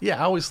 Yeah,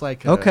 I always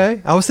like.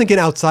 Okay, I was thinking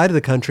outside of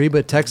the country,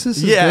 but Texas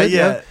is Yeah, good.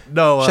 yeah.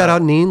 No. Shout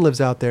out Neen,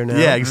 lives out there now.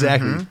 Yeah,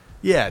 exactly.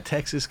 Yeah,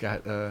 Texas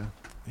got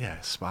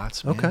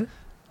spots. Man.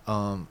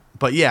 Okay.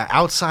 But yeah,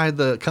 outside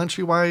the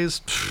country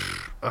wise,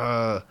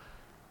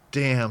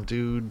 Damn,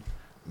 dude.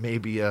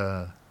 Maybe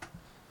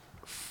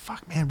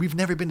fuck, man. We've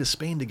never been to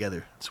Spain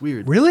together. It's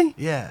weird. Really?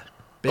 Yeah.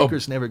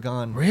 Baker's never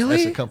gone really?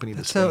 as a company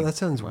to Spain. That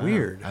sounds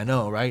weird. I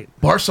know, right?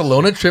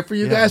 Barcelona trip for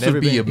you Yeah, guys never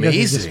would be been. You guys would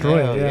amazing. destroy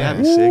it, Yeah, yeah. that'd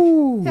be sick.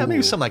 Ooh. Yeah,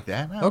 maybe something like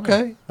that. I don't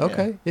Okay. know.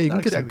 Okay. Yeah, you Not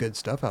can get some exactly. good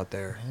stuff out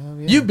there.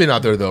 You've been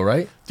out there though,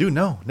 right? Dude,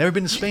 no, never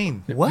been to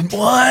Spain. What?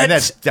 And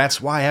that's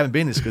why I haven't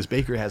been. Is because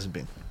Baker hasn't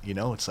been. You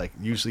know, it's like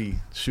usually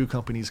shoe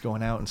companies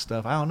going out and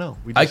stuff. I don't know.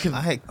 We I just,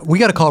 can. We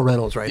got to call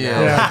Reynolds right Yeah.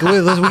 now. Yeah.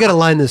 Like, we got to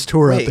line this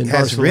tour up Wait, in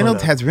has Barcelona.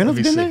 Reynolds That'd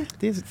been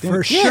be there?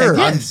 For sure.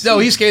 Yes. No,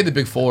 he skated the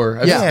Big Four.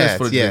 That's, Yeah. that's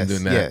what he's yes, been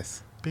doing that.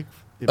 yes. big.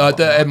 At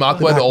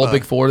Makwa, the old Makwa.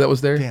 Big Four that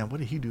was there. Damn, what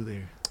did he do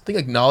there? I think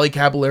like Nolly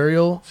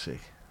Caballero Sick.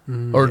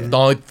 or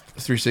Nolly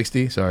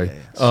 360. Sorry. Yeah,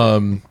 yeah.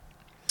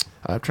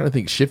 I'm trying to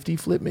think. Shifty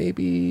Flip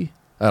maybe.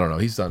 I don't know.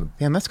 He's done.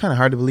 Damn, that's kind of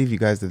hard to believe you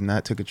guys have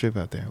not took a trip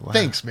out there. Wow.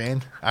 Thanks,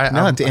 man. No,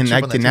 I'm and cheap on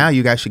like that now too.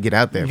 you guys should get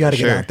out there. You got to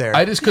for get sure. out there.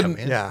 I just couldn't.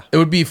 man. Yeah. It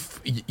would be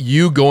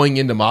you going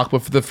into Makwa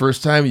for the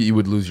first time. You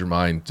would lose your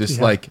mind. Just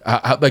Yeah.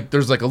 like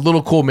there's like a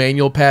little cool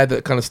manual pad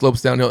that kind of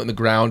slopes downhill in the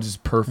ground.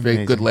 Just perfect.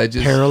 Amazing. Good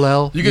ledges.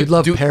 Parallel. You You'd could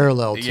love do-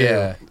 parallel too.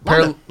 Yeah.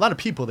 A lot of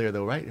people there,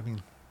 though, right? I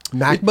mean,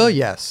 Macba,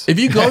 yes. If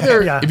you go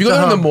there, Yeah, if you go it's a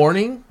there in the hub.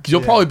 morning, because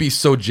you'll Yeah. probably be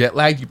so jet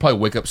lagged, you probably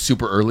wake up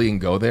super early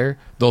and go there.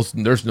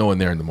 There's no one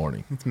there in the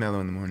morning. It's mellow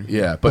in the morning.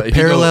 Yeah, But but if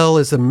you go- parallel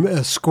is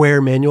a square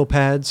manual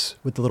pads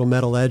with the little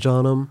metal edge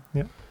on them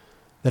Yeah.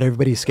 that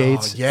everybody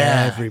skates. oh,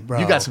 yeah. Bro.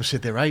 You got some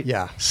shit there, right?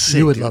 Yeah. Sick,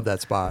 you would dude. love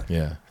that spot.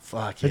 yeah.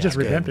 Fuck They yeah. just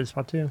good. revamped his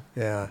spot too.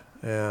 Yeah.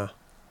 Yeah.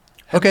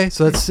 Okay,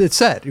 so it's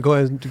set. You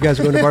guys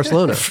are going to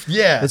Barcelona.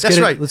 Yeah, Let's that's get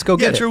it- right. let's go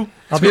get it. True.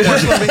 I'll be there.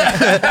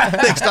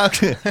 Thanks, Doc.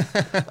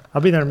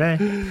 I'll be there in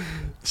May.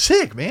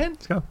 Sick, man.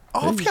 Let's go.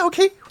 Oh, yeah,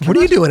 okay. What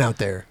are you doing out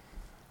there?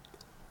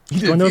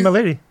 Going to with my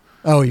lady.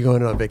 Oh, you're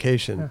going on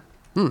vacation.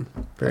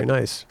 Very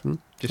nice.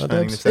 Just Not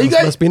finding bad. this Hey, you out.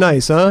 guys- Must be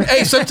nice, huh?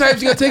 Hey,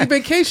 sometimes you gotta take a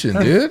vacation,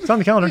 dude. It's on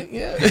the calendar.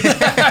 Yeah.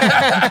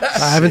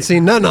 I haven't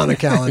seen none on the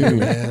calendar,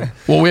 man.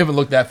 Well, we haven't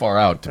looked that far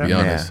out, to be Yeah.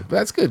 honest. But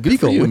that's good. Good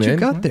Beagle, for you, what man. you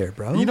got there,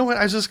 bro? You know what?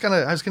 I was getting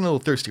a little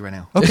thirsty right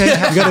now. Okay,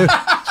 you got to.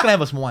 Just gonna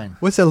have us some wine.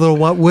 What's that little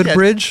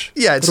Woodbridge?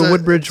 Yeah, it's little a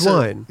Woodbridge it's a-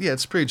 wine. Yeah,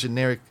 it's a pretty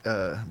generic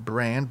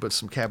brand, but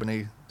some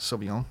Cabernet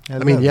Sauvignon. I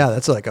mean, yeah,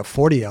 that's like a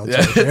 40 ounce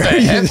right there.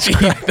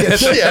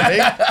 Yeah, mate.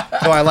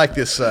 No, I like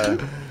this.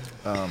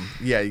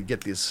 Yeah, you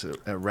get these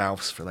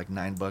Ralphs for like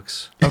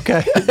 $9.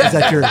 Okay, is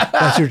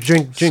that's your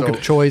drink So-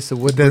 of choice, the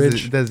Does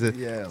Woodbridge?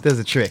 Yeah.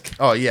 a trick.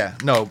 Oh yeah,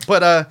 no,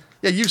 but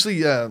yeah, usually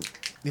yeah,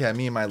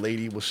 me and my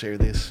lady will share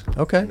this.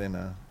 Okay. And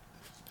then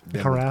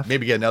Carafe.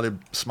 maybe get another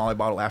smaller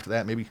bottle after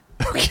that. Maybe.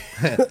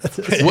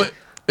 What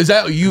is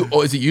that? You?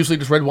 Oh, is it usually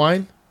just red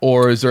wine,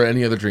 or is there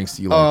any other drinks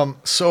that you like?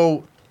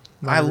 So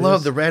I Margaritas.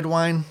 love the red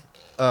wine.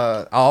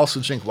 I also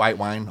drink white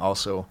wine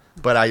also,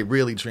 but I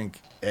really drink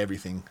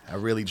everything. I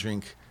really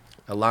drink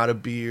a lot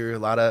of beer, a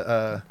lot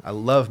of I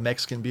love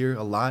Mexican beer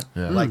a lot.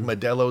 Yeah. Like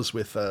Modelo's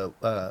with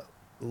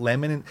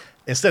lemon and,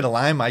 instead of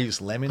lime, I use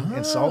lemon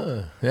and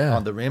salt yeah.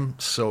 on the rim.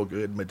 So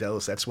good,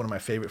 Modelo's. That's one of my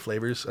favorite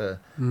flavors.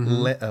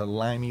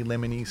 Limey,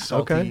 lemony,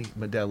 salty Okay.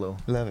 Modelo.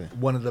 Love it.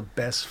 One of the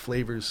best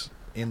flavors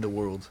in the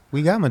world.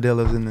 We got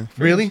Modelo's in the.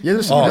 Really? Yeah,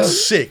 there's some oh, Modelo.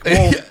 sick.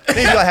 Well,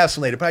 maybe I'll have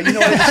some later. But you know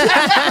what?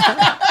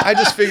 I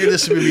just figured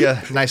this would be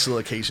a nice little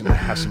occasion to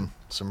have some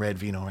red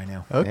vino right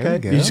now. There Okay, we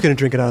go. you just gonna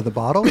drink it out of the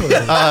bottle?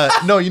 Or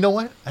No, you know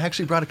what? I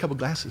actually brought a couple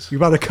glasses. you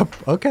brought a cup?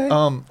 Okay,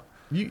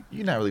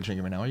 You're not really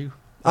drinking right now, are you?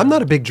 I'm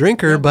not a big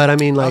drinker, but I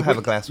mean, like, have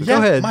a glass with Go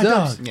you. ahead, my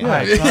Dubs. dog. Yeah. All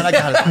right, Ron, I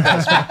got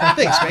it.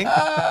 Thanks, man.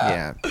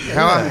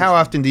 Yeah. How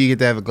often do you get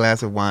to have a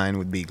glass of wine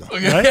with Beagle?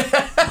 You Right?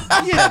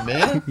 Yeah,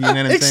 man. know what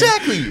I'm saying?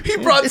 Exactly. He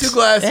brought two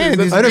glasses. And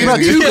That's I done brought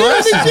good. two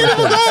glasses.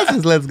 Beautiful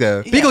glasses. Let's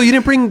go. Beagle, you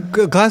didn't bring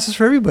glasses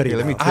for everybody. Here,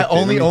 let me though. I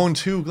only own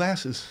 2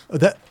 glasses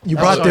That you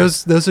brought sorry.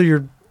 those. Those are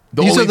your.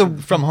 The These are only-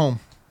 the. from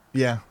home.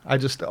 Yeah, I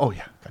just. Oh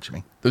yeah, got you,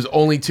 man. There's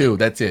only 2.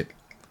 That's it.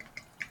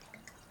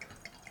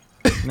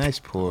 Nice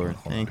pour.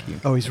 Thank you.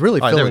 Oh, he's really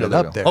All right, filling we it go,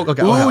 up there. Oh,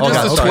 okay. Ooh, oh, just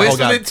God, a sorry, twist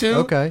God. in it too.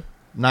 Okay.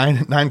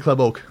 9 Club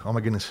Oak. Oh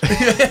my goodness.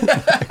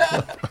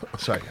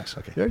 Sorry, guys.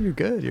 Okay. Yeah, you're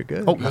good. You're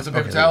good. Oh, You want some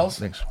paper okay, towels?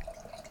 Thanks.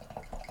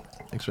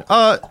 Thanks.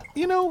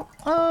 You know,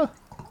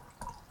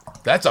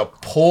 That's a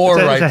pour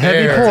It's a- right it's a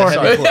heavy there. pour.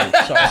 sorry,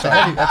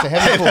 sorry. That's a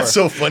heavy pour. That's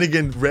so funny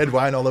getting red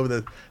wine all over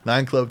the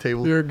 9 Club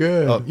table. You're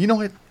good. Oh, you know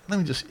what?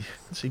 Let's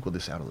equal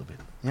this out a little bit.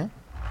 Yeah.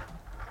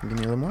 Give me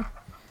a little more.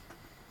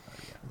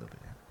 A little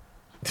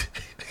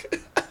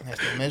bit. That's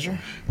the measure.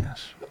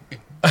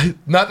 Yes.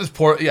 Not this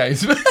pour. Yeah,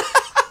 he's a A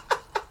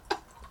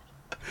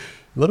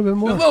little bit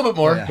more. little bit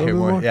more. Yeah, Little here bit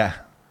more. more. Yeah.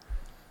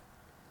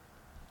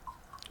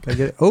 Can I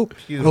get it? Oh,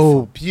 Beautiful.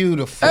 oh,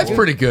 Beautiful. That's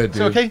pretty good,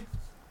 dude. Is it okay?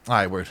 All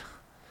right, word.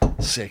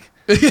 Sick.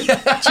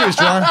 Cheers,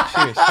 John.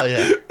 Cheers. Oh,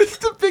 yeah. It's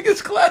the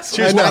biggest glass.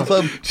 Cheers, I know. 9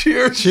 Club.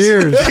 Cheers.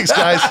 cheers. Thanks,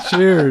 guys.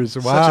 Cheers.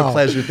 Wow. Such a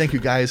pleasure. Thank you,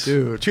 guys.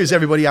 Dude. Cheers,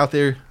 everybody out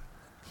there.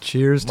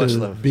 Cheers Much to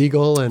love.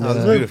 Beagle and Oh,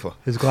 this is beautiful.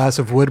 his glass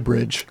of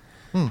Woodbridge.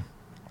 You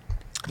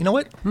know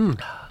what?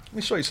 Let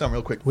me show you something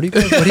real quick. What do you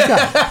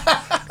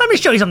got? Let me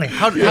show you something.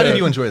 How did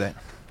you enjoy that?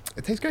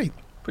 It tastes great.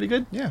 Pretty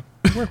good. Yeah,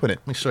 work with it.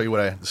 Let me show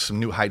you some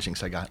new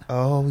hijinks I got.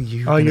 Oh,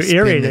 you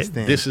aerate it.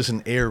 This is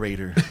an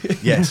aerator.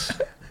 Yes.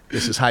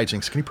 This is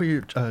hijinks. Can you put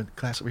your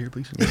glass over here,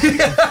 please?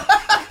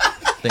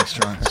 Thanks,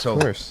 John. So, Of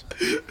course.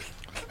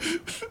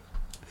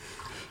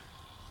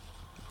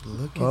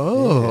 Look at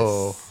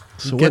Oh,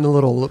 this. so getting a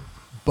little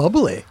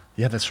bubbly.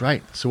 yeah, that's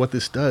right. So what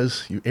this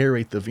does, you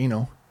aerate the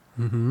vino,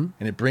 and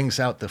it brings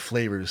out the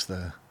flavors,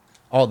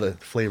 all the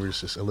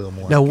flavors just a little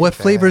more. Now, what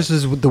flavors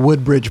is the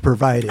Woodbridge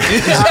providing?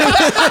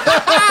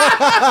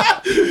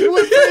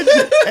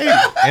 Hey,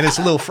 and it's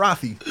a little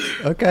frothy.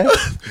 Okay.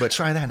 But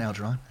try that now,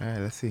 John. All right,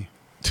 let's see.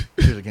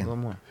 Cheers A again. little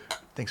more.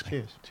 Thanks, man.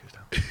 Cheers. Cheers,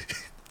 Tom.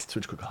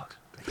 Switch cookaholics.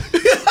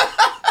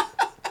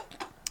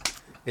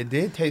 It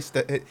did taste.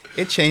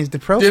 It changed the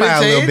profile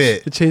a little change?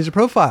 bit. It changed the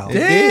profile. It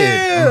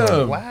did.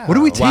 Damn. Wow. What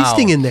are we Wow.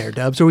 tasting in there,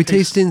 Dubs? Are we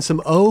tasting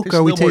some oak? Tastes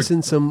Are a we little more-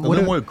 tasting some? a What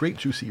little are- more grape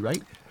juicy,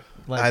 right?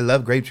 Like, I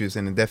love grape juice,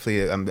 and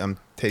definitely I'm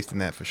tasting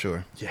that for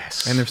sure.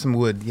 yes. And there's some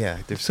wood. Yeah,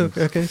 there's So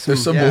some, okay.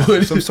 There's some yeah,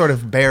 wood. some sort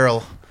of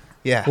barrel.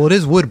 Yeah. Well, it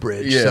is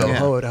Woodbridge, Yeah. so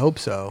Yeah. I would hope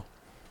so.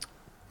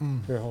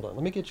 Here, hold on.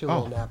 Let me get you a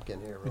Oh. little napkin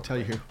here. Let me tell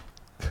you here.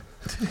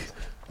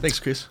 Thanks,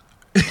 Chris.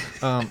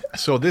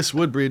 So this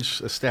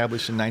Woodbridge,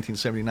 established in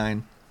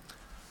 1979,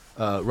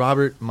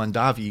 Robert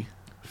Mondavi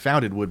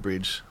founded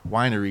Woodbridge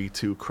Winery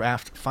to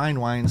craft fine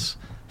wines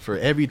for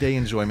everyday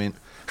enjoyment.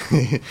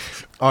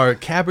 Our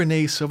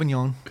Cabernet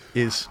Sauvignon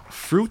is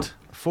fruit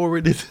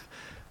forward,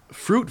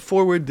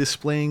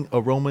 displaying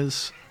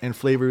aromas and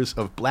flavors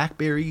of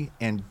blackberry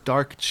and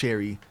dark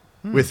cherry,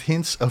 with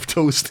hints of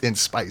toast and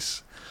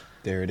spice.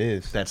 There it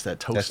is. That's that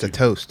toast. That's the dude.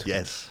 toast.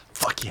 Yes.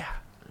 Fuck yeah.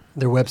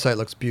 Their website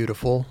looks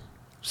beautiful.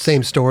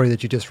 Same story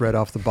that you just read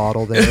off the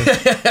bottle there.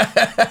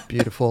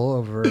 Beautiful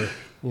over,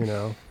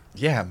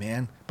 Yeah,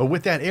 man. But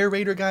with that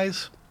aerator,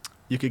 guys,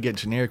 you could get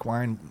generic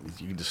wine.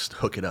 You can just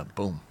hook it up.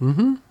 Boom.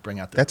 Mm-hmm. Bring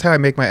out the... That's how I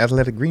make my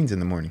athletic greens in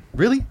the morning.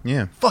 Really?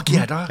 Yeah. Fuck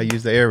yeah, dog. I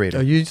use the aerator. Oh,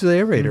 you use the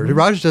aerator.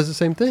 Raj does the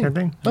same thing. Same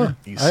thing. Huh.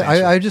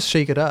 Essential. I just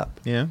shake it up.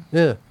 Yeah.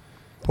 Yeah.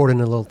 Pour it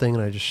in a little thing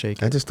and I just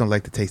shake I it. just don't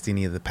like to taste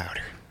any of the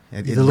powder.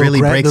 It The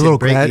really breaks the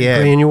little yeah,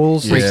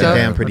 granules. and breaks it stuff?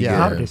 down pretty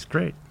Yeah. good. It's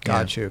great.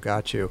 Got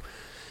you.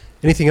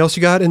 Anything else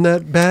you got in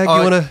that bag you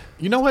want to?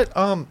 You know what?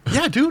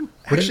 Yeah, dude.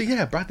 What Actually,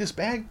 yeah, I brought this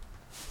bag.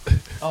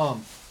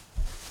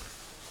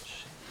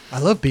 I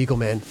love Beagle,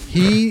 man.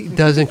 He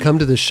doesn't come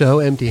to the show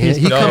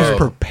empty-handed. He No. comes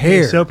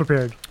prepared. He's so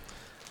prepared.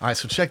 All right,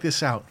 so check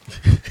this out.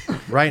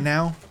 Right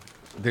now,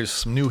 there's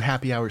some new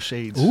happy hour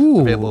shades Ooh.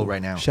 available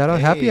right now. Shout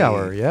out Happy Hey.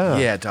 Hour. Yeah.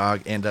 Yeah,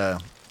 dog. And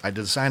I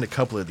designed a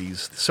couple of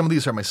these. Some of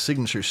these are my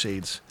signature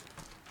shades.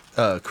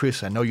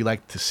 Chris, I know you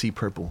like to see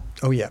purple,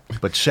 Oh, yeah.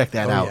 but check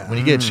that Oh, out yeah. when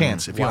you get a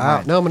chance. If you don't Wow.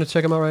 mind. No, I'm going to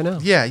check them out right now.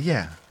 Yeah,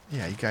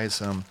 you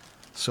guys.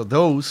 So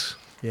those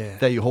Yeah.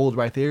 that you hold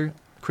right there,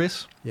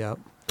 Chris, Yeah.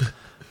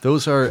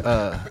 those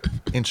are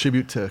in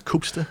tribute to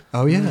Koopsta.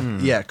 Oh, yeah.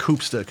 Yeah,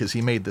 Koopsta, because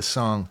he made the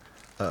song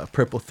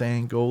 "Purple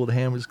Thing, Gold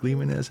Hammers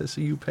Gleaming as I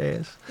See You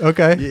Pass."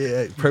 Okay.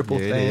 Yeah,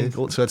 purple Yeah, it thing, is.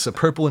 gold. So it's a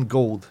purple and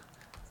gold.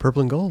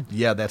 Purple and gold.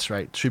 Yeah, that's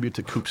right. Tribute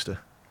to Koopsta.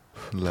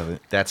 Love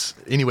it. That's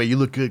anyway. You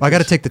look good. I got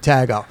to Chris. take the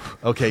tag off.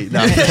 Okay,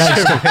 now,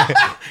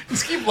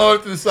 Just keep blowing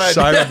it to the side.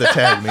 sorry about the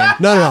tag, man.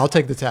 No, I'll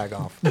take the tag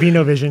off.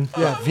 Vino Vision.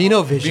 Yeah,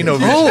 Vino Vision. Vino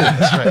Vision. Oh,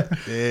 That's right.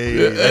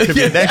 Hey, that could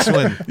be the next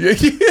one.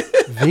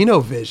 Vino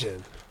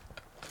Vision.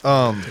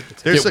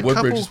 There's Get a Woodbridge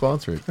couple. to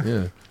sponsor it.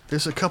 Yeah.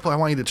 There's a couple I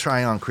want you to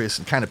try on, Chris,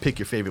 and kind of pick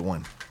your favorite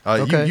one.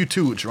 Okay. You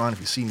too, Jerron, if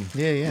you see me.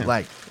 Yeah, yeah.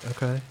 Like,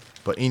 Okay.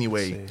 but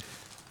anyway, Let's see.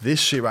 this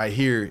shit right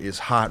here is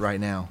hot right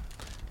now.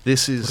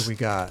 This is. What do we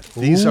got?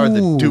 These are the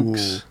Ooh.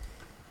 Dukes.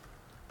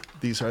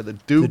 These are the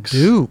Dukes.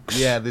 Dukes.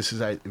 Yeah, this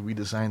is we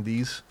designed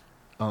these.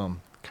 Kind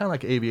of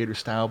like aviator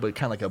style, but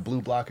kind of like a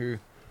blue blocker.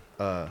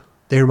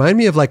 They remind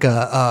me of like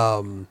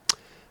a,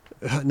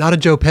 not a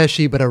Joe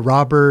Pesci, but a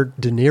Robert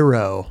De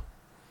Niro.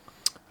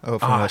 Oh,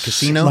 from Ah, a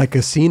casino? Like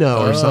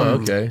Casino or Oh,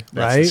 something. okay.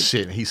 That's Right? the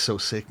shit. He's so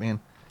sick, man.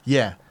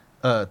 Yeah.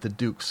 The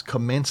Dukes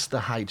commence the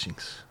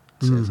hijinks.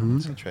 it says.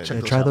 Mhm. Try Check Yeah,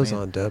 those try out, those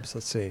man. on, Dubs.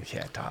 Let's see.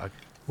 Yeah, dog.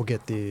 We'll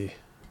get the.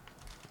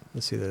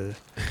 Let's see the.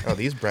 Oh,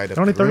 these bright up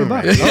Only the room $30.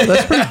 right Oh,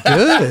 that's pretty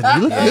good.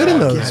 You look good in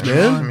those, Yeah,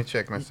 Let man. me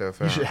check myself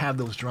You out. should have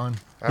those drawn.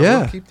 I Yeah.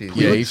 will keep these.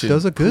 Yeah, Look, you should-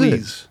 those are good.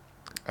 Please.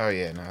 Oh,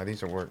 yeah. No,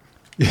 these are work.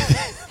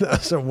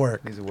 Those will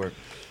work. These are work.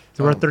 Is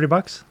it worth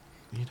 $30?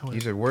 You know what?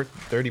 These are worth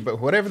 30, but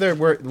whatever they're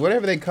worth,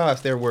 whatever they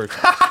cost, they're worth.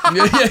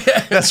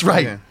 That's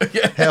right.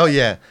 Hell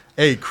yeah.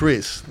 Hey,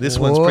 Chris, this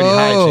one's pretty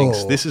Whoa.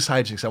 hijinks. This is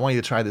hijinks. I want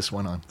you to try this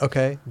one on.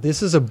 Okay.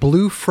 This is a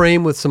blue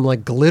frame with some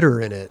like glitter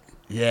in it.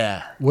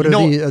 Yeah. What You are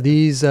know, these? Are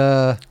these?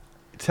 To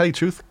tell you the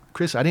truth,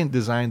 Chris, I didn't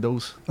design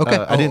those. Okay.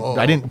 I didn't. Oh.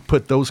 I didn't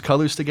put those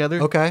colors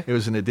together. Okay. It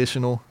was an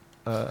additional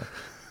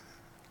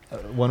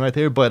one right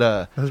there.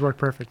 But Those work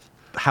perfect.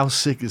 how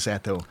sick is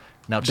that though?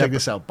 Now check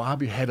this out.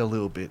 Bob your head a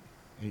little bit.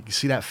 You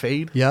see that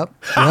fade? Yep.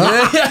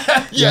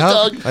 Yeah,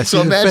 dog. I see So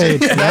the imagine,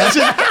 fade.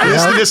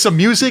 listening to some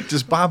music,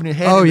 just bobbing your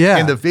head. Oh, yeah.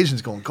 And the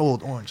vision's going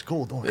gold, orange,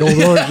 gold, orange. Gold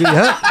orange.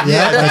 Yeah.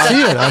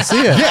 I see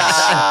it.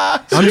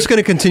 Yes. I'm just going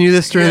to continue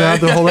this during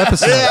the whole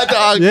episode. Yeah,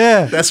 dog.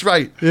 Yeah. That's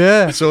right.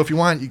 Yeah. So if you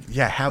want,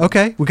 have.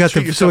 Okay, we got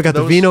treat the yourself to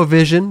those. Vino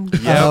Vision.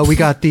 Yep. We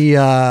got The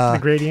the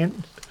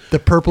gradient.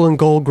 purple and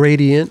gold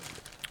gradient.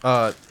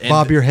 And,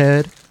 Bob your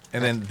head.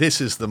 And then this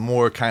is the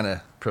more kind of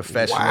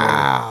professional.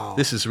 Wow.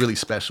 This is really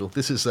special.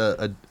 This is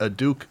a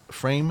Duke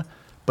frame,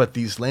 but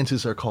these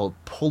lenses are called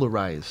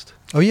polarized.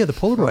 Oh yeah, the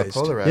polarized.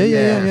 polarized.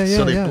 Yeah.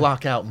 So they yeah.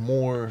 block out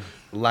more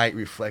light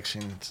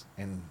reflections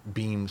and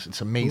beams.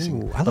 It's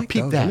amazing. Ooh, I like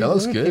peep those. that. That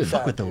looks good.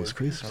 Fuck with those,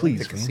 Chris. Please,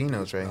 The man.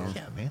 casinos right here.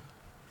 Yeah, man.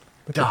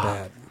 Look Dog.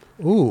 at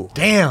that. Ooh.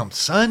 Damn,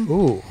 son.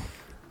 Ooh.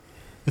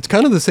 It's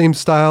kind of the same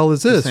style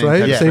as this, same right?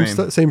 type of Same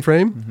frame. same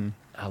frame.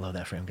 I love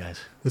that frame, guys.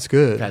 That's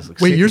good. Guys look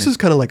Wait, sick yours in it. is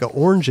kind of like an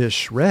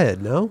orangish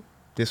red, no?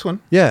 This one?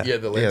 Yeah. Yeah,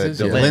 the lenses.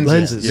 the yeah.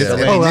 lenses. Yeah.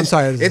 Oh, I'm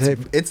sorry.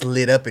 It's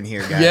lit up in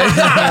here, guys.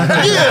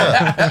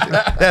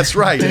 Yeah. That's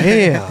right.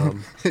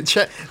 Damn.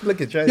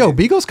 Look at Yo,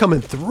 Beagle's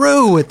coming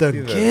through with the See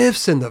that?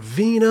 gifts and the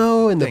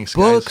vino and Thanks, the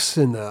books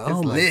and the. Oh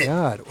It's my lit.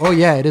 god. Oh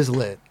yeah, it is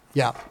lit.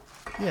 Yeah.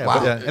 Yeah, Wow.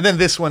 but, and then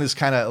this one is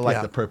kind of like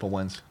Yeah. the purple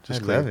ones. I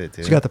Just love clear. it,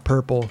 dude. So you got the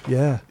purple.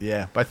 Yeah.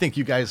 Yeah, but I think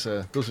you guys,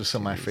 those are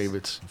some of my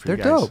favorites. For They're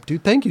you guys. dope,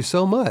 dude. Thank you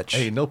so much.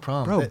 Hey, no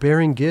problem. Bro, That-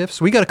 bearing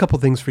gifts. We got a couple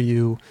things for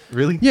you.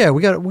 really? Yeah,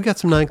 we got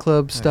some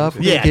nightclub stuff.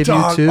 We're Yeah, gonna give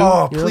dog. you too. Oh, You know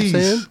what I'm please.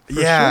 saying?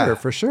 Yeah.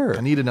 For sure.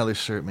 I need another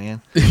shirt,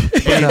 man.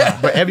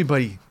 But, But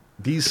everybody,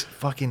 these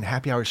fucking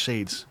happy hour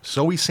shades,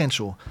 so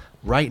essential.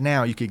 Right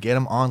now, you could get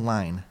them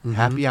online,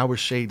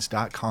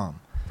 happyhourshades.com.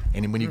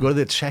 And when you go to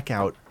the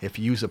checkout, if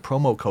you use a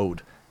promo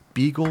code,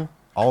 Beagle,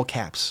 all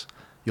caps,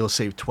 you'll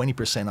save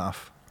 20%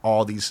 off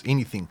all these,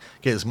 anything.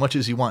 Get as much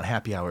as you want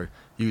happy hour.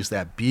 Use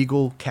that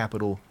Beagle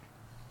capital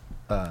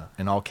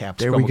in all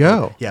caps. There we promo go.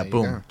 code. Yeah, There you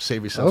boom. go.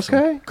 Save yourself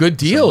Okay. Good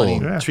some deal. money.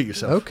 Yeah. Treat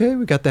yourself. Okay,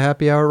 we got the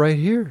happy hour right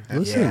here.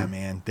 Listen. Yeah,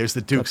 man. There's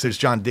the Dukes. There's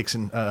John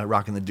Dixon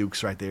rocking the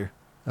Dukes right there.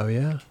 Oh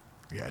yeah.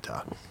 Yeah,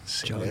 talk.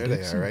 John There they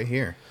Dixon. are, right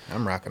here.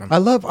 I'm rocking them. I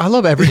love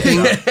everything.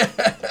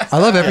 I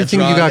love everything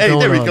you got Hey, going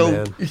there we on, go.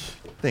 man.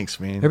 Thanks,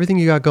 man. Everything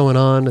you got going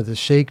on, the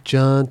shake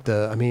junt,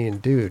 I mean,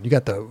 dude, you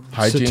got the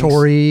Hijinks.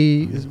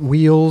 Satori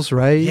wheels,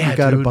 right? Yeah, you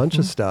got a dude. bunch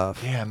of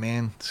stuff. Yeah,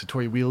 man.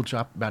 Satori wheel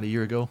dropped about a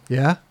year ago.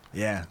 Yeah?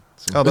 Yeah.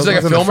 Oh, Is those it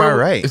like a ones on the filmer? far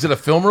right. Is it a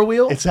filmer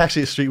wheel? It's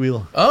actually a street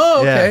wheel. Oh,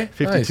 okay. Yeah,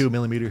 52 Nice.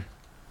 millimeter.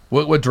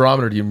 What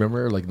durometer do you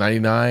remember? Like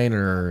 99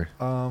 or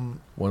Um,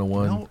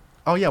 101? no.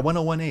 Oh, yeah,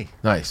 101A.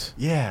 Nice.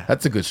 Yeah.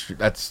 That's a good street.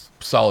 That's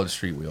solid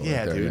street wheel. Yeah,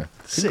 right there, dude. Yeah.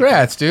 Sick.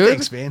 Congrats, dude.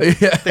 Thanks, man.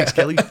 Yeah. Thanks,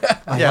 Kelly. Yeah,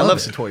 I love love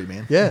it. Satori,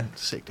 man. Yeah.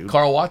 Sick, dude.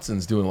 Carl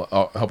Watson's doing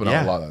helping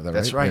out a lot of that.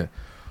 That's right. Yeah.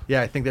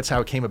 Yeah, I think that's how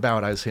it came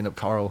about. I was hitting up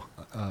Carl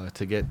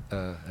to get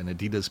an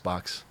Adidas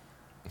box.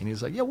 And he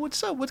was like, yo,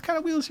 what's up? What kind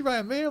of wheels you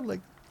riding, man? I'm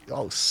like,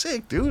 oh,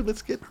 sick, dude.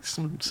 Let's get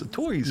some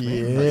Satoris,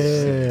 man. Like,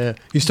 sick.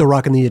 Yeah. You still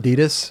rocking the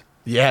Adidas?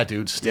 Yeah,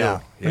 dude,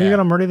 still. Yeah. And you got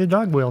a Murray the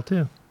dog wheel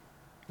too.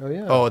 Oh,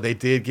 yeah. Oh, they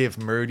did give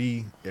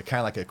Murdy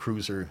kind of like a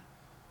cruiser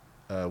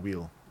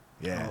wheel.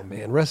 Yeah. Oh,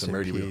 man. Rest The in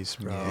Murdy wheel. peace,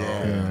 bro.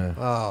 Yeah.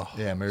 Oh,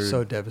 Yeah, Murray.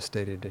 so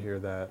devastated to hear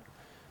that.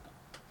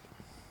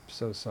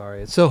 So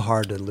sorry. It's so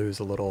hard to lose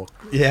a little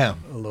Yeah.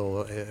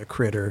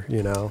 critter,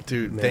 you know.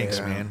 Dude, thanks,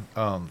 man.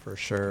 For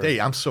sure. Hey,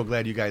 I'm so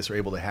glad you guys are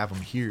able to have him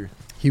here.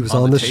 He was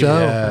on on the the table. show.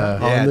 Yeah.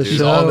 On Yeah, the dude. He's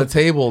show. on the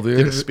table, Did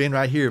a dude. spin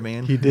right here,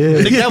 man. He I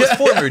did. think that was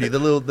for Murdy.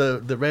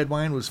 The red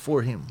wine was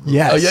for him.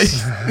 Yes. Oh,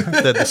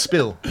 yeah. The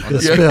spill.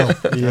 The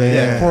spill.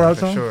 Yeah. Pour out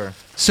for some? sure.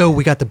 So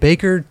we got the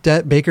Baker.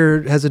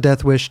 Baker has a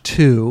Death Wish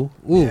 2.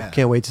 Ooh, Yeah.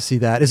 can't wait to see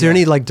that. Is there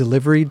any like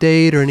delivery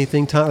date or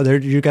anything? Or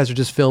you guys are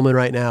just filming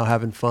right now,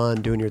 having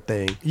fun, doing your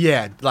thing.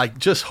 Yeah, like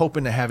just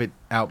hoping to have it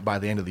out by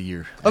the end of the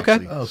year. Okay.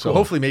 actually. Oh, So cool.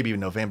 hopefully maybe in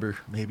November,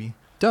 maybe.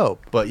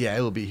 Dope. But yeah,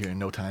 it'll be here in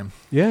no time.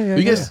 Yeah.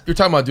 You guys, you're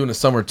talking about doing a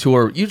summer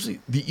tour. Usually,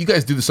 you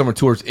guys do the summer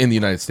tours in the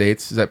United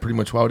States. Is that pretty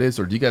much how it is,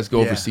 or do you guys go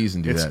Yeah. overseas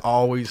and do it's that?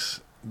 always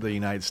the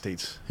United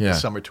States. the Yeah.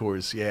 summer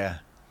tours. Yeah.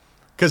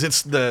 Because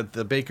it's the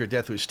Baker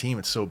Death Wish team.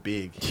 It's so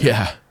big.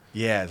 Yeah.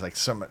 Yeah, it's like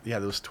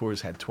those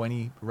tours had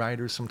 20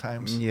 riders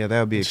sometimes. Yeah, that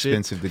would be Shit.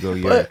 expensive to go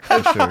Europe,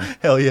 for sure.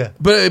 Hell yeah.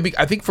 But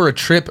I think for a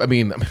trip, I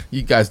mean,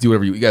 you guys do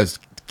whatever you guys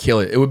kill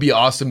it. It would be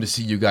awesome to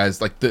see you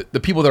guys, like the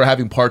people that are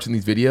having parts in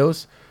these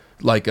videos,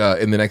 like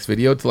in the next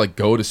video, to like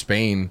go to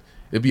Spain.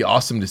 It'd be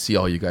awesome to see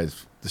all you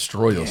guys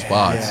destroy those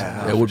spots.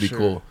 yeah, It would for be sure.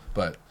 cool.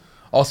 But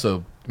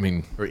also, I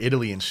mean, Or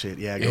Italy and shit.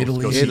 Yeah,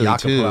 Italy. go see Italy,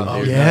 Jacopo too. out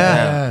Oh, there.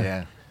 yeah.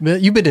 Yeah. Man,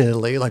 you've been to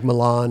Italy, like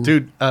Milan.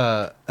 Dude,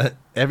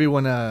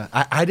 everyone,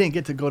 I didn't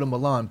get to go to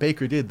Milan.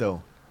 Baker did,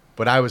 though.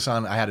 But I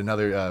had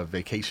another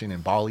vacation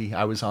in Bali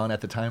I was on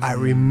at the time. I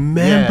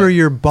remember Yeah.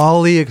 your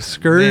Bali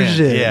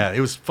excursion. Man, yeah, it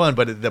was fun,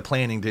 but the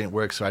planning didn't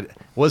work, so I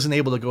wasn't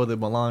able to go to the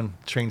Milan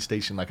train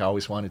station like I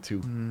always wanted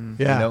to.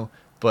 Yeah. You know?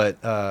 But,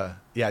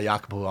 yeah,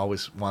 Jacopo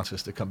always wants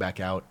us to come back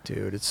out.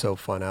 Dude, it's so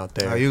fun out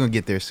there. Oh, you're going to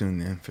get there soon,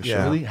 then, for Yeah.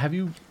 sure. Really? Have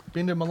you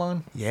been to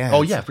Milan? Yeah.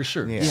 Oh, it's- yeah, for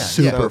sure. Yeah. Yeah.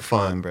 Super so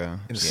fun. bro. In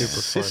Yeah. super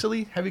fun.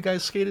 Sicily? Have you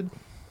guys skated?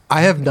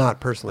 I have not I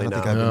personally. don't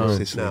think no. I've been No.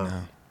 to Sicily No.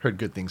 now. Heard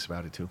good things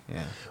about it too.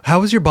 Yeah. How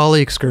was your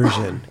Bali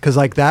excursion? Because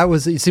like that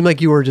was, it seemed like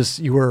you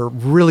were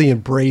really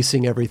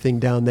embracing everything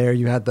down there.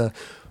 You had the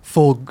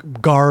full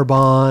garb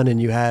on,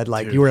 and you had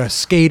like, Dude. you were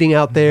skating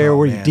out there. Oh,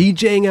 were man. you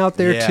DJing out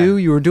there Yeah. too?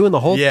 You were doing the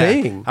whole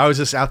thing. I was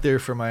just out there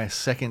for my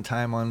second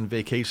time on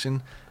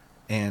vacation,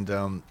 and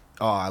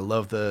I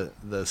love the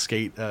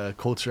skate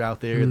culture out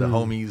there. The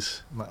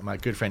homies, my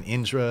good friend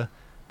Indra,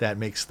 that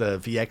makes the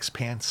VX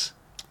pants.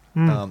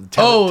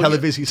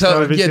 Television star.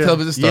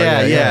 television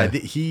star. Yeah.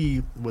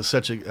 He was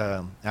such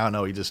a I don't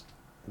know. He just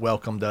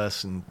welcomed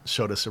us and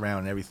showed us around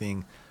and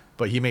everything.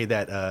 But he made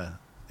that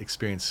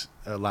experience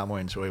a lot more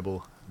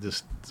enjoyable,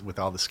 just with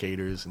all the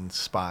skaters and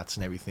spots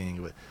and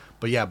everything.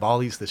 But yeah,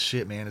 Bali's the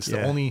shit, man. It's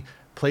the only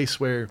place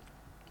where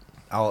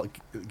I'll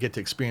get to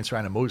experience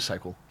riding a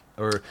motorcycle.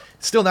 Or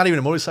still not even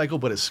a motorcycle,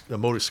 but it's a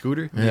motor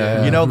scooter.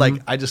 Yeah. You know, like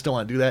I just don't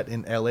want to do that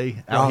in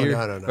LA out here.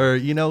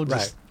 No. Or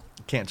just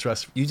can't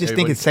trust. You just everybody.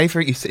 think it's safer?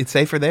 It's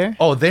safer there?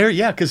 Oh, there,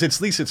 yeah, because at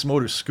least it's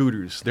motor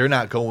scooters. They're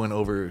not going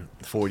over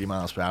 40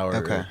 miles per hour.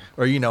 Okay.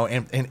 Or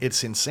and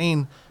it's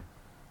insane.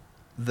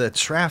 The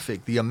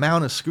traffic, the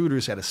amount of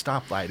scooters at a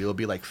stoplight, it'll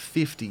be like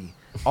 50,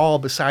 all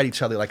beside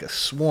each other like a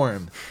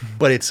swarm,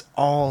 but it's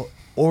all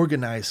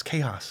organized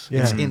chaos.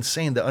 Yeah. It's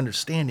insane, the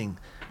understanding.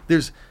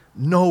 There's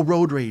no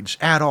road rage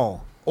at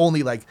all.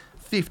 Only like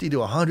 50 to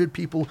 100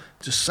 people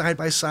just side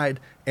by side,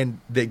 and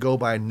they go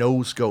by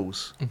nose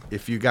goes.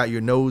 If you got your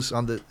nose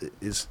on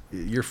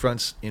your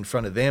front's in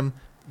front of them,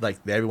 like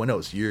everyone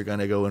knows you're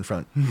gonna go in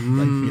front.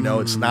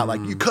 Like, it's not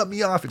like you cut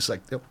me off. It's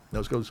like, nope,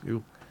 nose goes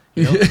you.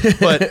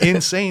 But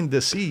insane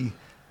to see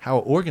how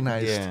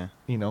organized.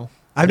 Yeah.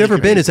 I've never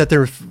been. Is that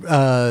their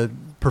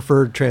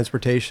preferred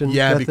transportation?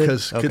 Yeah, method?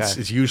 because Okay.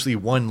 it's usually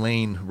one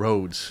lane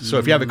roads. So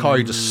if you have a car,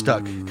 you're just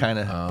stuck kind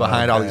of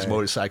behind all these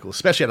motorcycles,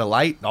 especially at a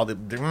light. All the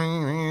just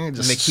And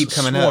they keep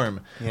coming up.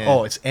 swarm. Yeah.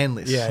 Oh, it's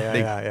endless.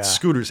 Yeah.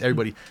 Scooters,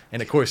 everybody,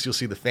 and of course you'll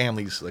see the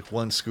families, like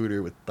one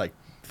scooter with like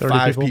 30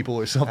 5 people? people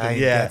or something.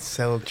 That's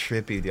so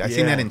trippy, dude. I've seen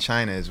Yeah. that in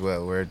China as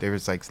well, where there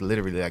was like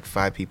literally like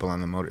 5 people on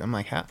the motor. I'm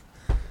like, how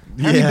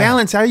do you Yeah.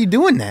 balance? How are you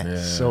doing that?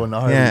 Yeah. So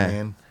gnarly, Yeah.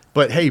 man.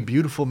 But hey,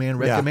 beautiful, man.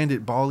 Yeah. Recommend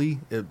it, Bali.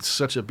 It's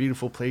such a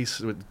beautiful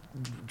place.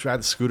 Drive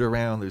the scooter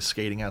around. There's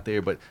skating out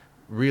there, but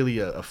really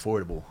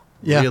affordable.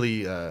 Yeah.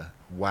 Really,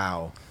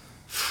 wow.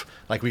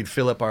 Like we'd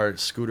fill up our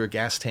scooter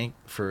gas tank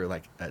for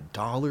like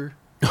 $1,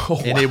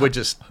 and it would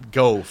just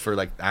go for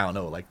like, I don't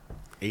know, like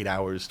 8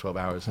 hours, 12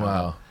 hours. I don't know.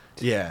 Wow.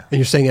 Yeah. And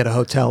you're staying at a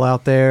hotel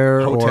out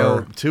there, Hotel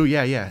or too.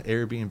 Yeah.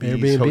 Airbnbs,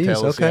 Airbnbs,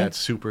 hotels. okay. Yeah, it's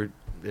super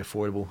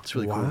affordable. It's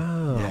really Wow.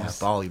 cool. Yeah,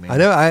 Bali, man. I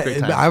know. Great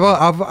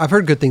time. I've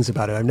heard good things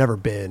about it. I've never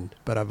been,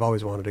 but I've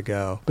always wanted to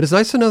go. But it's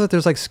nice to know that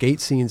there's like skate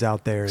scenes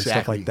out there and stuff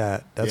Exactly. like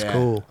that. That's Yeah.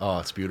 cool. Oh,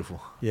 it's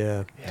beautiful.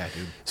 Yeah. Yeah,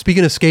 dude.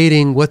 Speaking of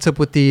skating, what's up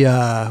with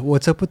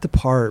the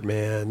part,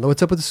 man?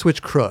 What's up with the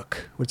switch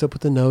crook? What's up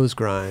with the nose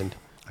grind?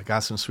 I got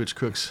some switch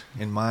crooks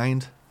in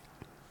mind.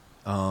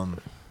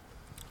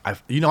 I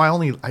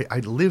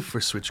live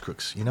for switch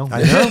crooks. You know.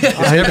 I know.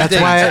 That's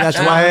why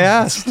I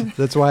asked.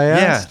 That's why I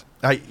asked.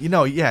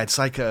 It's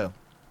like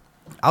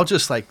I'll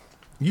just like,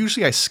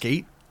 usually I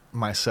skate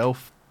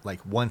myself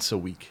like once a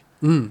week.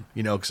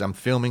 Because I'm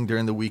filming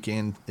during the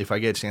weekend. If I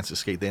get a chance to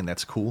skate then,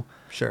 that's cool.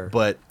 Sure.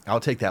 But I'll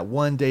take that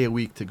one day a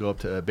week to go up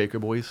to Baker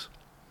Boys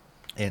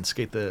and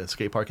skate the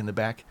skate park in the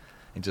back,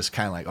 and just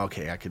kind of like,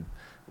 okay, I could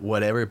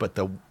whatever. But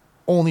the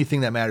only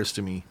thing that matters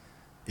to me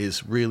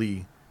is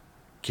really,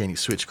 can you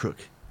switch crook?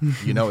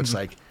 It's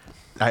like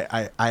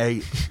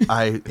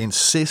I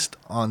insist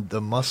on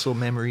the muscle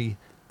memory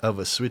of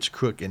a switch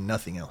crook and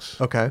nothing else.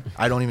 Okay.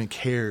 I don't even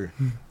care.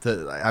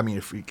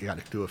 If we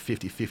got to do a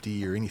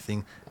 50-50 or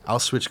anything, I'll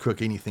switch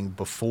crook anything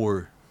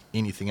before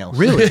anything else.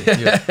 Really?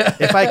 Yeah.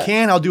 If I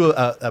can, I'll do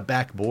a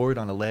back board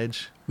on a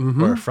ledge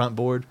or a front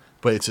board,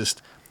 but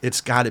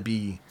it's got to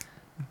be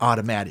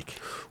automatic.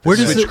 Where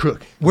does switch it-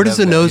 crook? Where does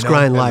the nose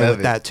grind I lie love with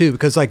it. that too?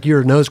 Because like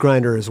you're a nose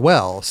grinder as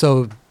well.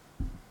 So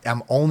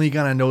I'm only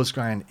gonna nose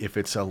grind if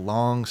it's a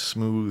long,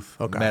 smooth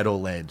metal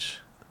ledge,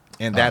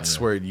 and that's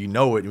where you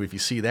know it. If you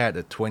see that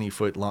a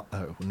 20-foot long,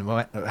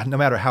 no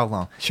matter how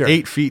long, Sure.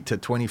 8 feet to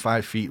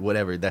 25 feet,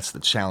 whatever. That's the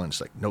challenge.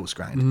 Like nose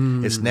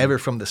grind. It's never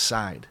from the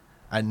side.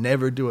 I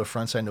never do a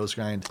frontside nose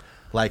grind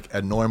like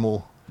a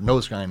normal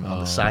nose grind on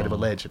the side of a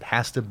ledge. It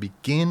has to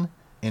begin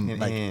and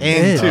like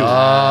end too.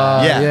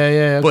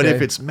 yeah, But okay.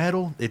 if it's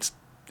metal, it's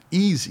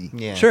easy.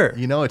 Yeah. sure.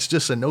 It's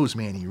just a nose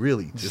manny,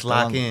 really. Just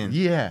lock in.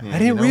 Yeah. I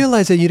didn't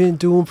realize that you didn't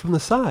do them from the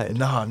side.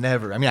 No,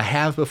 never. I mean, I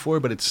have before,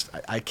 but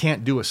I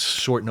can't do a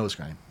short nose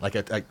grind. Like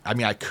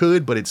I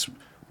could, but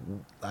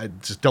I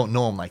just don't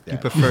know them like that. You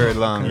prefer it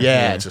longer.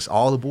 Yeah, it's just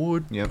all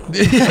aboard. Yep.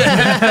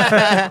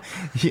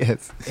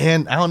 Yes.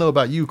 And I don't know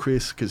about you,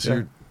 Chris, because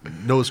you're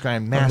nose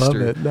grind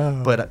master. it,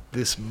 no. But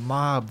this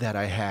mob that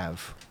I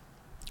have,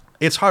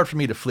 it's hard for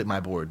me to flip my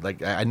board.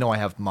 Like I know I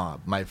have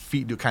mob. My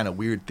feet do kind of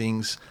weird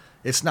things.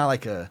 It's not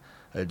like a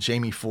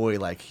Jamie Foy,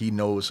 like he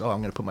knows, I'm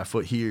going to put my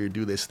foot here,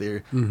 do this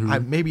there.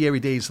 Maybe every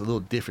day is a little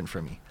different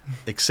for me,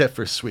 except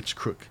for switch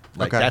crook.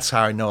 Like that's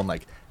how I know. I'm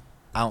like,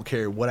 I don't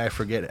care what I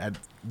forget. It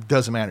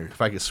doesn't matter.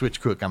 If I can switch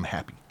crook, I'm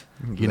happy.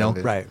 you know? Love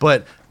it. Right.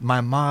 But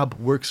my mob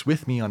works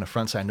with me on a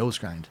frontside nose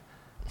grind.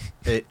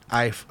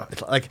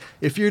 Like,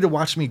 if you're to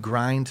watch me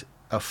grind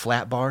a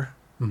flat bar,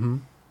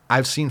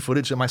 I've seen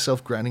footage of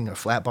myself grinding a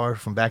flat bar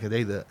from back in the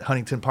day, the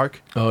Huntington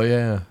Park. Oh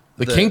yeah,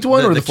 the kinked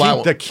one or the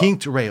flat? The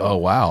kinked rail. Oh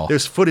wow.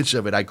 There's footage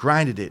of it. I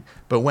grinded it,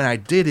 but when I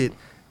did it,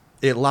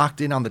 it locked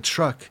in on the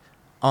truck,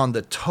 on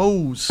the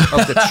toes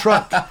of the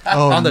truck,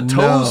 on the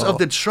toes of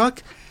the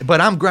truck.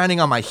 But I'm grinding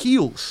on my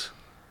heels,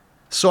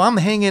 so I'm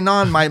hanging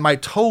on. My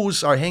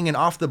toes are hanging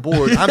off the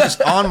board. I'm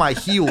just on my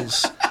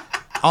heels,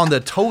 on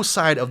the toe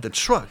side of the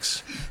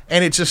trucks.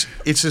 And it's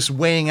just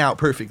weighing out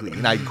perfectly.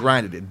 And I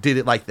grinded it, did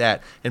it like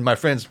that. And my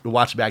friends would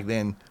watch back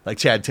then, like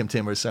Chad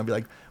Tim or something, be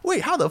like,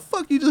 wait, how the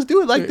fuck you just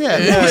do it like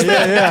that?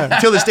 Yeah.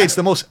 Until this day, it's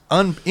the most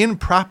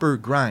improper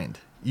grind.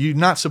 You're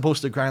not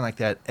supposed to grind like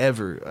that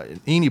ever.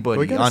 Anybody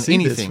We gotta on see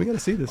anything. this. We gotta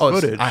see this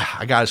it's- footage.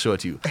 I gotta show it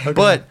to you.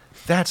 But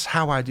that's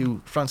how I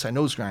do frontside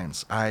nose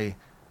grinds. I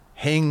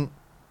hang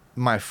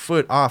my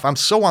foot off. I'm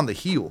so on the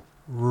heel.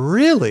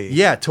 Really?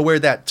 Yeah, to where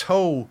that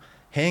toe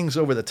hangs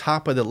over the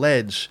top of the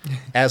ledge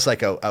as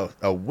like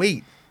a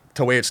weight,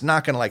 to where it's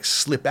not gonna like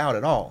slip out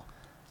at all.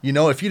 You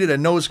know, if you did a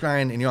nose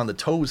grind and you're on the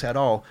toes at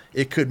all,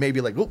 it could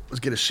maybe like, oh, let's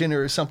get a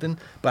shinner or something.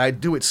 But I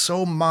do it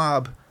so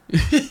mob,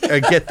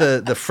 I get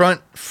the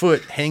front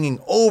foot hanging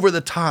over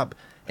the top,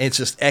 and it's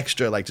just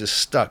extra, like just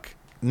stuck,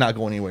 not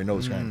going anywhere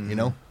nose grind, you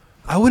know?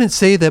 I wouldn't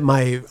say that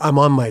I'm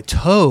on my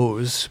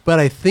toes, but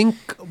I think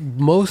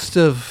most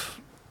of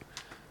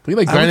We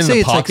like I would grinding in say the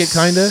it's like pocket,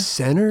 kind of.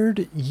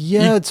 centered.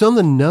 Yeah, it's on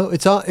the nose.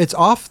 It's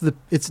off the.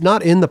 It's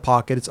not in the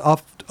pocket. It's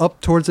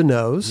up towards the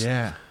nose.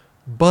 Yeah.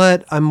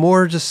 But I'm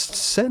more just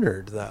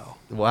centered though,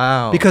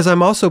 Wow. because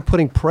I'm also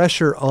putting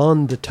pressure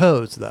on the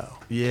toes though.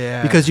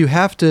 yeah. Because you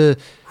have to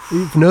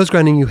nose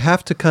grinding. You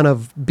have to kind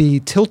of be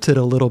tilted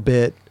a little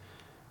bit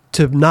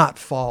to not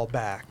fall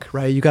back.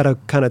 Right. You got to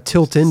kind of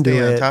tilt into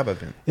Stay on it. top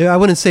of it. Yeah, I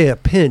wouldn't say a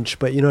pinch,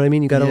 but you know what I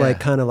mean. You got to Yeah. like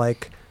kind of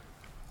like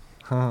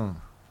Huh.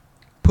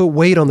 put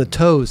weight on the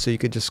toes so you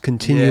could just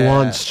continue Yeah.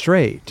 on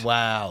straight.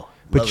 Wow.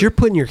 But Love you're it.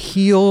 putting your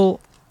heel.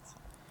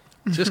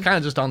 just kind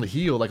of just on the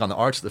heel, like on the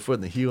arch of the foot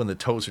and the heel, and the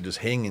toes are just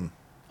hanging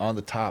on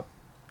the top.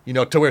 You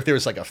know, to where if there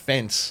was like a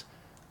fence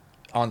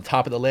on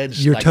top of the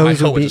ledge, Your like my toes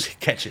toe would would be- just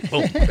catch it.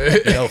 Boom.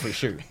 You know, for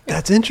sure.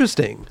 That's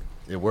interesting.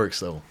 It works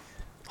though.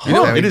 You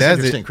know, it he is does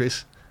interesting, it.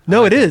 Chris.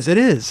 No, it is. It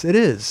is. It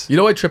is. You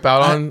know what I trip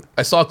out on?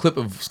 I saw a clip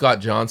of Scott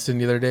Johnston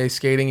the other day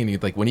skating, and he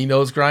like when he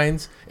nose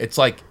grinds, it's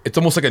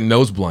almost like a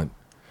nose blunt.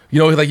 You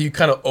know, like you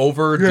kind of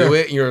overdo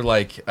it, and you're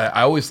like,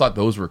 I always thought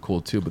those were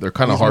cool too, but they're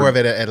kind of He's hard. more of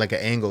it at like an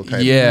angle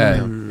type.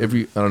 Yeah, You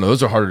know? I don't know.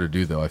 Those are harder to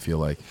do though. I feel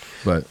like,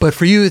 but But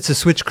for you, it's a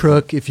switch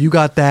crook. If you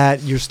got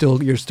that, we're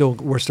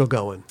still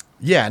going.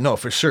 Yeah, no,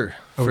 for sure.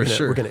 Oh, For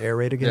sure. We're gonna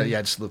aerate again.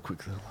 Yeah, just a little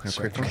quick.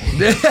 Sorry.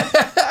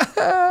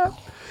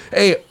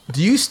 hey,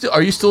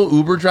 are you still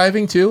Uber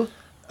driving too?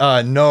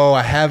 No,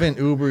 I haven't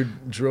Uber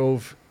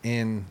drove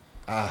in,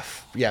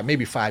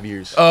 maybe 5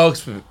 years. Oh,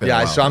 it's been a Yeah,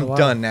 while. so I'm Wow.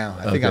 done now.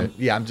 I think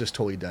Okay. I'm just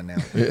totally done now.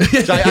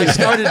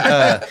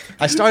 So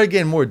I started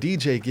getting more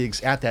DJ gigs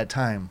at that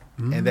time,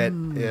 and that,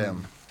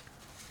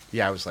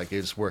 I was like,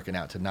 it's working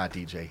out to not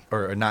DJ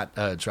or not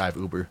drive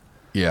Uber.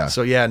 Yeah.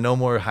 So yeah, no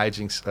more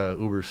hijinks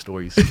Uber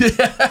stories,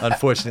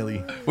 unfortunately.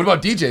 What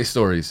about DJ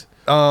stories?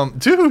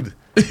 Dude,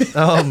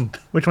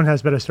 Which one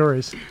has better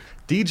stories?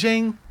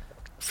 DJing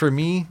for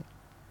me,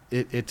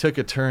 it took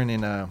a turn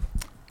in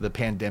the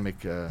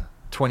pandemic,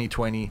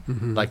 2020.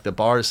 Like the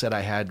bars that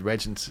I had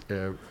residencies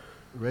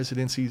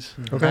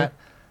at,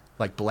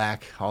 like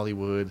Black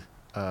Hollywood,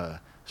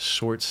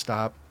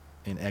 Shortstop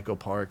in Echo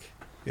Park,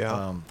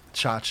 Yeah.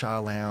 Cha Cha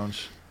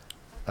Lounge.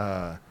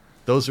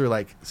 Those are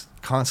like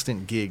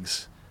constant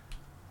gigs,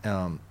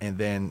 and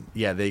then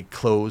they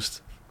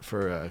closed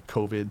for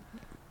COVID.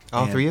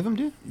 All And- three of them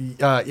did?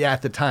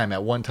 at the time,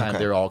 at one time, Okay.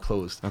 they were all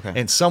closed. Okay.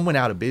 And some went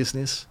out of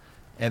business,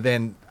 and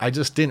then I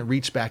just didn't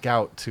reach back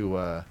out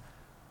to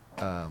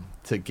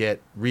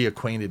get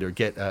reacquainted or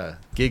get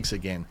gigs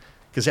again,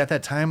 because at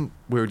that time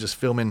we were just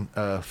filming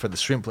for the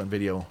Shrimpland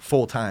video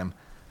full time.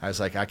 I was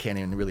like, I can't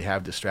even really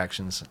have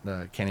distractions.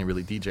 Can't even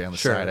really DJ on the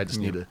Sure. side. I just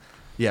need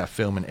to,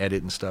 film and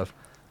edit and stuff.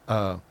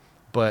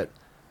 But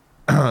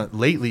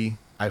lately,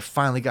 I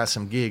finally got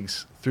some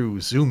gigs through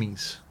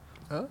Zoomies.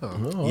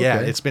 Oh, Yeah,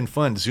 okay. it's been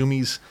fun.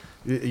 Zoomies,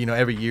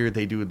 every year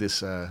they do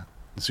this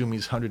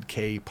Zoomies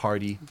 100K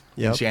party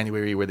in Yep.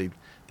 January where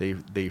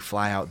they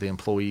fly out the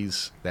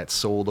employees that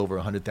sold over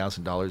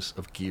 $100,000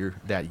 of gear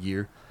that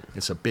year.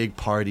 It's a big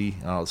party,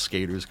 and all the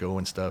skaters go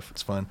and stuff.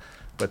 It's fun.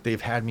 But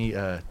they've had me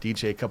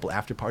DJ a couple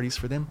after parties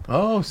for them.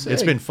 Oh, sick.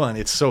 It's been fun.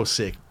 It's so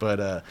sick.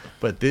 But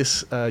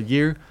this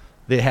year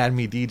they had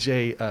me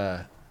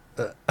DJ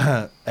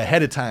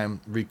ahead of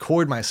time,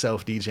 record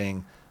myself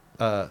DJing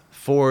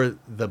for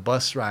the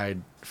bus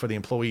ride for the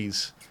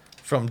employees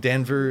from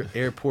Denver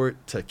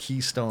airport to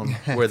Keystone,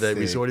 where the Sick.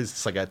 resort is.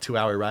 It's like a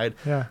 2-hour ride.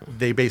 Yeah.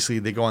 They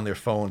go on their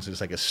phones.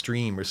 There's like a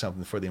stream or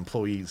something for the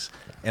employees,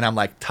 and I'm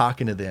like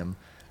talking to them,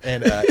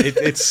 and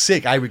it's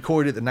sick. I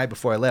recorded the night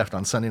before I left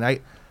on Sunday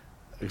night,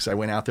 because I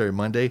went out there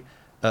Monday.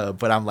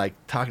 But I'm like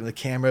talking to the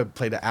camera,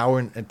 played an hour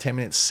and 10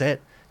 minute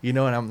set, you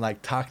know, and I'm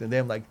like talking to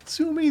them like,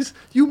 Zoomies,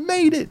 you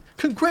made it.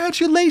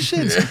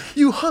 Congratulations.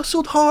 You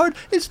hustled hard.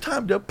 It's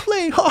time to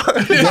play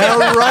hard.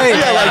 Yeah, right.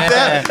 Yeah, like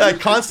that. Like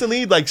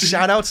constantly like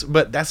shout outs.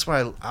 But that's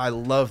why I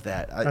love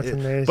that. That's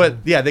amazing. But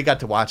yeah, they got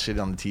to watch it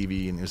on the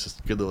TV and it was just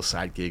a good little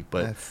side gig.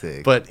 But That's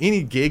sick. But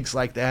any gigs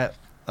like that,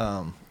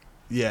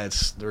 yeah,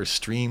 or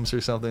streams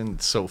or something,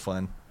 it's so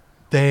fun.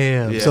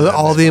 Damn. Yeah, So that's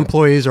all the fun.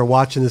 employees are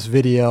watching this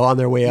video on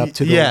their way up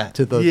to the Yeah,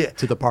 to the yeah.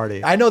 to the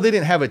party. I know they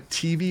didn't have a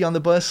TV on the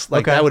bus.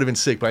 Like Okay. that would have been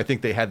sick, but I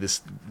think they had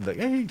this like,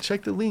 hey,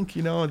 check the link,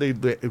 you know, they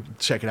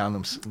check it out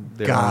on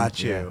their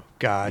Got own. you. Yeah.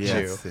 Got Yeah.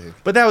 you. Sick.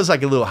 But that was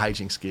like a little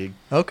hijinks gig.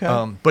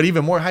 Okay. But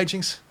even more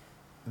hijinks,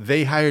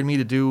 they hired me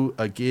to do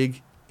a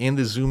gig in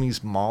the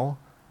Zoomies Mall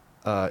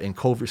in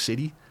Culver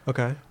City.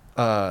 Okay.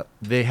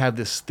 They have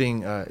this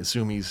thing,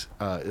 Zoomies,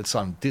 it's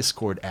on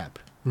Discord app.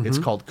 It's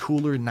called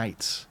Cooler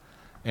Nights.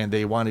 And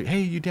they wanted, hey,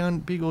 you down,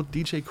 Beagle,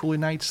 DJ Cooler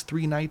Nights,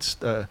 3 nights,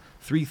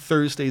 3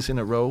 Thursdays in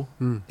a row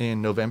in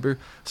November.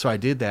 So I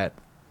did that.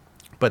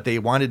 But they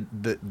wanted,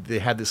 they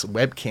had this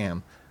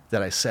webcam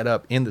that I set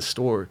up in the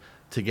store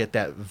to get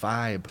that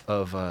vibe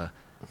of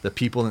the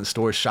people in the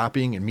store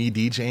shopping and me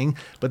DJing.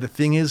 But the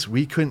thing is,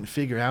 we couldn't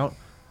figure out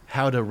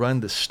how to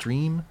run the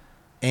stream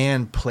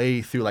and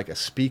play through like a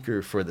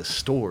speaker for the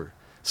store.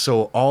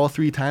 So all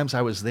 3 times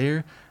I was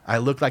there, I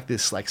looked like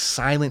this like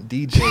silent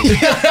DJ.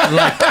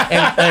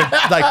 and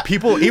like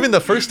people, even the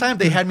first time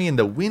they had me in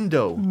the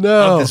window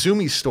No. of the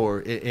Zoomies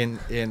store in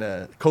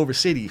Culver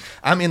City.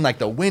 I'm in like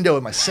the window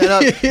of my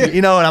setup,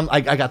 you know, and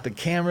I got the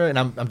camera and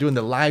I'm doing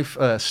the live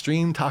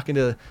stream, talking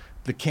to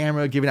the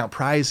camera, giving out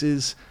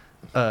prizes,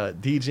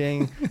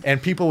 DJing,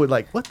 and people would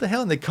like, what the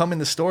hell? And they come in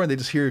the store and they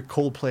just hear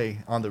Coldplay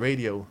on the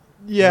radio.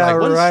 Yeah, Like,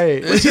 what is-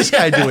 right. What's this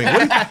guy doing?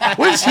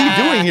 What is he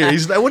doing here?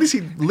 He's like, what is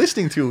he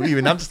listening to?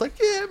 Even I'm just like,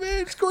 yeah, man,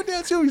 it's going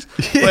down Zoomies.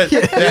 But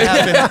that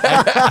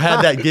happened. I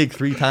had that gig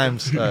 3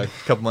 times a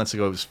couple months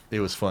ago.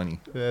 It was funny.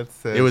 That's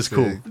so It was sick.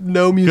 cool.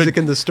 No music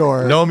in the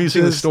store. No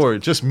music in the Just- store.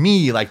 Just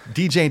me like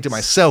DJing to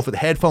myself with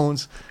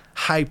headphones,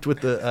 hyped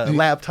with the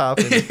laptop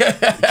and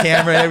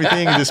camera and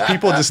everything, and just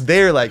people just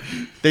there like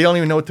they don't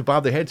even know what to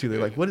bob their head to. They're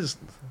like, what's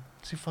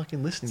he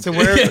fucking listening So to?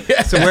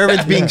 wherever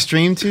it's being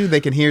streamed to, they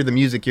can hear the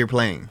music you're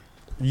playing.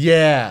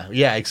 Yeah,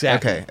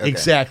 exactly. Okay.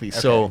 Exactly.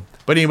 So,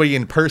 but anybody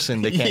in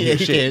person, they can't hear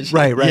you shit. can't.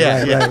 Right, right, Yeah,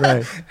 right, yeah. right,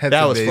 right. That's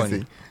That was amazing.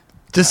 funny.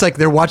 Just like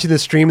they're watching the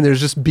stream and there's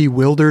just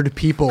bewildered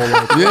people.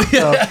 Like, what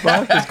the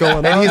fuck is going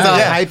on? And he's all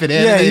Yeah. hyping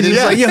yeah, he's it.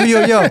 just like, yo,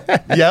 yo, yo.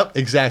 Yep,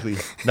 exactly.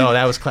 No,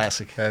 that was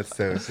classic. That's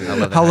so sick. I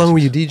love that. How long were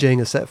you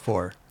DJing a set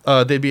for?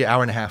 They'd be an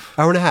hour and a half.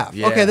 Hour and a half.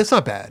 Yeah. Okay, that's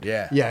not bad.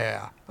 Yeah.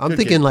 Yeah. I'm Good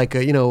thinking gig. like,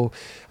 you know,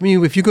 I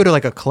mean, if you go to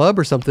like a club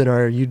or something,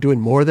 are you doing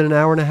more than an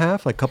hour and a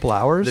half? Like a couple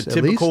hours The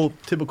at least?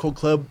 typical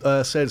club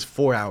says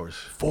 4 hours.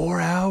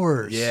 4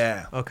 hours.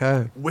 Yeah.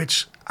 Okay.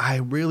 Which I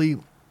really,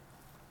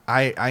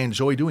 I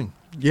enjoy doing.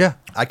 Yeah.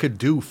 I could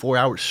do 4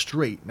 hours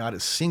straight, not a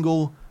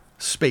single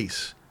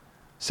space.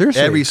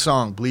 Seriously. Every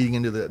song bleeding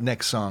into the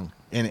next song,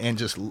 and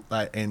just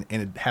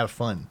and have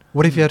fun.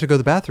 What if you have to go to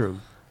the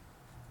bathroom?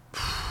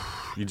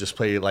 You just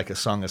play like a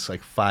song that's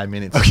like 5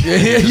 minutes.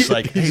 You're just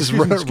like, hey, just excuse me,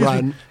 run. excuse me.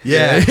 run.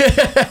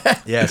 Yeah,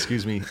 yeah.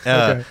 Excuse me.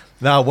 Okay.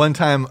 Now, one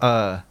time,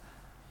 I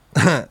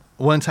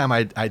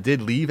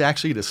did leave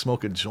actually to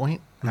smoke a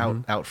joint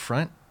out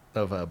front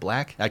of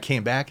Black. I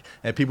came back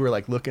and people were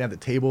like looking at the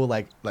table,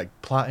 like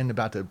plotting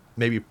about to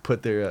maybe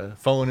put their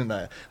phone in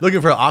the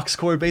looking for an aux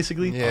cord,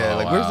 basically. Yeah, Oh,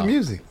 like where's wow. the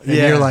music? And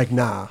Yeah. you're like,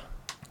 nah.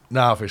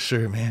 Nah, for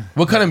sure, man.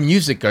 What kind of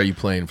music are you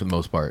playing for the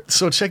most part?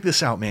 So check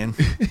this out, man.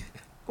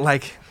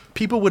 Like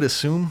people would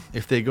assume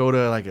if they go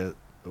to like a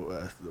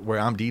where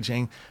I'm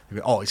DJing, they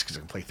go, oh, he's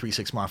gonna play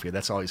 3-6 Mafia.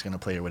 That's all he's gonna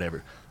play or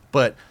whatever.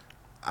 But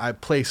I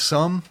play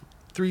some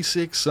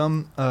 3-6,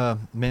 some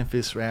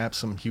Memphis rap,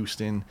 some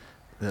Houston,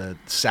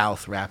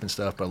 South rap and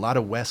stuff, but a lot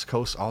of West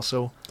Coast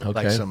also. Okay.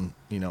 Like some,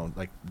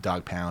 like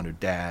Dog Pound or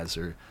Daz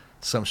or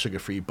some Sugar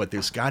Free. But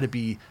there's got to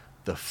be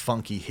the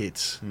funky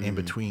hits in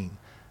between.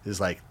 There's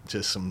like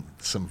just some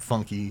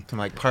funky. Some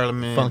like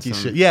Parliament. Funky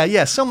some- shit.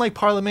 Yeah, some like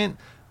Parliament.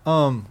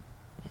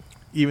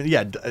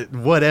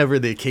 Whatever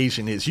the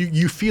occasion is,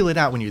 you feel it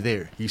out when you're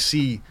there. You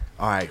see,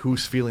 all right,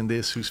 who's feeling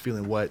this, who's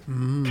feeling what.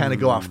 Kind of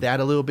go off that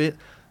a little bit,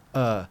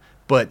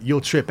 but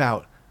you'll trip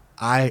out.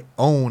 I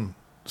own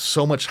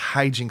so much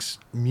hijinks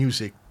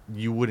music.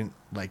 You wouldn't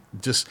like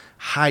just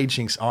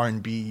hijinks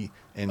R&B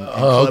and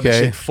club and okay.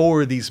 shit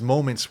for these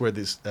moments where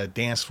there's a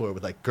dance floor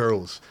with like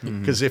girls.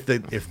 Because if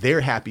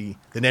they're happy,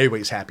 then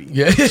everybody's happy.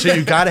 Yeah. So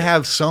you got to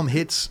have some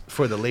hits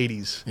for the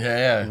ladies.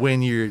 Yeah.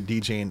 When you're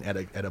DJing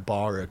at a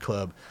bar or a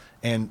club.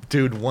 And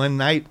dude, one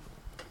night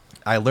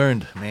I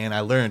learned.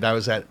 I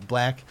was at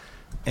Black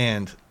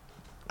and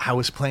I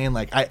was playing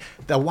the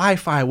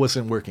Wi-Fi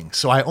wasn't working.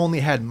 So I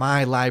only had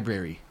my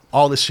library,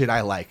 all the shit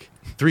I like.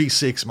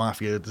 3-6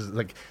 Mafia,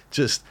 like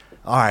just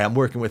all right, I'm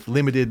working with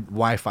limited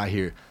Wi-Fi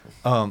here.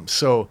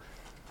 So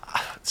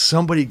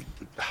somebody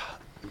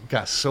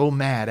got so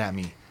mad at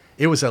me.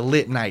 It was a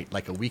lit night,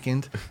 like a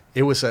weekend.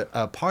 It was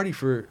a party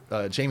for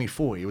Jamie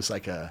Foy. It was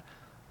like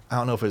I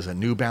don't know if it was a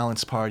New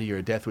Balance party or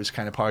a Death Wish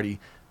kind of party,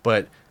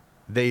 but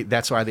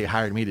that's why they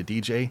hired me to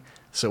DJ.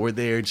 So we're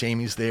there,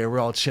 Jamie's there, we're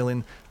all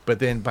chilling. But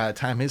then by the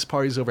time his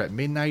party's over at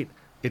midnight,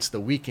 it's the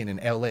weekend in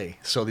LA.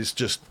 So there's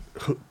just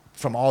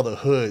from all the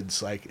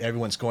hoods, like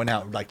everyone's going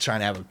out, like trying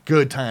to have a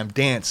good time,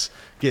 dance,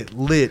 get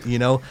lit, you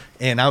know?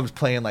 And I was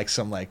playing like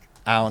some, like,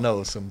 I don't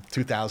know, some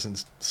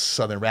 2000s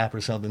Southern rap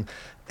or something.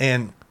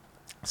 And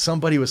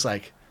somebody was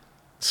like,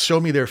 show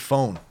me their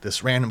phone.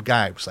 This random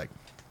guy was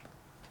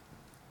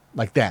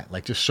like that,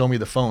 like just show me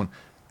the phone.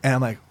 And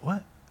I'm like,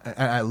 what?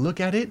 And I look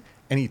at it,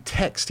 and he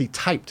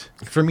typed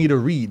for me to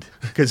read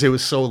because it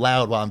was so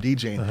loud while I'm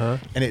DJing.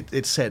 And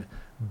it said,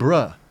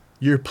 bruh,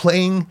 you're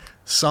playing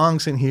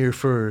songs in here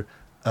for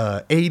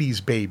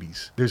 80s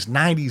babies. There's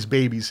 90s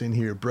babies in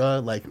here,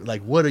 bruh.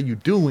 Like what are you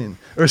doing?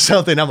 Or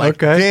something. I'm like,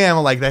 damn,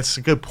 I'm like, that's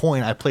a good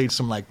point. I played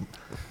some like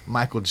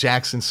Michael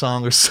Jackson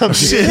song or some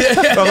shit.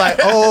 I'm like,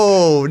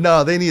 oh,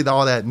 no, they need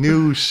all that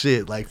new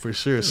shit, like for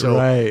sure.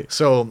 So,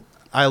 so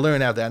I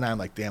learned after that, and I'm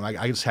like, damn,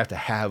 I just have to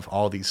have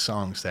all these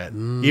songs that,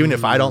 even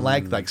if I don't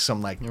like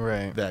some like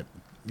that,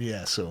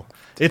 yeah. So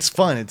it's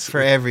fun. It's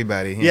for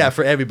everybody. Yeah,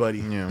 for everybody.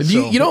 Yeah.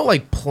 You don't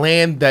like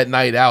plan that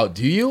night out,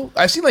 do you?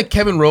 I've seen like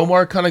Kevin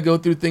Romar kind of go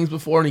through things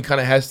before, and he kind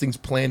of has things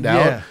planned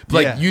out.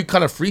 But, like you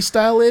kind of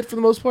freestyle it for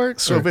the most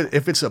part. So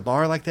if it's a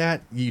bar like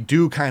that, you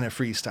do kind of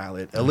freestyle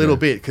it a little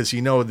bit because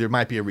you know there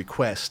might be a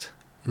request.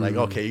 Like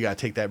okay, you gotta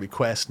take that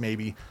request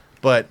maybe,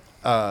 but.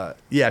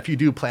 Yeah, if you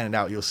do plan it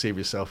out, you'll save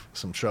yourself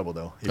some trouble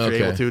though. If you're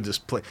able to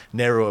just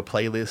narrow a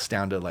playlist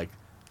down to like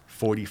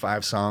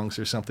 45 songs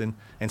or something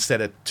instead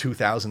of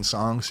 2,000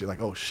 songs, you're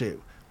like, oh shit,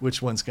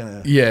 which one's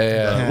gonna?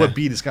 What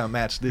beat is gonna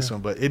match this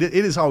one? But it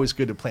is always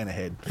good to plan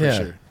ahead for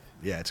sure.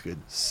 Yeah, it's good.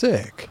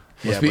 Sick.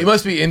 It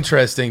must be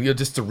interesting,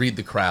 just to read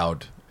the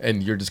crowd.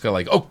 And you're just kind of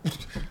like, oh,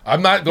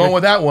 I'm not going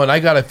with that one.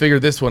 I got to figure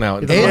this one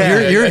out.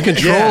 And you're in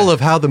control of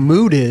how the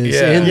mood is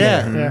in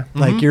there.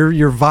 Like your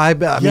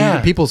vibe, I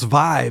mean, people's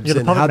vibes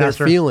and how they're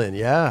feeling.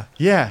 Yeah.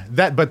 Yeah.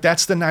 But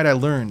that's the night I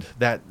learned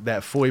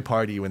that Foy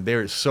party when they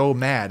were so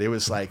mad. It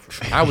was like,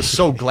 I was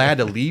so glad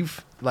to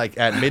leave. Like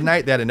at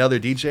midnight, they had another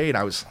DJ and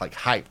I was like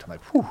hyped. I'm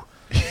like, whew.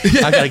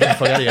 I gotta get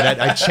the fuck out of here.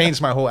 I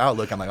changed my whole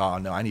outlook. I'm like, oh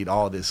no, I need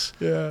all this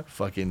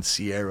fucking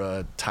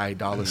Sierra, Ty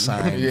Dolla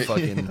Sign,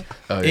 fucking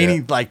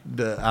any like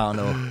I don't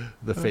know,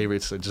 the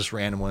favorites, just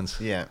random ones.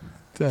 Yeah,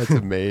 that's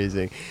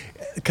amazing.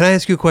 Can I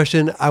ask you a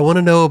question? I want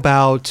to know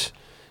about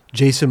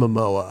Jason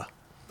Momoa.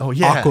 Oh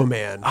yeah,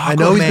 Aquaman. I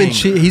know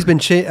he's been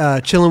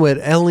chilling with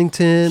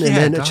Ellington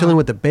and then chilling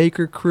with the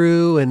Baker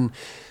crew and.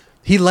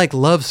 He like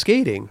loves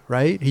skating,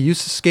 right? He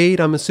used to skate.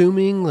 I'm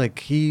assuming like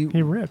he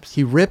rips.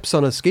 He rips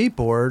on a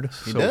skateboard.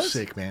 So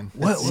sick, man.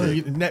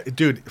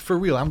 Dude, for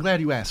real. I'm glad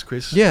you asked,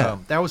 Chris. Yeah,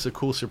 that was a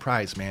cool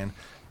surprise, man.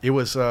 It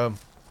was,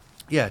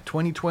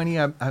 2020.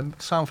 I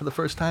saw him for the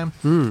first time,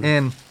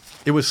 and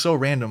it was so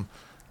random.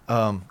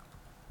 I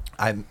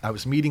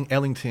was meeting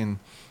Ellington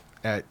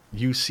at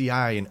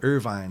UCI in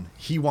Irvine.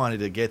 He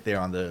wanted to get there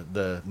on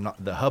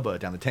the hubba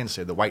down the 10th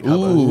Street, the white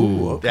hubba.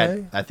 Ooh,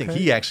 okay. I think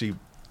he actually.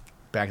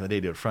 Back in the day,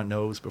 did a front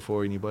nose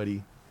before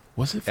anybody.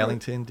 Was it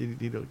Ellington?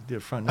 Did a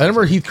front nose? I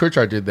remember Heath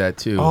Kirchard did that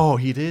too. Oh,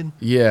 he did?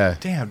 Yeah.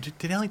 Damn,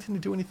 did Ellington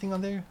do anything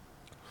on there?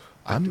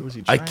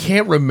 I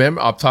can't remember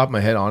off the top of my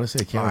head,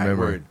 honestly. I can't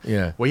remember. Word.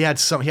 Yeah. Well, he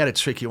had a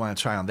trick he wanted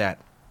to try on that.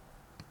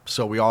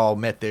 So we all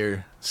met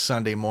there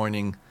Sunday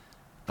morning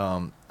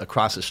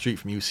across the street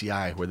from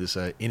UCI where there's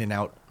a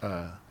In-N-Out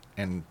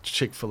and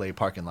Chick-fil-A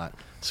parking lot.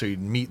 So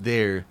you'd meet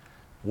there,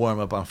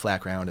 warm up on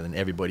flat ground, and then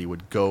everybody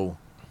would go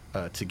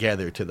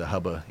together to the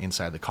hubba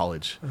inside the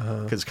college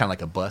because it's kind of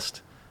like a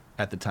bust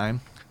at the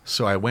time.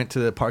 So I went to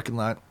the parking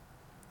lot,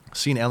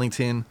 seen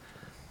Ellington,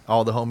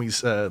 all the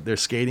homies, they're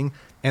skating,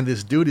 and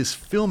this dude is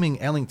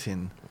filming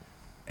Ellington,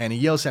 and he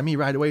yells at me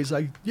right away. He's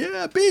like,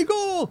 yeah,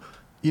 Beagle!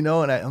 You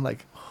know, and I'm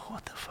like,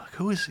 what the fuck?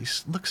 Who is he?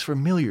 Looks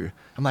familiar.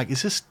 I'm like,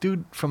 is this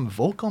dude from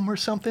Volcom or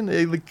something?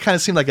 It kind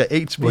of seemed like a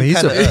HB. Well, he's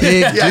kinda, a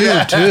big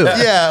dude, too.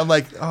 Yeah, I'm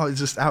like, oh, he's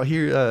just out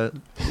here,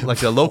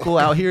 like a local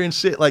out here and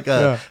shit. Like,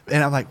 and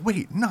I'm like,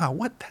 wait, nah,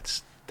 what?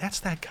 That's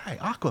that guy,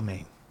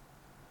 Aquaman.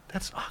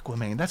 That's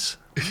Aquaman.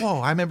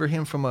 Whoa, I remember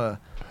him from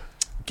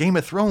Game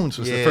of Thrones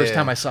was the first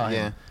time I saw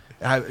him.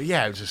 It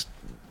was just,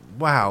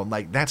 wow,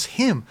 like, that's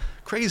him.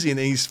 Crazy. And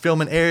then he's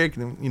filming Eric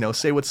and,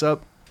 say what's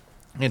up.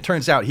 And it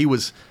turns out he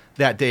was...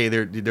 That day,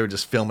 they were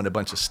just filming a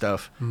bunch of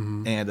stuff,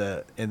 and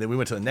then we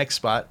went to the next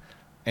spot,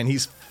 and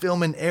he's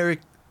filming Eric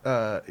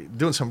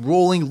doing some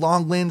rolling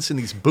long lens in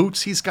these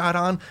boots he's got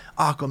on.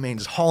 Aquaman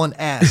just hauling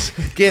ass,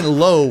 getting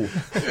low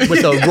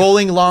with the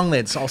rolling long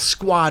lens, all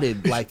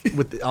squatted like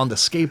on the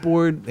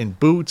skateboard and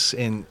boots,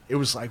 and it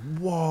was like,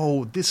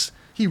 whoa,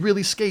 he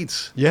really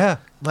skates. Yeah.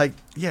 Like,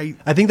 yeah.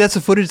 I think that's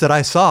the footage that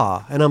I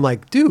saw, and I'm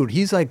like, dude,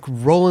 he's like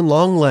rolling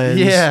long lens.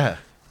 Yeah.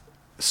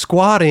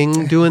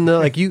 Squatting, doing the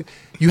like you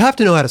have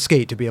to know how to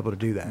skate to be able to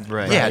do that.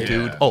 Right. Yeah,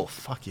 dude. Oh,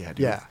 fuck yeah,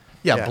 dude.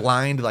 Yeah.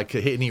 Blind, like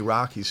could hit any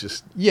rock. He's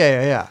just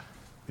Yeah.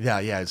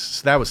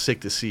 That was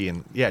sick to see,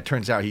 and it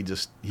turns out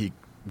he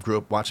grew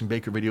up watching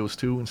Baker videos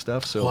too and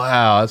stuff. So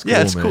wow, that's cool.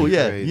 Yeah, it's man. cool.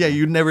 Yeah, Crazy. yeah.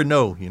 You never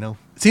know,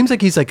 Seems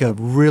like he's like a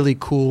really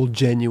cool,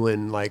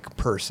 genuine like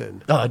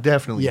person. Oh,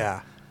 definitely.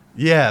 Yeah.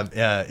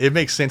 Yeah, it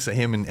makes sense that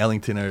him and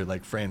Ellington are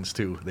like friends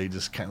too. They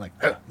just kind of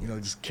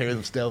like, just carry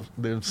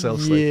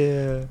themselves like,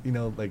 Yeah.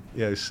 like,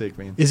 yeah, it's sick,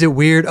 man. Is it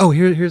weird? Oh,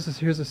 here's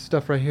the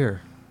stuff right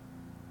here.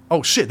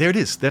 Oh shit, there it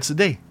is. That's the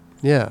day.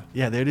 Yeah.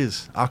 Yeah, there it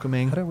is.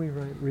 Aquaman. How do we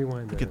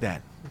rewind that? Look at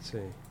that. Let's see.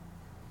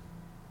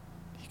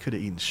 He could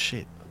have eaten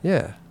shit.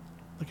 Yeah.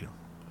 Look at him.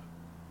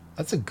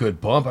 That's a good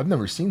bump. I've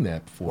never seen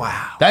that before.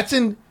 Wow.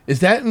 Is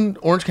that in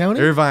Orange County?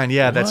 Irvine,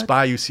 yeah, that's What?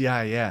 by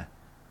UCI, yeah.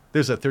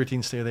 There's a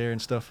 13 stair there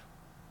and stuff.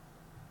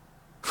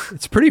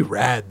 It's pretty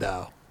rad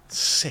though.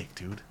 Sick,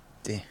 dude.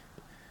 Damn.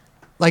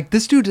 Like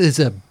this dude is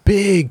a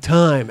big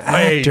time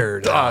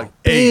actor, now. dog.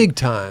 Big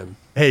time.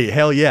 Hey,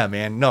 hell yeah,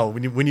 man. No,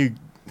 when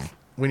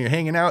you're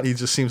hanging out, he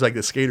just seems like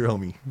the skater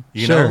homie.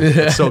 You Sure. know,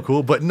 it's so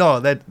cool. But no,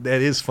 that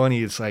is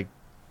funny. It's like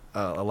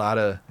a lot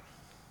of,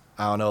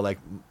 I don't know, like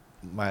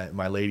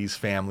my lady's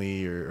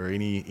family or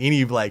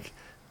any like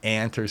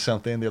aunt or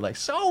something. They're like,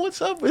 so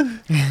what's up with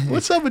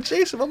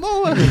Jason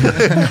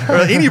Momoa or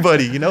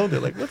anybody? They're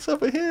like, what's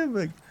up with him?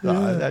 Like,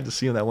 I just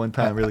see him that one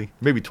time, really,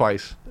 maybe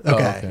twice.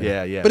 Okay.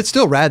 Yeah. But it's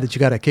still rad that you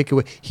got to kick it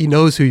with. He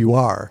knows who you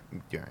are.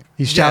 You're right.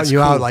 He's Yeah, shouting it's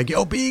you out cool. like,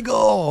 "Yo,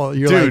 Beagle!"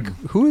 You're Dude. like,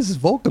 "Who is this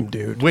Volcom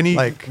dude?" When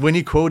like,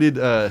 he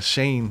quoted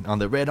Shane on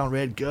the red on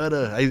red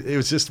gutter, it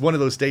was just one of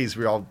those days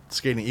we were all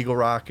skating Eagle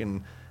Rock,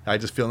 and I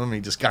just filmed him, and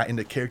he just got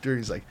into character.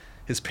 He's like,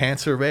 his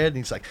pants are red, and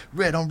he's like,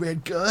 red on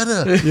red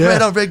gutter, Yeah.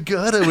 red on red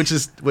gutter, which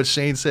is what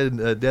Shane said in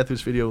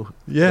Deathwish video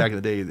Yeah. back in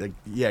the day. Like,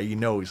 yeah,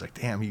 he's like,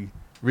 damn, he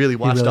really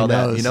watched really all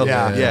knows. that,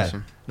 Yeah. Yeah.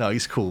 Awesome. No,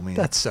 he's cool, man.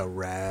 that's so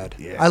rad.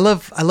 Yeah. I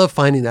love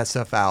finding that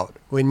stuff out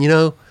when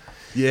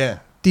yeah.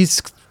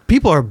 these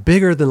people are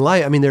bigger than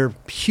life. I mean, they're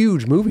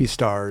huge movie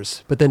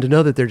stars, but then to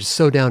know that they're just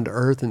so down to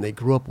earth and they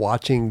grew up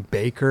watching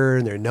Baker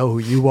and they know who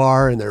you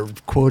are and they're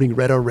quoting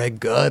red on red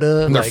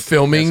gutter And they're like,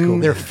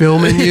 filming. they're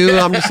filming you.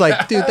 I'm just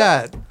like, dude,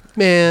 that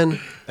man.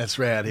 That's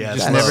rad. Yeah,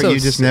 That's that's so You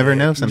just never sick.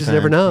 know You sometimes. just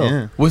never know.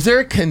 Yeah. Was there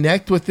a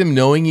connect with them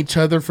knowing each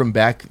other from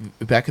back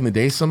in the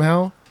day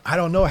somehow? I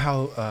don't know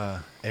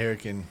how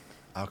Eric and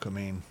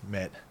Aquaman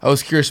met. I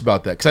was curious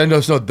about that because I know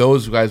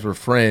those guys were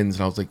friends,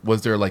 and I was like,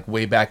 was there like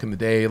way back in the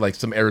day like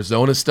some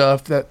Arizona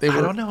stuff that they were?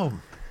 I don't know.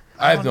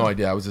 I have no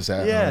idea. I was just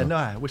asking. Yeah, no,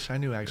 I wish I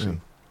knew actually.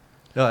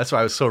 No, that's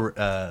why I was so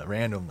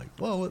random. Like,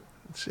 whoa, what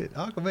shit?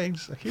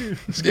 Aquaman's here.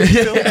 Just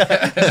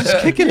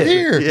kicking it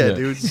here. Yeah,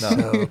 dude. No,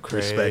 So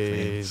respect,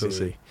 man. So crazy.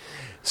 sick.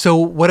 So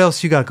what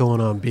else you got going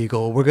on,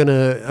 Beagle?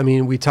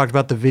 We talked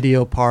about the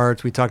video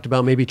parts. We talked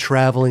about maybe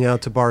traveling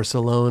out to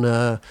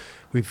Barcelona.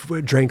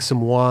 We've drank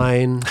some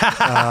wine.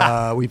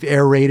 We've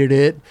aerated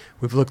it.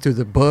 We've looked through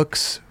the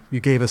books. You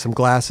gave us some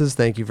glasses.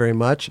 Thank you very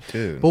much.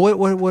 Dude. But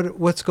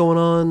what's going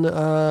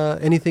on?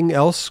 Anything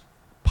else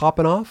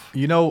popping off?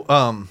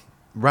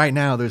 Right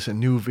now there's a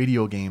new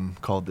video game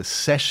called The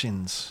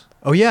Sessions.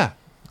 Oh yeah.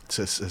 It's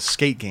a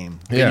skate game,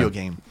 Yeah. video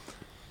game.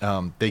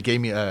 They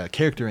gave me a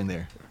character in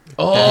there.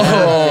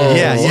 Oh,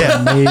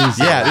 Yeah.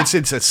 Amazing. Yeah, it's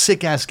a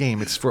sick ass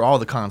game. It's for all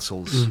the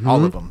consoles,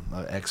 all of them,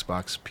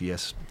 Xbox,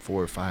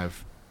 PS4,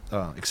 5,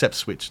 except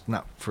Switch.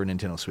 Not for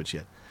Nintendo Switch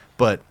yet.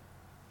 But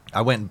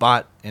I went and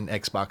bought an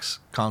Xbox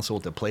console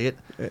to play it.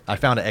 I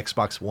found an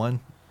Xbox One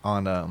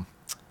on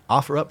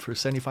offer up for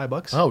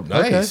 $75. Oh,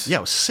 nice. Yeah,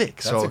 it was sick.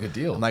 That's So a good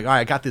deal. I'm like, all right,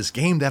 I got this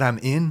game that I'm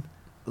in.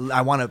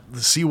 I want to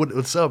see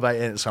what's up.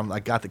 I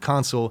got the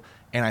console,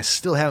 and I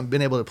still haven't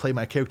been able to play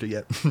my character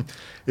yet.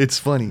 It's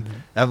funny.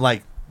 I'm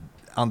like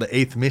on the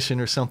 8th mission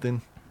or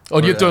something.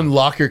 Oh, do you have to Or,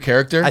 unlock your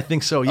character? I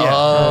think so, yeah.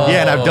 Oh.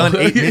 Yeah, and I've done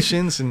 8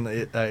 missions, and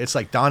it's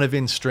like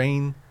Donovan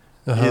Strain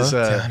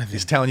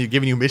is telling you,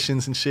 giving you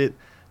missions and shit.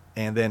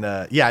 And then,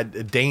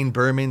 Dane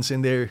Berman's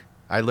in there.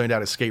 I learned how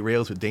to skate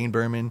rails with Dane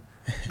Berman.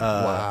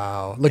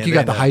 Wow. Look, and you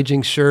got the then,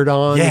 hijinks shirt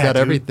on. You got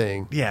dude.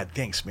 everything. Yeah,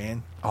 thanks,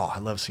 man. Oh, I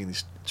love seeing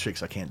these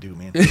tricks I can't do,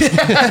 man.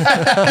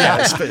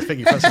 Yeah, it's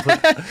figure front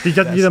split. Did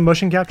you do the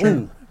motion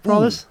capture for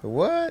all this?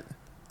 What?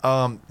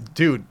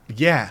 Dude,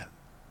 yeah.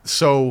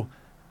 So,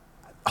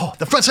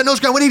 the front side nose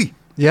grind 180.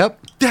 Yep.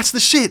 That's the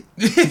shit.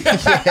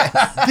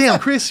 Damn,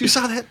 Chris, you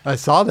saw that? I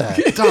saw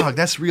that. Dog,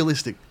 that's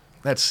realistic.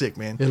 That's sick,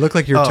 man. It looked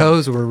like your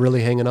toes were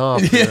really hanging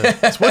off. So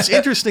what's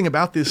interesting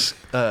about this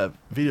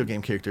video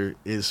game character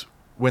is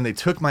when they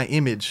took my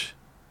image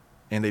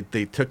and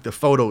they took the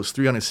photos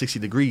 360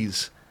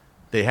 degrees,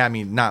 they had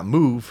me not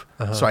move.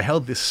 So I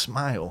held this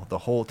smile the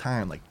whole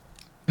time, like,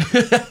 and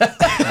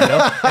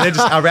it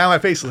just around my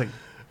face, like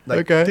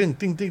Okay. ding,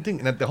 ding, ding,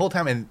 ding. And the whole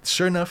time, and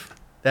sure enough,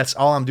 that's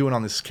all I'm doing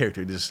on this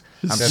character.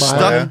 I'm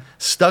smiling.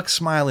 stuck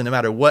smiling no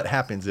matter what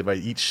happens. If I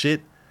eat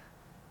shit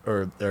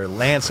or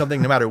land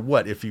something, no matter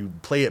what. If you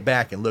play it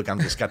back and look, I'm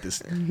just got this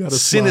got a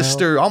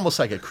sinister, almost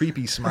like a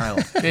creepy smile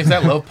Is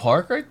that Love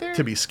Park right there?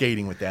 to be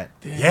skating with that.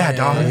 Yeah,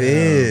 dog. It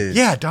is.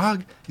 Yeah,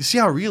 dog. You see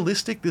how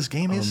realistic this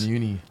game is?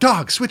 Muni.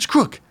 Dog, switch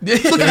crook.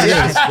 Look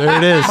at There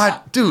it is.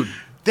 that. Dude,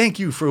 thank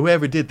you for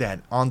whoever did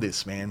that on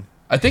this, man.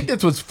 I think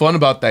that's what's fun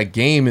about that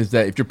game is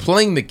that if you're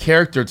playing the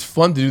character, it's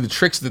fun to do the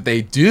tricks that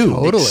they do.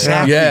 Totally.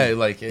 Exactly. Yeah,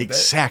 like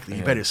Exactly.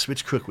 You better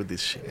switch crook with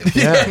this shit.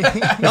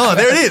 Yeah. No,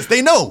 there it is.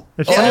 They know.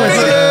 It's Yeah, funny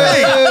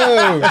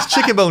when hey, that's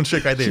chicken bone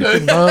trick right there.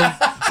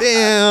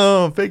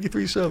 Damn. Fake it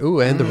 3 show.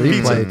 Ooh, and the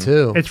replay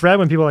too. it's rad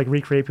when people like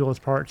recreate people's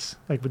parts,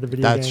 like with the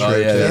video That's game. true. Oh,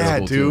 yeah, that's Yeah,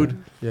 cool, too.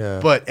 dude. Yeah.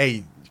 But hey,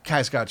 you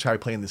guys gotta try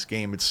playing this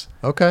game. It's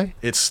Okay.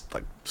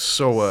 like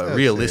so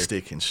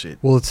realistic and shit.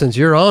 Well, since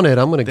you're on it,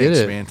 I'm gonna Thanks,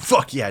 get it. man.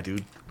 Fuck yeah,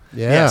 dude.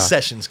 Yeah.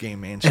 Sessions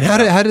game, man. And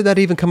how did that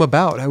even come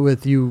about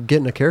with you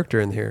getting a character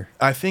in here?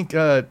 I think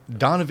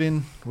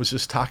Donovan was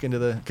just talking to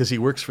because he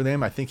works for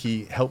them. I think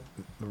he helped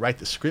write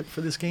the script for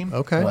this game.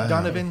 Okay. Wow.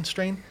 Donovan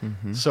Strain.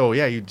 So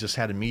yeah, you just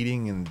had a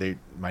meeting and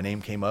my name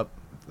came up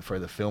for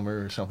the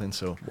filmer or something.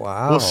 So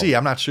Wow. we'll see.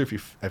 I'm not sure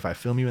if I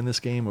film you in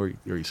this game or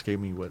you escape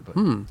me. But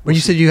Well,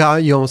 you said you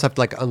almost have to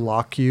like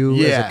unlock you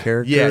as a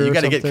character. Yeah, you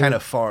got to get kind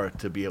of far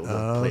to be able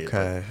to play it.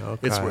 Okay, but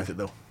okay. It's worth it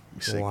though.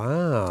 You sick.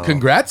 Wow.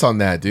 Congrats on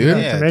that, dude.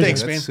 Yeah, amazing.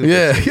 Thanks, that's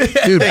man. super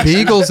Yeah. Dude,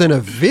 Beagle's in a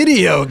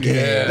video game.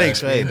 Yeah.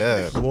 Thanks, man.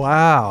 Straight up.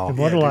 Wow.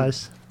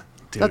 Immortalized.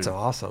 Dude. That's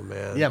awesome,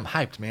 man. Yeah, I'm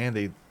hyped, man.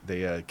 They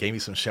gave me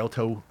some shell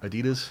toe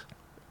Adidas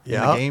in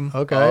Yeah. the game.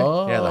 Okay.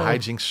 Oh. Yeah, the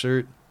hijinks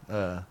shirt,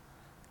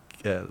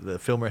 the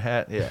filmer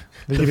hat. Yeah,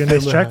 They give you a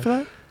nice check for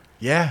that?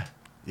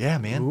 yeah,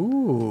 man.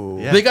 Ooh.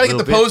 Yeah, They got to get little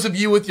the bit. pose of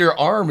you with your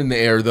arm in the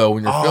air, though,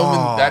 when you're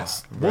filming.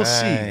 That's We'll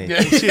Right. see.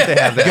 We'll see if they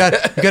have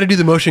that. You got to do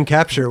the motion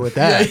capture with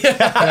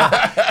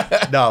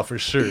that. No, for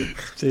sure.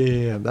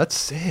 Damn, that's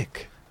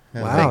sick.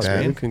 Yeah, Wow, thanks, man.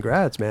 man.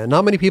 Congrats, man.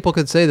 Not many people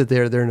could say that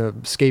they're in a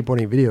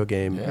skateboarding video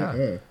game.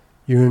 yeah.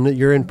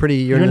 You're in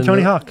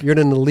Tony Hawk. You're in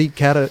an elite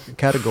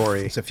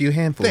category. It's a few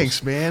handfuls.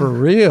 Thanks, man. For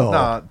real.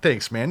 No,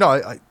 thanks, man.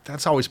 No,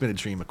 that's always been a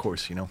dream, of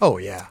course. You know. Oh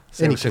yeah.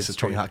 Any kid's since the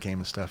Tony dream. Hawk game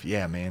and stuff.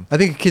 Yeah, man. I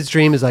think a kid's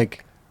dream is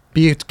like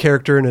be a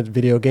character in a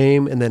video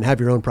game and then have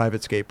your own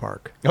private skate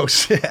park. Oh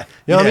shit. You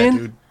know what I mean?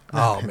 dude.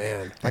 Oh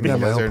man, I mean, can have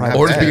my you guys own are private not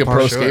Or just bad. be a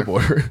pro Sure.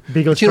 skateboarder.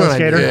 Beagle But you know pro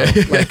what I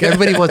skater. mean? Like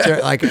everybody wants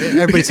their like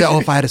everybody say, oh,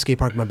 if I had a skate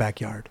park in my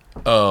backyard,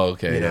 Oh,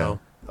 okay. you yeah. know.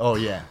 Oh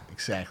yeah,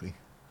 exactly.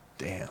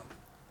 Damn.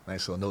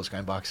 Nice little nose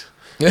grind box.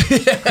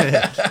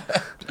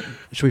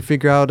 Should we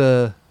figure out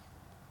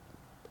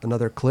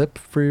another clip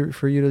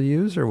for you to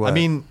use or what? I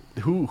mean,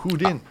 who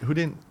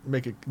didn't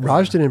make a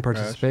Raj didn't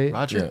participate.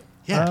 Roger.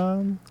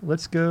 Yeah.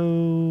 Let's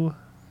go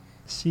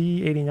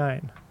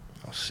C89.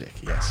 Oh, sick.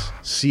 Yes.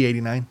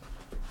 C89.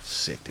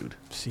 Sick, dude.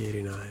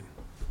 C89.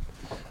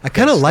 I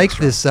kind of like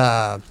this.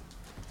 I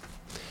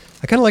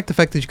kind of like the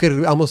fact that you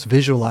could almost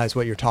visualize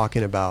what you're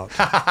talking about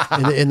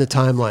in the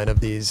timeline of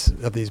these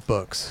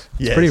books.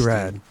 It's Yes, pretty dude.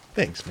 rad.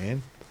 Thanks,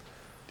 man.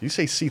 Did you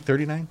say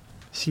C39?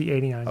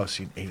 C89. Oh,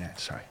 C89.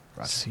 Sorry.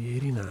 Roger.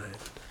 C89.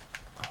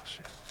 Oh,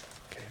 shit.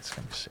 Okay, it's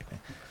going to be sick, man.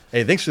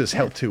 Hey, thanks for this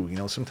help, too. You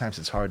know, sometimes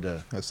it's hard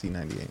to That's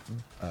C98.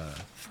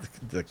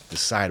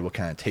 decide what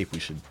kind of tape we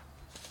should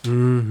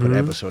Mm-hmm. put an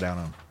episode out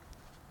on.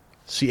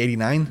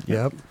 C89?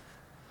 Yep.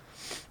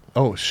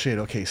 Oh, shit.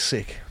 Okay,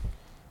 sick.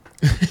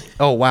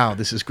 Oh, wow.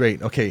 This is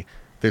great. Okay,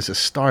 there's a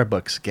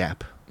Starbucks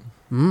Gap.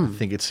 I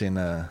think it's in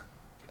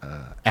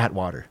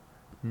Atwater.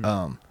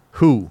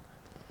 Who?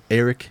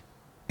 Eric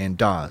and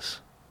Dawes.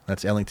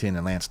 That's Ellington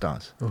and Lance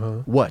Dawes.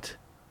 Uh-huh. What?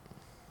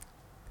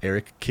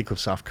 Eric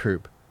kicks off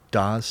curb.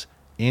 Dawes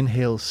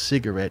inhales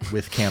cigarette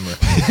with camera.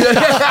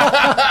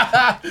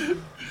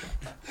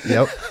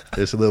 Yep.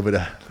 There's a little bit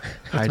of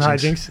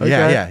hijinks. Yeah, Okay,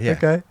 yeah, yeah.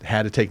 okay.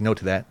 Had to take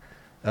note of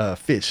that.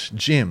 Fish.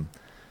 Jim.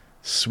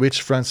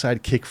 Switch frontside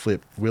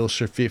kickflip.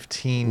 Wilshire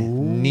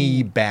 15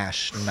 knee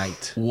bash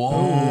night.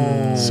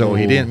 Whoa. So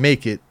he didn't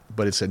make it,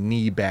 but it's a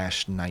knee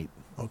bash night.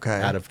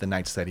 Okay. Out of the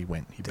nights that he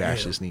went, he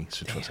bashed Damn. his knee.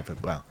 Switch frontside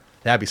flip. Wow.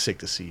 That'd be sick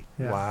to see.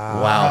 Yeah.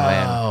 Wow. Wow,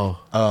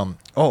 man.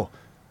 Wow.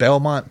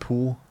 Belmont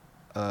Pool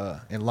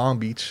in Long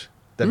Beach.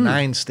 The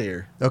 9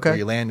 stair. Okay. Where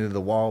you land into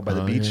the wall by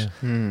the Oh, beach.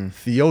 yeah.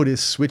 Theotis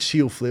switch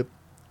heel flip,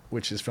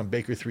 which is from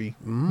Baker 3.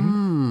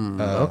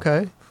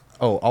 Okay.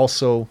 Oh,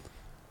 also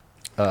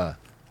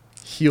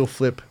heel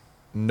flip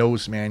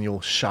nose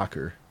manual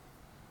shocker.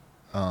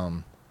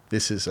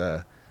 This is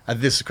across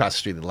the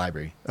street at the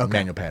library. Okay.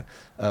 Manual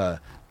pad.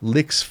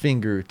 Licks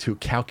finger to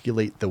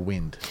calculate the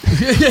wind.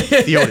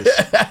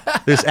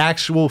 Theotis. There's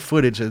actual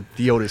footage of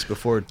Theotis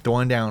before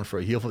throwing down for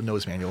a heel flip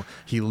nose manual.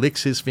 He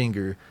licks his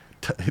finger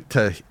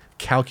to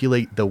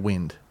calculate the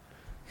wind.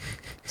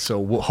 So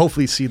we'll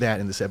hopefully see that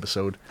in this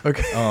episode.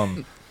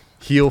 Okay.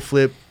 Heel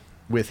flip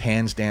with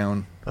hands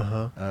down.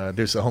 Uh-huh.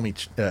 There's a homie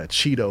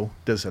Cheeto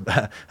does a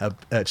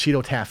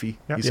Cheeto Taffy.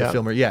 Yep. He's Yeah. a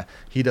filmer. Yeah,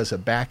 he does a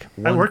back.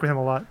 I work with him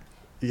a lot.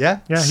 Yeah,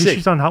 Yeah, sick.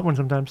 he's on Hot One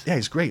sometimes. Yeah,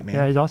 he's great, man.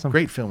 Yeah, he's awesome.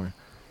 Great filmer.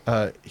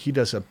 He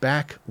does a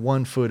back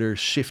 1-footer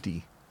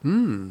shifty.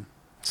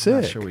 Sick.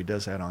 Not sure what he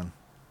does that on.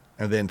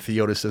 And then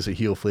Theotis does a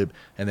heel flip,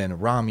 and then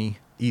Rami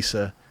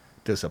Issa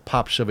does a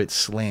pop shove it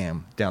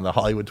slam down the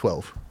Hollywood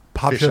 12.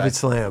 Pop Fish shove eye. it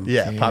slam.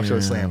 Yeah, pop shove it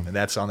Damn. slam, and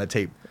that's on the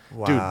tape.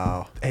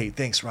 Wow. Dude, hey,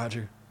 thanks,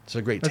 Roger. It's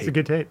a great That's tape. a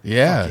good tape.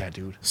 Yeah. Fuck yeah,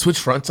 dude. Switch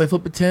frontside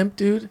flip attempt,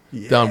 dude.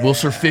 Down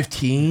Wilshire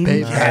 15. Baby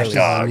Yeah, Ash's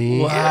dog.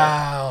 knee.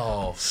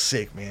 Wow.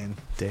 Sick, man.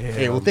 Damn.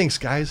 Hey, well, thanks,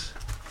 guys.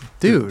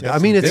 dude. I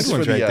mean, Big it's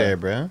ones for the, right there,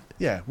 bro.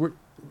 Yeah,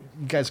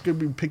 you guys good?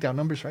 We picked out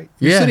numbers, right?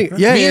 You're sitting-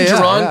 yeah, Me and yeah,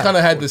 Jerron yeah. kind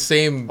of had the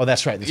same. Oh,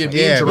 that's right. That's right. Me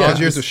and Yeah, Jerron because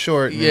yours just- was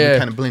short. And yeah. we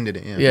kind of blended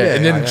it. Yeah, Yeah,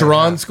 and then yeah,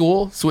 Jerron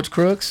school switch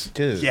crooks.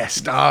 Dude.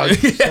 Yes, dog.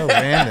 So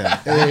random.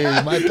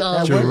 Hey, my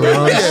dog.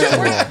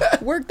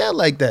 Worked out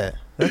like that.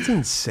 that's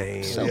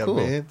insane. So Yeah, cool.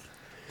 man.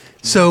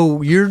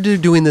 So you're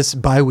doing this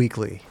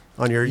bi-weekly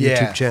on your Yeah.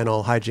 YouTube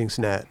channel, Hijinks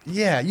Net.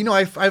 Yeah,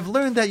 I've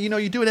learned that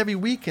you do it every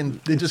week and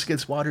it just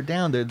gets watered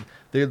down.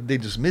 They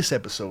just miss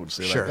episodes.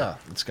 They're Sure. like,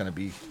 it's gonna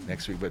be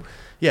next week, but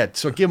yeah.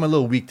 So give them a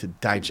little week to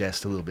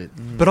digest a little bit.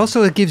 But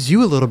also, it gives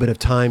you a little bit of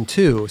time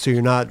too, so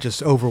you're not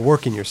just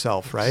overworking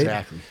yourself, right?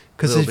 Exactly.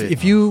 Because Little bit.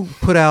 if you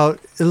put out,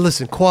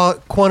 listen,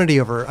 quality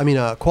over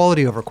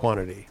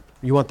quantity.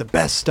 You want the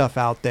best stuff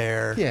out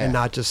there Yeah. and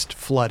not just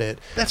flood it.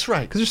 That's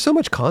right. Because there's so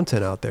much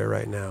content out there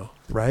right now,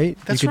 right?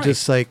 That's you could right.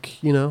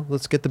 just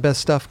let's get the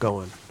best stuff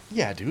going.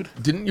 Yeah, dude.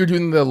 Didn't you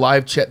doing the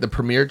live chat, the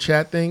premiere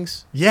chat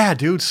things? Yeah,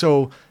 dude.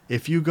 So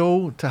if you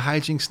go to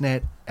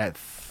Hijinks.net at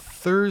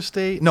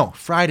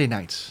Friday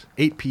nights,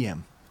 8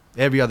 p.m.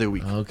 every other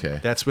week. Okay.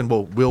 That's when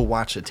we'll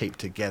watch a tape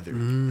together.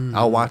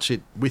 I'll watch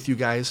it with you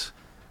guys,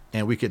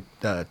 and we could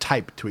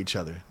type to each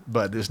other.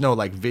 But there's no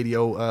like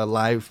video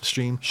live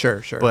stream.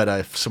 Sure. But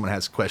if someone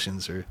has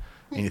questions or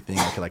anything,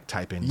 I could like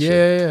type in.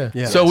 shit.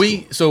 Yeah, So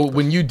that's so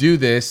when you do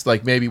this,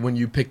 like maybe when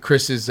you pick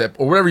Chris's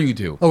or whatever you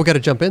do, Oh, we got to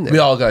jump in there. we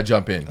all gotta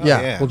jump in.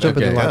 yeah, yeah. we'll jump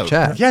in Okay. the live Dope.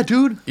 chat. Yeah,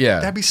 dude. Yeah.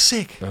 That'd be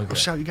sick. We'll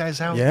shout you guys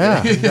out.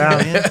 Yeah.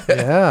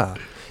 man.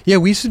 Yeah,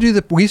 we used to do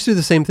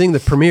the same thing, the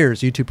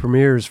premieres, YouTube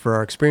premieres for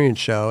our experience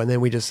show, and then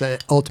we just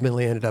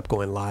ultimately ended up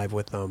going live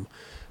with them.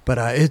 But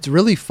it's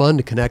really fun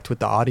to connect with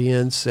the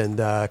audience and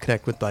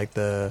connect with like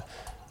the.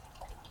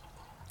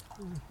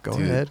 Go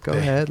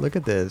ahead. Look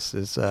at this.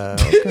 It's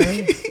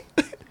okay.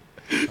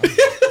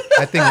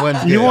 I think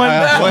one's You good.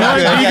 want One's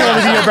good. Beagle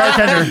to be your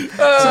bartender. It's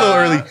a little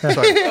early.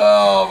 Sorry.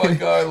 Oh my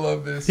god, I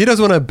love this. He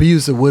doesn't want to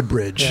abuse the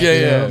Woodbridge.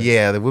 Yeah.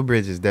 Yeah, the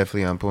Woodbridge is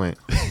definitely on point.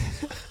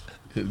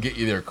 It'll get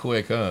you there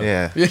quick, huh?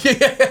 Yeah.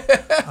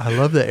 I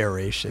love the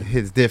aeration.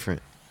 It's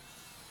different.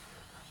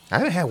 I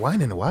haven't had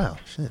wine in a while.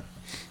 Shit.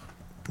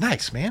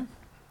 Nice, man.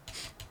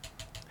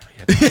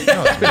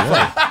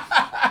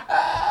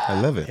 I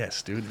love it.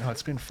 Yes, dude. No,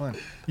 it's been fun.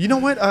 You know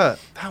what? I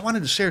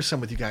wanted to share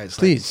some with you guys. Like,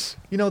 Please.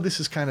 this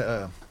is kind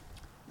of.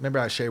 Remember,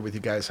 I shared with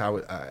you guys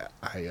how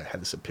I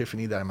had this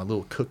epiphany that I'm a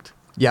little cooked.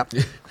 Yep.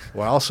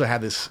 Well, I also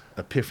had this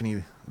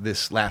epiphany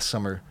this last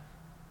summer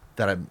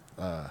that I'm.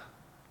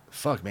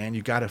 Fuck, man,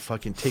 you gotta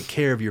fucking take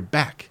care of your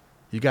back.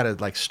 You gotta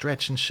like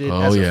stretch and shit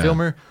Oh, as a yeah.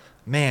 filmer.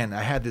 Man,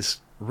 I had this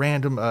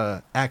random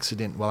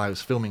accident while I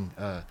was filming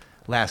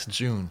last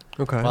June.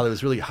 Okay. While it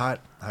was really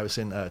hot, I was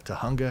in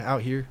Tahunga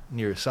out here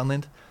near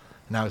Sunland,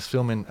 and I was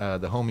filming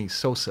the homie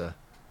Sosa,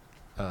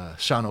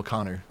 Sean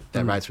O'Connor,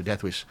 that rides for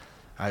Death Wish.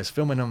 I was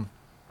filming him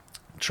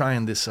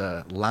trying this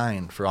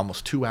line for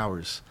almost 2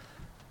 hours,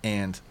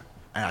 and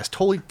I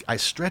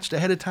stretched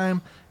ahead of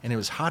time, and it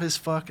was hot as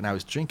fuck, and I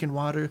was drinking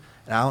water,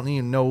 and I don't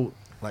even know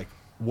like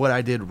what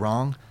I did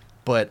wrong,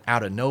 but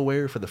out of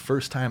nowhere, for the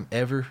first time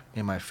ever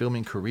in my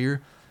filming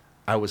career,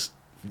 I was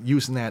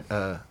using that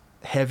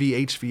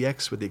heavy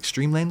HVX with the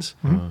extreme lens.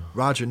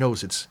 Roger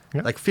knows it's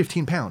Yep. like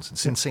 15 pounds.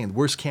 It's insane.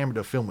 Worst camera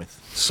to film with.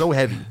 So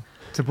heavy.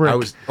 It's a brick.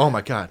 Oh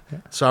my god.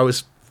 So I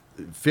was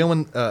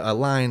filming a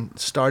line,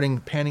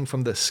 panning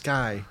from the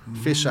sky,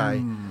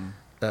 fisheye,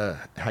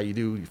 how you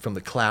do from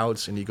the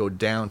clouds, and you go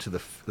down to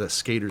the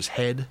skater's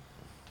head,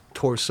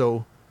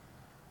 torso,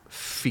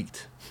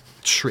 feet,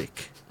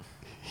 trick.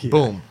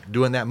 Boom,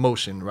 doing that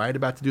motion. Right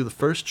about to do the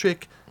first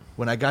trick.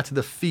 When I got to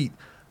the feet,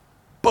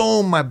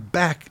 boom, my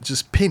back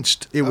just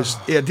pinched. It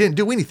didn't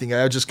do anything.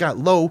 I just got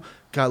low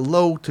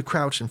to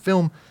crouch and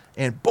film,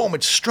 and boom,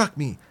 it struck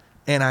me.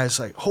 And I was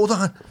like, hold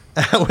on.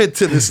 I went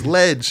to this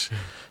ledge.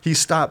 He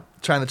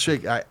stopped trying to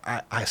trick.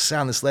 I sat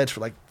on this ledge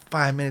for like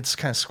 5 minutes,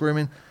 kind of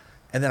squirming,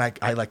 and then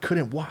I like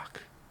couldn't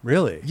walk.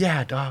 Really?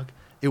 Yeah, dog.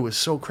 It was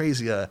so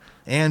crazy.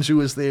 Andrew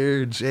was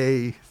there,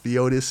 Jay,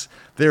 Theotis.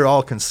 They're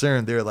all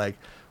concerned. They're like,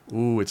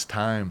 ooh, it's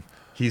time.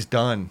 He's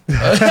done. He's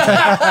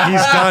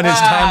done.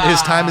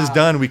 His time is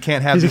done. We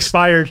can't have He's this.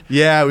 expired.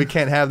 Yeah, we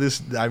can't have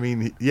this. I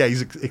mean, yeah,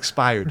 he's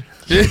expired.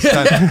 It's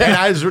done. And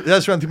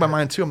that's running through my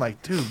mind too. I'm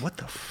like, dude, what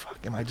the fuck?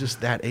 Am I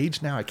just that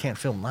age now? I can't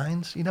film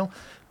lines,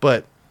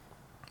 But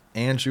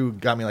Andrew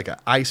got me like an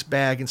ice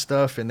bag and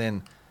stuff, and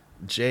then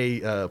Jay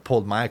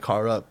pulled my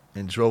car up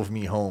and drove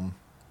me home,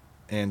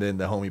 and then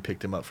the homie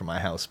picked him up from my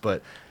house.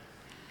 But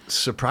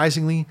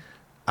surprisingly,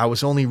 I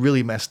was only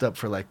really messed up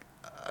for like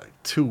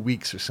 2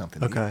 weeks or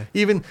something. Okay.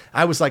 Even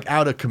I was like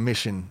out of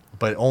commission,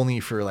 but only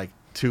for like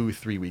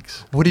 2-3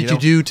 weeks. What did you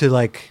do to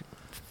like?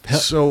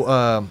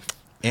 So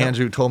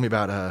Andrew told me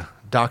about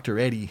Dr.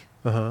 Eddie,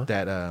 Uh-huh.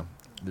 that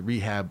the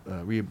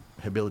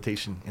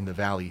rehabilitation in the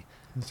valley.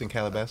 It's in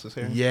Calabasas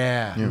here.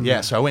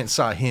 Yeah. So I went and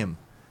saw him,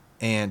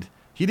 and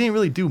he didn't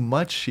really do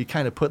much. He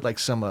kind of put like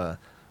some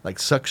like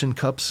suction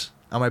cups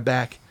on my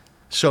back,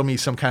 showed me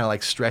some kind of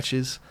like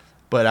stretches,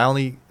 but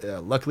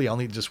luckily I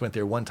only just went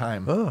there one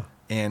time. Oh.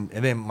 And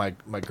then my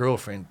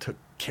girlfriend took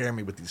care of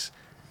me with these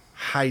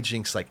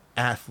hijinks, like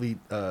athlete,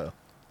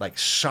 like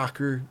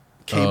shocker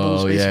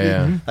cables, Oh, yeah, basically.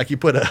 yeah. Like you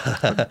put a I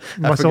forget what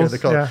Muscles, they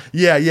call it.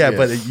 yeah. Yeah, Yes.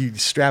 but you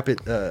strap it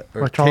or tape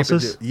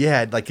Electrolysis? it.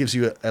 Yeah, it like gives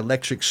you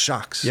electric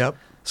shocks. Yep.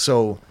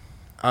 So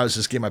I was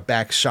just getting my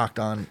back shocked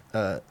on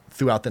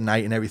throughout the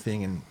night and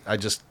everything, and I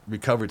just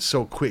recovered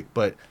so quick.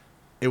 But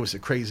it was a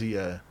crazy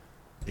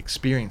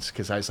experience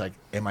because I was like,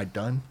 "Am I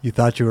done?" You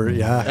thought you were,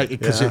 yeah.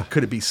 Because yeah. it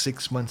could it be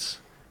 6 months?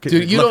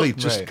 Dude, you luckily, don't-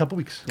 just right. a couple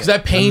weeks. Because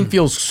that pain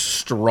feels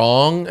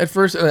strong at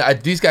first. And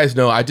these guys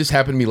know. It just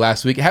happened to me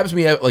last week. It happens to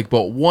me like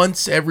about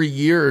once every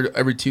year or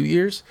every 2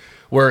 years,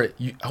 where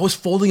I was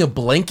folding a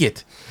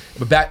blanket,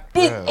 but back,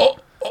 boom,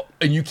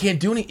 and you can't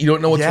do anything. You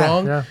don't know what's Yeah.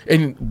 wrong, Yeah.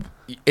 and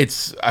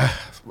it's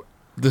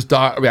this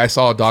doc. I mean, I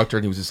saw a doctor,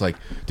 and he was just like,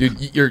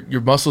 "Dude,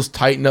 your muscles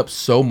tighten up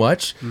so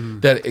much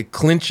that it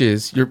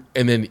clinches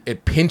and then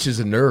it pinches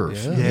a nerve,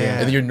 Yeah. Yeah.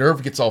 and then your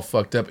nerve gets all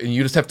fucked up, and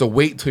you just have to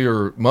wait till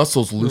your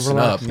muscles loosen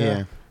Relax, up."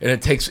 Yeah. And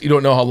it takes, you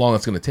don't know how long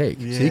it's going to take.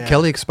 See,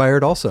 Kelly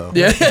expired also.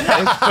 Yeah.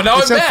 But now I'm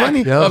It's so back.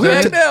 funny. Yeah. I'm We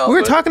back were, now, we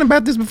were but- talking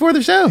about this before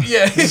the show.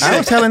 Yeah.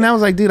 I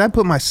was like, dude, I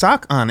put my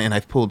sock on and I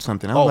pulled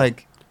something. I was Oh.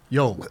 like,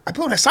 Yo, I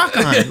put my sock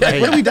on.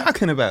 Like, what are we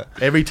talking about?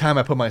 every time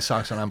I put my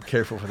socks on, I'm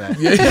careful for that.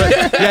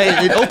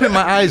 Yeah, it opened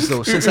my eyes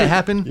though. Since that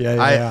happened,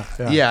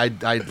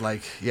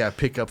 I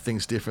pick up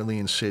things differently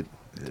and shit.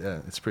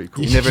 It's pretty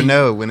cool. You never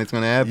know when it's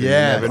going to happen.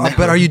 Yeah. You never know.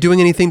 But are you doing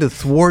anything to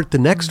thwart the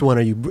next one?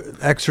 Are you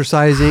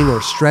exercising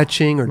or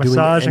stretching or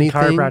Massage doing and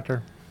anything?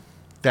 chiropractor.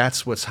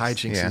 That's what's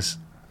hijinks Yeah. is.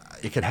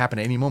 It could happen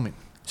at any moment.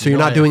 So you're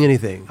not doing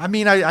anything. I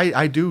mean,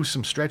 I do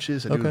some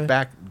stretches. I Okay. do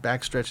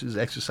back stretches,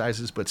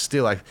 exercises, but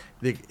still,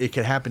 it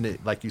could happen to,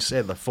 like you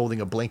said, like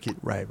folding a blanket.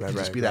 Right, It could right,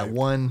 just right, be that right.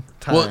 one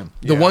time. Well,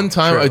 the Yeah, one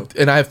time, true.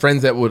 and I have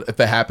friends that would, if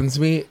that happens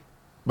to me,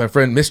 my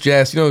friend Miss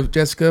Jess, you know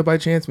Jessica by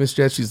chance? Miss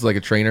Jess, she's like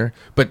a trainer,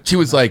 but she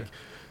was like,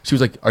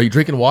 "Are you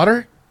drinking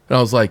water?" And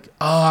I was like,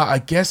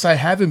 I guess I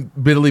haven't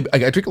really.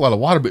 I drink a lot of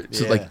water, but it's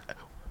just Yeah. like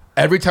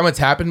every time it's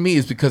happened to me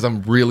is because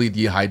I'm really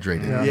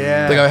dehydrated.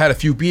 Yeah. Like I've had a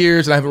few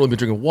beers and I haven't really been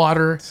drinking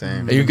water.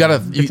 Same. And you gotta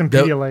Get some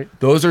Pedialyte.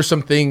 those are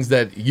some things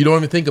that you don't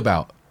even think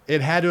about.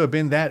 It had to have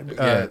been that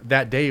Yeah.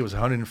 that day. It was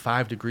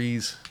 105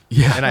 degrees.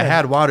 Yeah. and I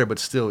had water, but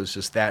still, it's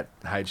just that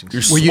hijinks.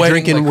 You're Were you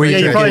sweating drinking? like Were you Yeah,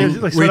 you drinking? probably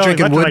like, Were you sweat out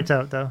drinking wood? electrolytes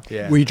out though.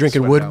 Yeah, Were you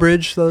drinking sweat out.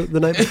 Woodbridge the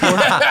night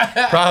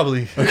before?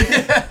 Probably,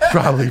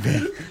 probably,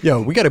 man.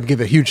 Yo, we got to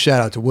give a huge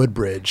shout out to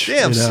Woodbridge.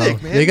 Damn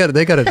sick, man. They got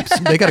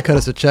to cut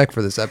us a check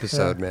for this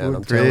episode, man.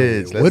 I'm telling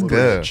you,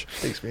 Woodbridge, let's go.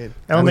 Thanks, man.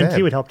 Element that.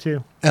 T would help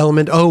too.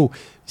 Element. Oh,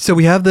 so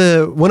we have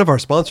one of our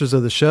sponsors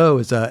of the show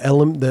is that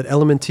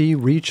Element T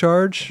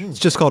Recharge. It's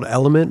just called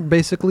Element,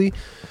 basically.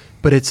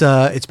 But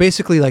it's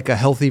basically like a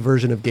healthy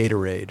version of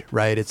Gatorade,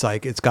 right? It's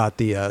like it's got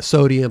the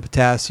sodium,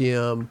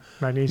 potassium,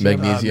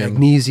 Magnesium.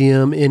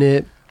 magnesium in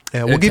it.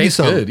 And we'll it give you tastes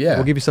some. good, yeah.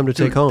 We'll give you some to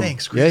Dude, take home.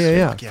 thanks, yeah, Chris.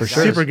 yeah, Fuck yeah, for guys.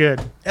 sure. Super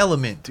good.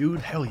 Element, dude.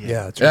 Hell yeah.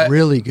 Yeah, it's Uh,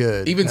 really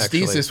good. Even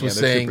actually. Stesis was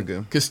Yeah, they're saying, super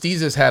good. because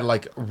Stesis had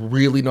like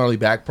really gnarly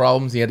back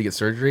problems, he had to get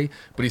surgery,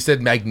 but he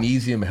said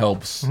magnesium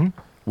helps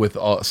with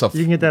all stuff.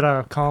 You can get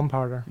that calm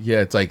powder. Yeah,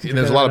 it's like and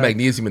there's a lot of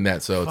magnesium in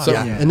that, so it's so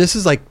Yeah. Yeah. And this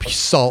is like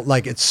salt,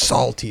 like it's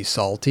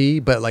salty,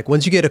 but like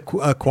once you get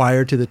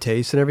acquired to the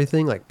taste and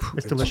everything, like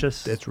It's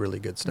delicious. It's really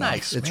good stuff.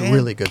 Nice, It's man.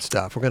 really good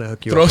stuff. We're gonna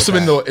hook you throw up. with some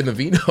in that. the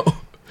vino.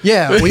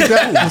 Yeah,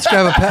 let's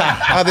grab a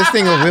pack. Oh, this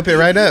thing will whip it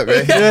right up.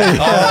 Right?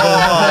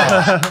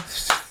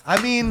 I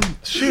mean,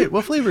 shit.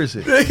 What flavor is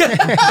it?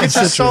 It's Just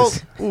citrus.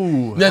 salt.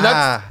 Ooh. Yeah,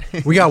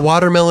 not- We got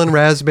watermelon,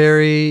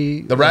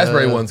 raspberry. The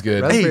raspberry one's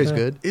good. Raspberry's Hey,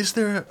 good. Is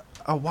there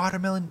a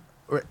watermelon?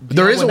 Or, do you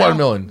There have is a one now?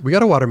 watermelon. We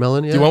got a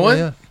watermelon. Yeah, you want one?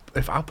 Yeah.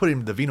 If I'll put it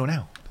in the vino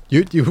now.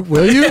 You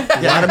will you?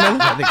 Watermelon?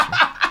 Yeah, thanks,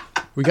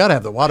 man. We gotta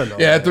have the watermelon.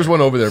 Yeah, there's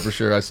one over there for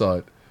sure. I saw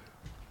it.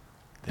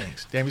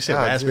 Thanks. Damn, you said Oh,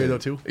 raspberry dude. though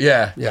too.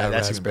 Yeah. Yeah,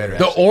 that's even raspberry.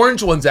 better. The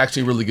orange one's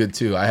actually really good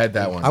too. I had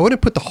that one. I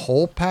wouldn't put the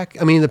whole pack.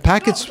 I mean, the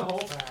packet's.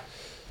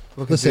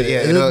 Listen,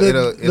 Yeah, the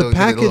it'll get a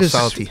packet little is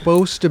salty.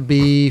 supposed to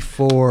be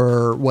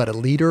for what, a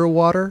liter of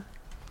water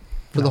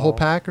for the whole No.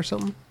 pack or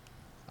something.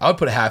 I would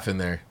put half in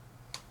there.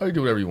 Or you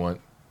do whatever you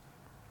want.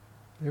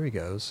 There he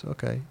goes.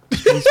 Okay.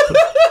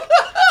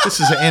 This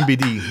is an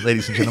NBD,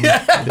 ladies and gentlemen.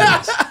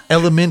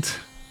 Element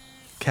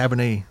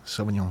Cabernet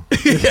Sauvignon.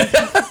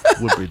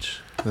 Woodbridge.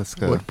 Let's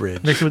go.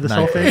 Woodbridge. Mix it with the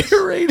Nice.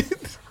 sulfates. Rated.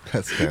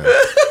 Let's go.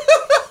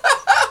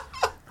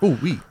 Ooh,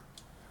 wee.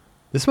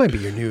 This might be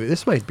your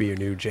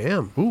new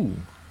jam. Ooh.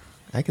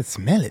 I can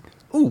smell it.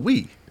 Ooh,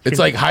 wee. It's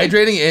like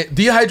hydrating,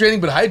 dehydrating,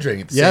 but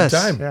hydrating at the Yes.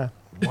 same time.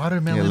 Yeah.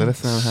 Watermelon. Yeah, let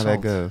us know how that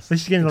salt. goes. At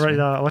least you're getting the right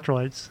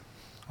electrolytes.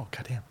 Oh,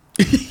 goddamn.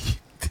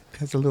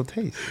 Has a little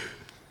taste.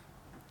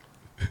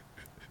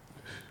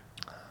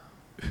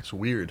 It's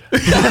weird.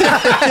 That's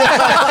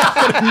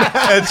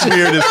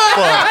weird as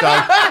fuck,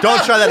 dog.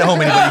 Don't try that at home,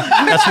 anybody.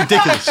 That's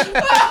ridiculous.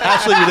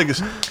 Absolutely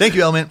ridiculous. Thank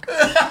you, Element.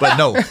 But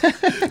no,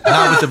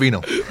 not with the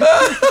vino.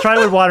 Try it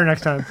with water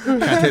next time.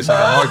 Kind of tastes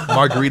like a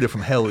margarita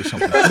from hell or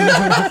something. A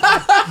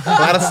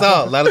lot of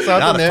salt. A lot of salt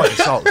Not in a there.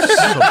 fucking salt. It's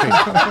so crazy.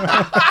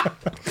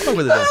 Fuck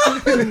with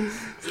it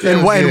though.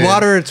 And good.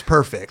 water, it's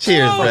perfect.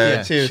 Cheers, bro.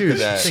 Yeah. Cheers to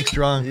that. Thanks,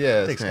 John.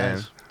 Yes, Thanks, man.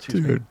 guys.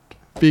 Cheers, man.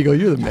 Beagle,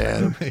 you're the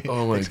man.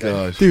 Oh my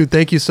gosh. Dude,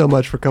 thank you so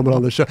much for coming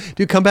on the show.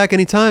 Dude, come back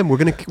anytime. We'll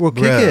kick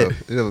it.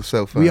 It was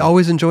so fun. We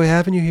always enjoy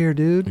having you here,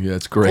 dude. Yeah,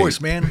 it's Of great.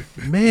 course, man.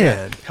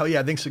 Man. Hell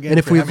yeah! Thanks again. And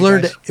if for we've having me,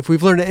 learned guys. if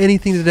we've learned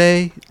anything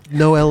today,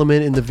 no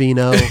element in the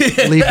vino.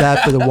 Leave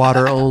that for the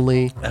water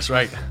only. That's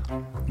right.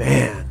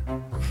 Man.